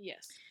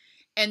 Yes.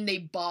 And they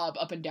bob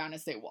up and down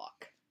as they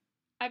walk.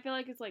 I feel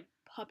like it's like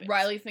puppets.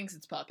 Riley thinks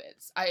it's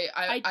puppets.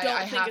 I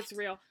don't think it's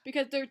real.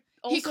 Because they're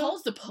also... He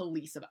calls the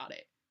police about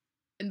it.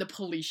 And the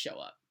police show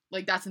up.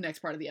 Like, that's the next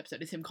part of the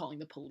episode, is him calling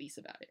the police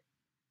about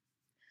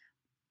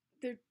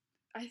it.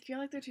 I feel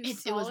like they're too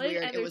solid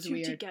and they're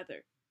too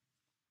together.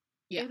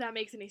 Yeah. If that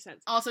makes any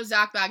sense. Also,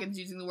 Zach Baggins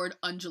using the word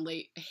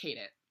undulate. I hate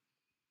it.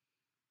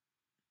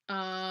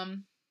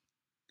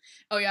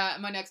 Oh yeah,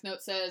 my next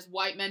note says,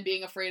 white men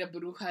being afraid of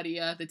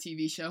Brujeria, the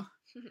TV show.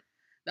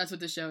 That's what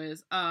the show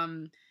is.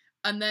 And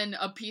then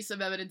a piece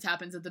of evidence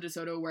happens at the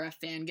DeSoto where a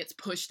fan gets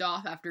pushed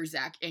off after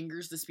Zach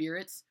angers the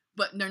spirits.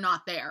 But they're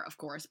not there, of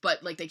course.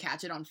 But, like, they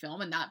catch it on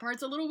film, and that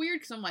part's a little weird,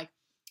 because I'm like,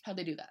 how'd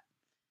they do that?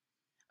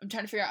 I'm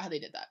trying to figure out how they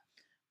did that.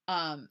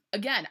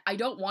 Again, I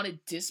don't want to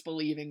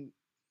disbelieve in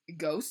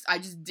ghosts. I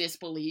just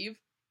disbelieve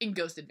in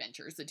Ghost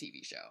Adventures, the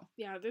TV show.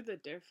 Yeah, they're the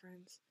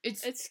difference.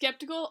 It's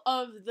skeptical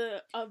of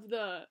the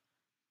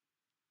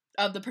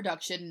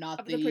production, not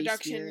of the the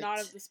production, spirit. not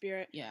of the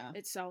spirit Yeah.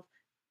 itself.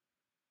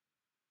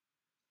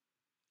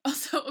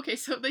 Also, okay,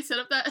 so they set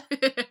up that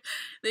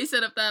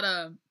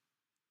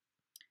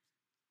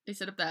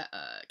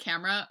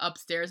camera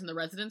upstairs in the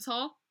residence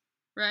hall,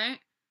 right?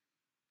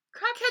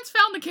 Crackheads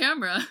found the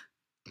camera.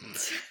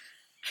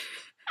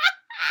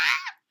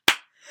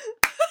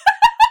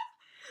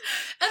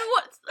 And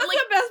what's That's like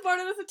the best part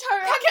of this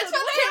entire crackheads episode.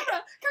 found the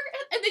camera,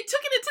 and they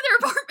took it into their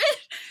apartment.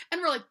 And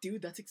we're like,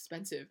 dude, that's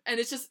expensive. And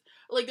it's just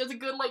like there's a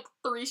good like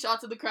 3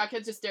 shots of the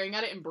crackheads just staring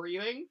at it and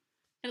breathing,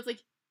 and it's like,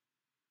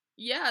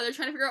 yeah, they're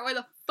trying to figure out why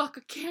the fuck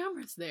a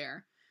camera's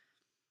there.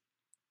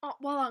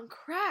 While on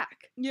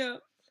crack. Yeah.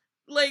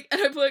 Like,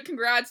 and I put,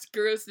 congrats,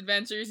 Ghost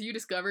Adventures, you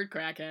discovered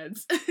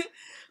crackheads.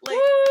 Like,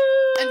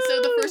 Woo! and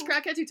so the first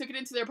crackheads who took it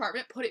into their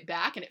apartment put it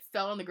back, and it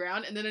fell on the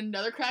ground, and then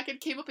another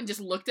crackhead came up and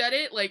just looked at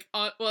it, like,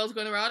 while I was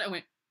going around, and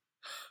went,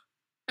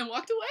 and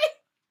walked away.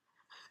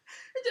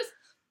 And just...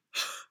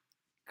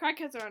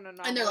 Crackheads are an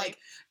anomaly. And they're like,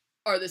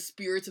 are the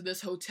spirits of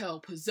this hotel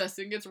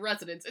possessing its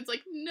residents? It's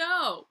like,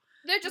 no.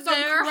 They're just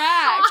They're on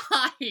crack.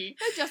 high.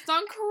 They're just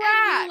on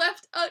crack.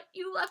 And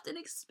you left an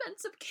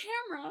expensive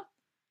camera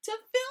to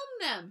film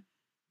them.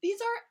 These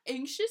are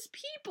anxious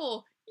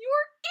people.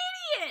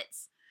 You're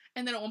idiots.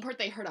 And then at one part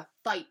they heard a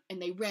fight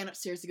and they ran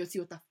upstairs to go see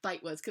what the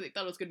fight was because they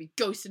thought it was going to be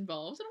ghosts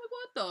involved. And I'm like,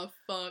 what the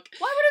fuck?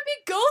 Why would it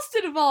be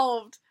ghost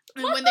involved?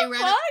 And what when the they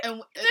ran fuck?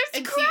 up,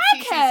 There's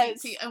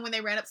crackheads. and when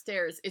they ran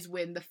upstairs is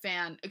when the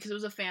fan, because it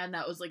was a fan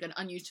that was like an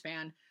unused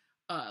fan,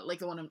 like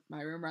the one in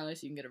my room, Riley,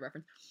 so you can get a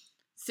reference,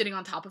 sitting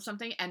on top of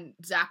something, and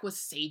Zach was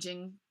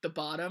saging the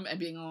bottom and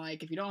being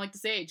like, if you don't like the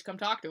sage, come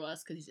talk to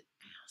us, because he's an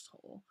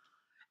asshole.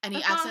 And he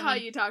That's not how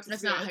you talk to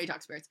That's spirits. not how you talk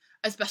to spirits.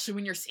 Especially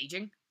when you're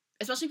saging.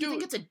 Especially if you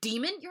think it's a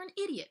demon, you're an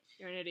idiot.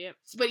 You're an idiot.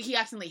 But he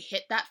accidentally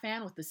hit that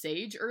fan with the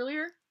sage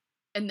earlier,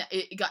 and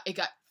it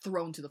got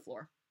thrown to the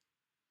floor.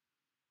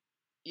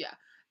 Yeah.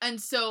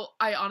 And so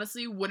I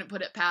honestly wouldn't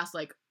put it past,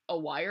 like, a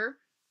wire,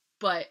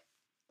 but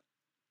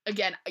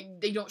again,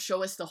 they don't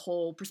show us the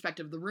whole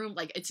perspective of the room.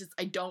 Like, it's just,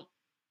 I don't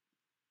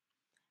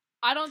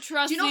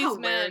trust Do you know these how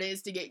men. rare it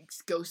is to get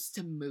ghosts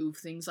to move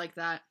things like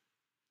that?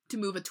 To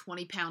move a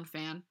 20-pound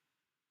fan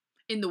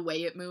in the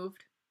way it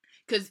moved?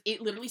 Because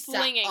it literally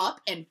Flinging. sat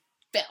up and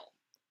fell.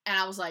 And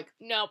I was like...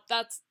 Nope,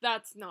 that's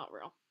not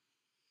real.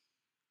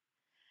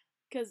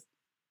 Because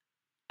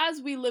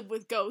as we live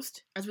with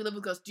ghosts,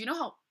 do you know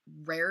how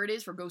rare it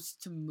is for ghosts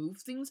to move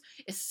things?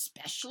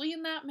 Especially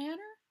in that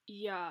manner?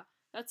 yeah,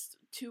 that's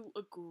too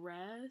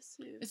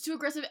aggressive. It's too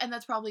aggressive, and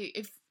that's probably...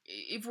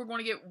 If we're going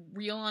to get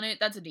real on it,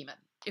 that's a demon.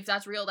 If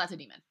that's real, that's a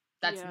demon.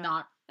 That's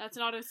not a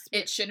spirit.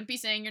 It shouldn't be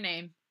saying your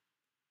name.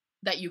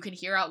 That you can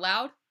hear out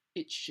loud.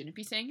 It shouldn't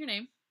be saying your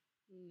name.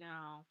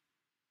 No.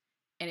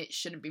 And it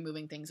shouldn't be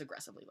moving things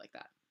aggressively like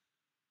that.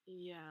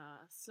 Yeah,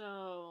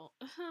 so...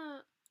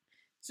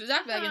 So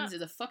Zach Bagans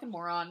is a fucking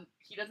moron.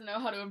 He doesn't know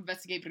how to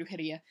investigate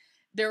brujeria.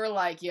 They were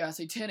like, yeah,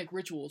 satanic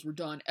rituals were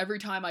done. Every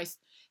time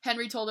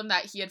Henry told him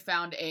that he had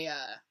found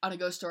on a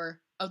ghost tour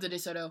of the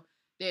DeSoto,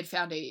 they had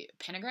found a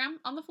pentagram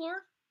on the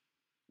floor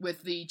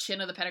with the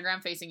chin of the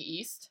pentagram facing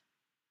east.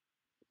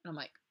 And I'm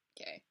like,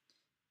 okay.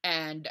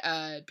 And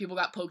people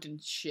got poked and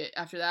shit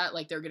after that.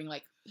 Like, they were getting,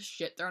 like,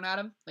 shit thrown at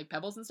them, like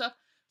pebbles and stuff.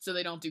 So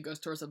they don't do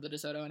ghost tours of the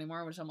DeSoto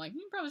anymore, which I'm like,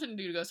 probably shouldn't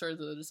do ghost tours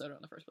of the DeSoto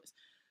in the first place.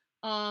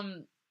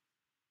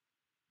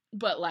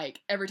 But,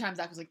 like, every time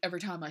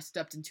I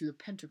stepped into the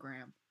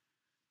pentagram,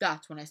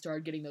 that's when I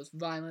started getting those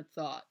violent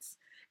thoughts.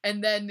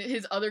 And then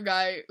his other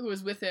guy who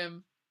was with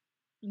him,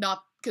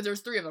 because there was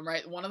 3 of them,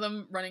 right? One of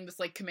them running this,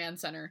 like, command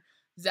center,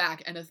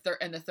 Zach, and the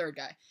third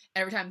guy.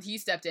 And every time he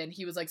stepped in,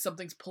 he was like,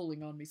 something's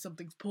pulling on me,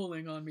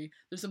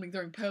 there's something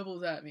throwing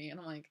pebbles at me. And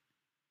I'm like,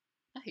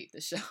 I hate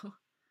this show.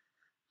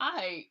 I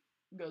hate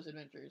Ghost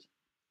Adventures.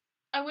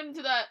 I went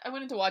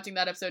into watching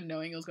that episode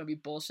knowing it was going to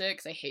be bullshit,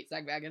 because I hate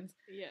Zach Bagans.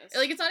 Yes.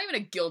 Like, it's not even a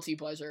guilty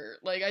pleasure.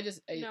 Like,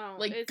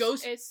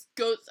 Ghost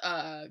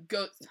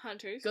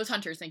Hunters. Ghost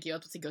Hunters, thank you. I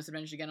was supposed to say Ghost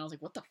Adventures again. I was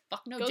like, what the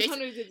fuck? No, Ghost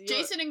Hunters is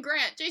Jason and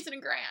Grant.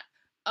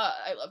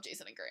 I love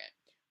Jason and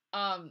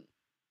Grant.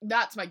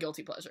 That's my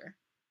guilty pleasure.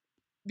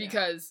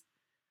 Because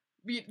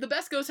the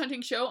best ghost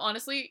hunting show,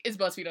 honestly, is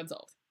BuzzFeed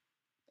Unsolved.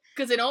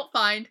 Because they don't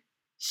find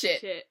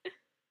shit.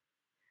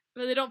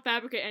 But they don't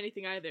fabricate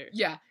anything either.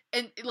 Yeah.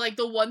 And, like,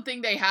 the one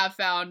thing they have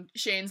found,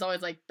 Shane's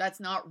always like,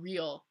 that's not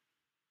real.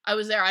 I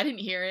was there, I didn't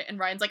hear it. And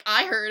Ryan's like,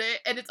 I heard it,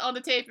 and it's on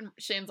the tape. And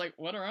Shane's like,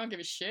 whatever, I don't give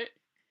a shit.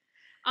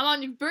 I'm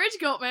on your bridge,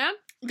 Goat Man.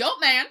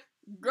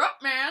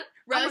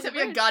 Riley sent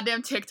me a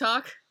goddamn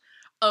TikTok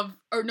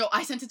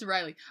I sent it to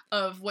Riley,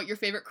 of what your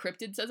favorite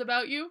cryptid says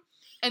about you.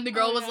 And the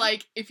girl was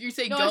like, if you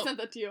say goat... No, I sent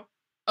that to you.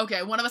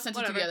 Okay, one of us sent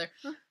it together.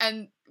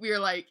 And we were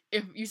like,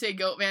 if you say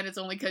Goat Man, it's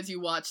only because you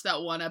watched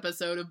that one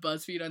episode of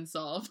BuzzFeed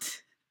Unsolved.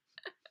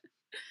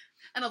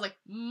 And I was like,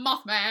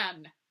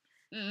 Mothman!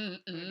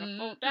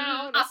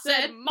 I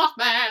said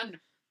Mothman!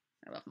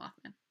 I love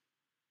Mothman.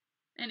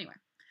 Anyway.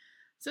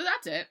 So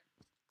that's it.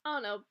 I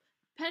don't know.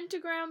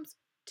 Pentagrams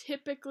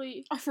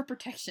typically are for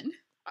protection.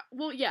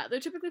 Well, yeah, they're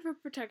typically for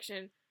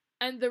protection,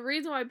 and the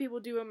reason why people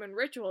do them in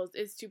rituals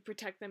is to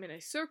protect them in a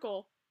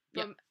circle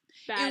from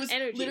bad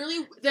energy.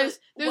 Literally, there's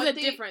a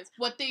difference.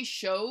 What they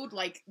showed,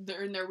 like,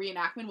 in their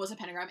reenactment was a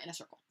pentagram in a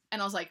circle,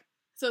 and I was like,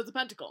 so it's a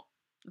pentacle.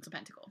 It's a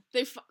pentacle.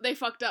 They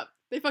fucked up.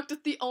 They fucked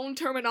up the own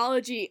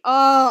terminology.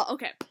 Oh,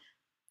 okay.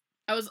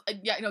 I was,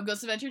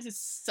 Ghost Adventures is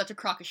such a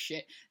crock of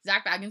shit.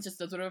 Zach Baggins just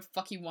does whatever the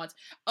fuck he wants.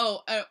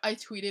 Oh, I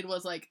tweeted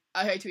was like,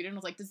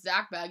 does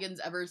Zach Baggins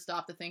ever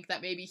stop to think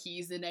that maybe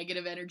he's the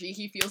negative energy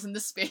he feels in the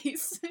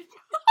space?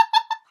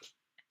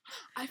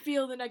 I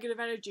feel the negative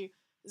energy.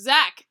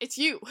 Zach, it's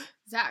you.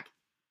 Zach,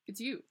 it's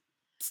you.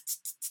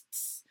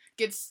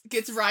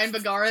 Gets Ryan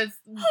Bagara's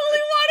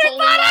holy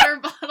water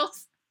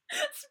bottles.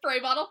 Spray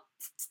bottle.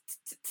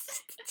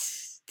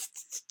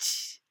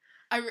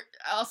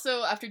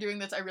 Also, after doing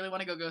this, I really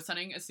want to go ghost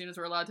hunting as soon as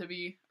we're allowed to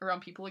be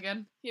around people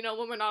again. You know,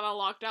 when we're not on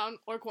lockdown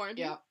or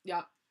quarantine.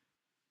 Yeah.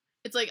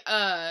 It's like,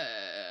 I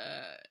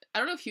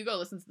don't know if Hugo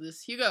listens to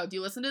this. Hugo, do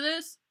you listen to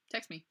this?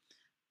 Text me.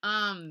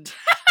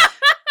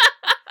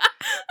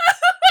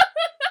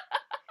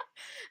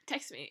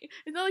 Text me.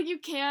 It's not like you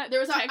can't.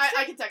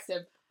 I can text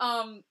him.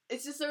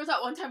 It's just there was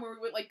that one time where we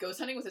went like ghost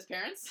hunting with his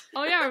parents.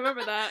 Oh yeah, I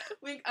remember that.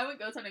 I went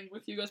ghost hunting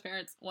with Hugo's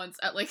parents once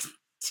at like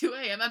 2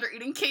 a.m. after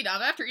eating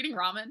K-Dama, after eating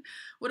ramen.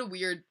 What a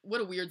weird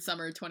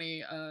summer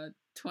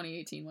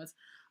 2018 was.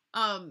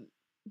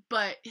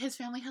 But his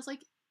family has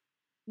like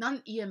not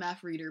an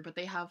EMF reader, but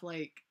they have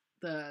like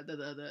the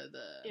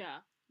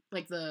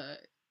like the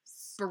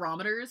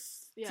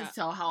barometers to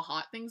tell how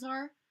hot things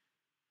are.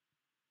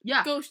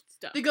 Yeah. Ghost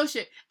stuff. The ghost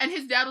shit. And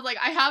his dad was like,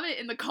 I have it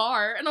in the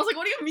car. And I was like,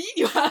 what do you mean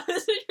you have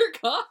this in your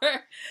car?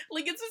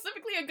 Like, it's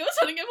specifically a ghost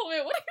hunting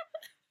implement. What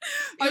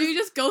are you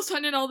just ghost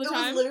hunting all the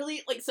time? It was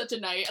literally, like, such a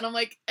night. And I'm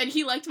like, and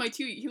he liked my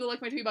tweet. Hugo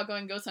liked my tweet about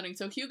going ghost hunting.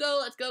 So, Hugo,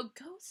 let's go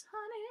ghost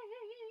hunting.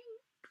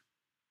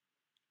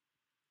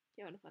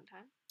 You having a fun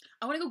time?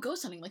 I want to go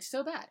ghost hunting, like,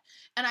 so bad.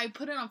 And I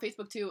put it on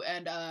Facebook, too.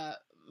 And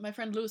my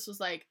friend Lewis was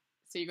like,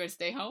 so you're going to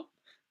stay home?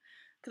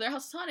 Because our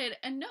house is haunted.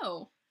 And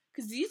no.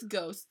 Because these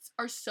ghosts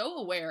are so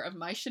aware of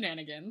my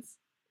shenanigans.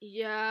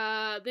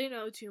 Yeah, they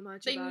know too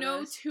much. They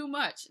know too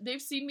much. They've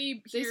seen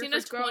me here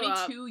for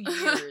 22 up.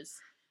 years.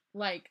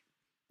 Like,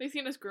 they've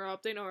seen us grow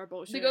up. They know our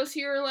bullshit. The ghosts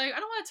here are like, I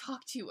don't want to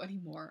talk to you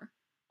anymore.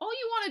 All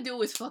you want to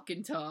do is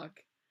fucking talk.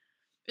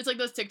 It's like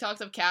those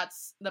TikToks of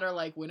cats that are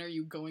like, when are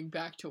you going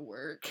back to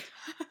work?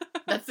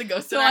 That's the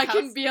ghost in our house. So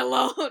I can be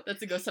alone.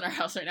 That's the ghost in our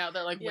house right now.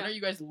 They're like, when are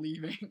you guys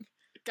leaving?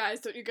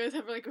 Guys, don't you guys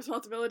have, like,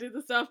 responsibilities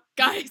and stuff?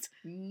 Guys!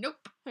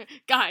 Nope.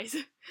 Guys!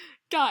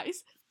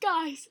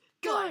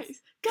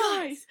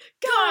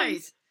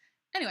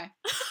 Anyway,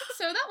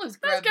 so that was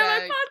Grab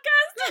Bag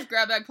Podcast. That was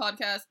Grab Bag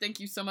Podcast. Thank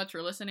you so much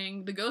for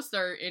listening. The ghosts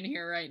are in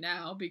here right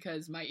now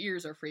because my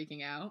ears are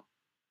freaking out.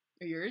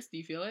 Are yours? Do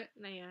you feel it?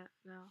 Not yet.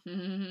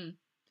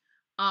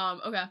 No.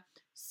 Okay.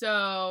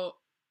 So,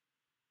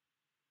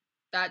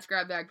 that's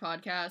Grab Bag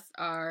Podcast.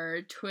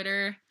 Our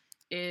Twitter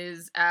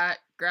is at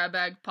Grab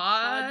Bag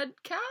Podcast.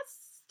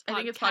 I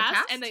think it's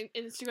podcast. And then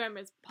Instagram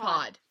is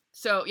pod.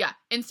 So yeah,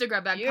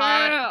 Instagram Bag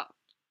Pod.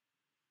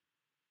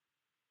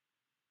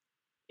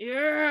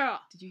 Yeah.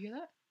 Did you hear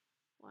that?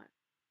 What?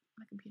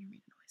 My computer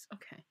made a noise.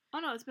 Okay. Oh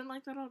no, it's been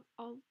like that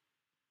all.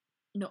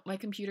 No, my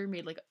computer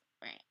made like a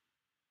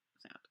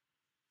sound.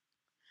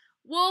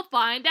 We'll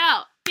find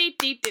out. Beep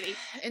beep diddy.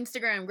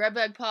 Instagram Grab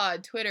Bag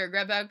Pod. Twitter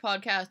Grab Bag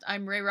Podcast.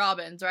 I'm Ray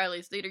Robbins.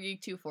 Riley's Slater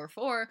Geek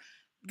 244.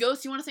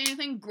 Ghost, you want to say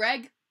anything?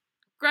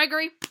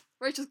 Gregory,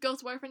 Rachel's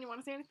ghost boyfriend, you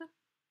want to say anything?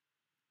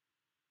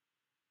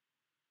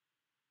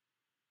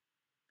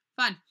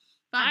 Fine.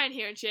 I ain't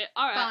hearing shit.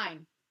 Alright.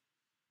 Fine.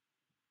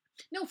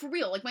 No, for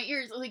real. Like, my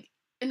ears, like,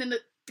 and then the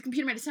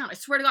computer made a sound. I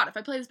swear to God, if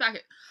I play this back...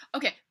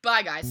 Okay,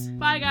 bye, guys.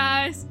 Bye,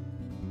 guys.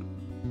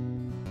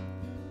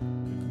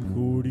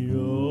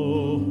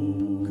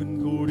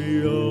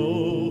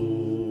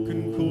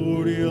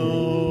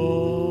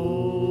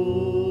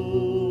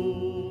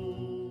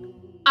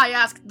 I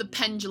asked the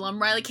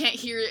pendulum. Riley can't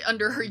hear it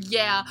under her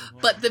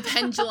but the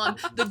pendulum,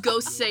 the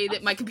ghosts say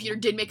that my computer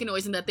did make a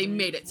noise and that they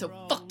made it, so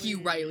fuck you,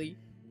 Riley.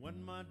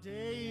 When my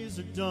days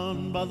are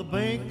done by the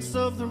banks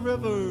of the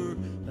river,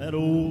 that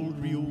old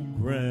Rio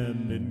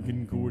Grande in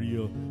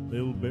Concordia,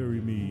 they'll bury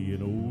me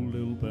in old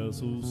El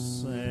Paso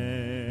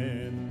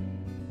sand.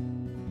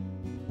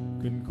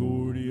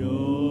 Concordia.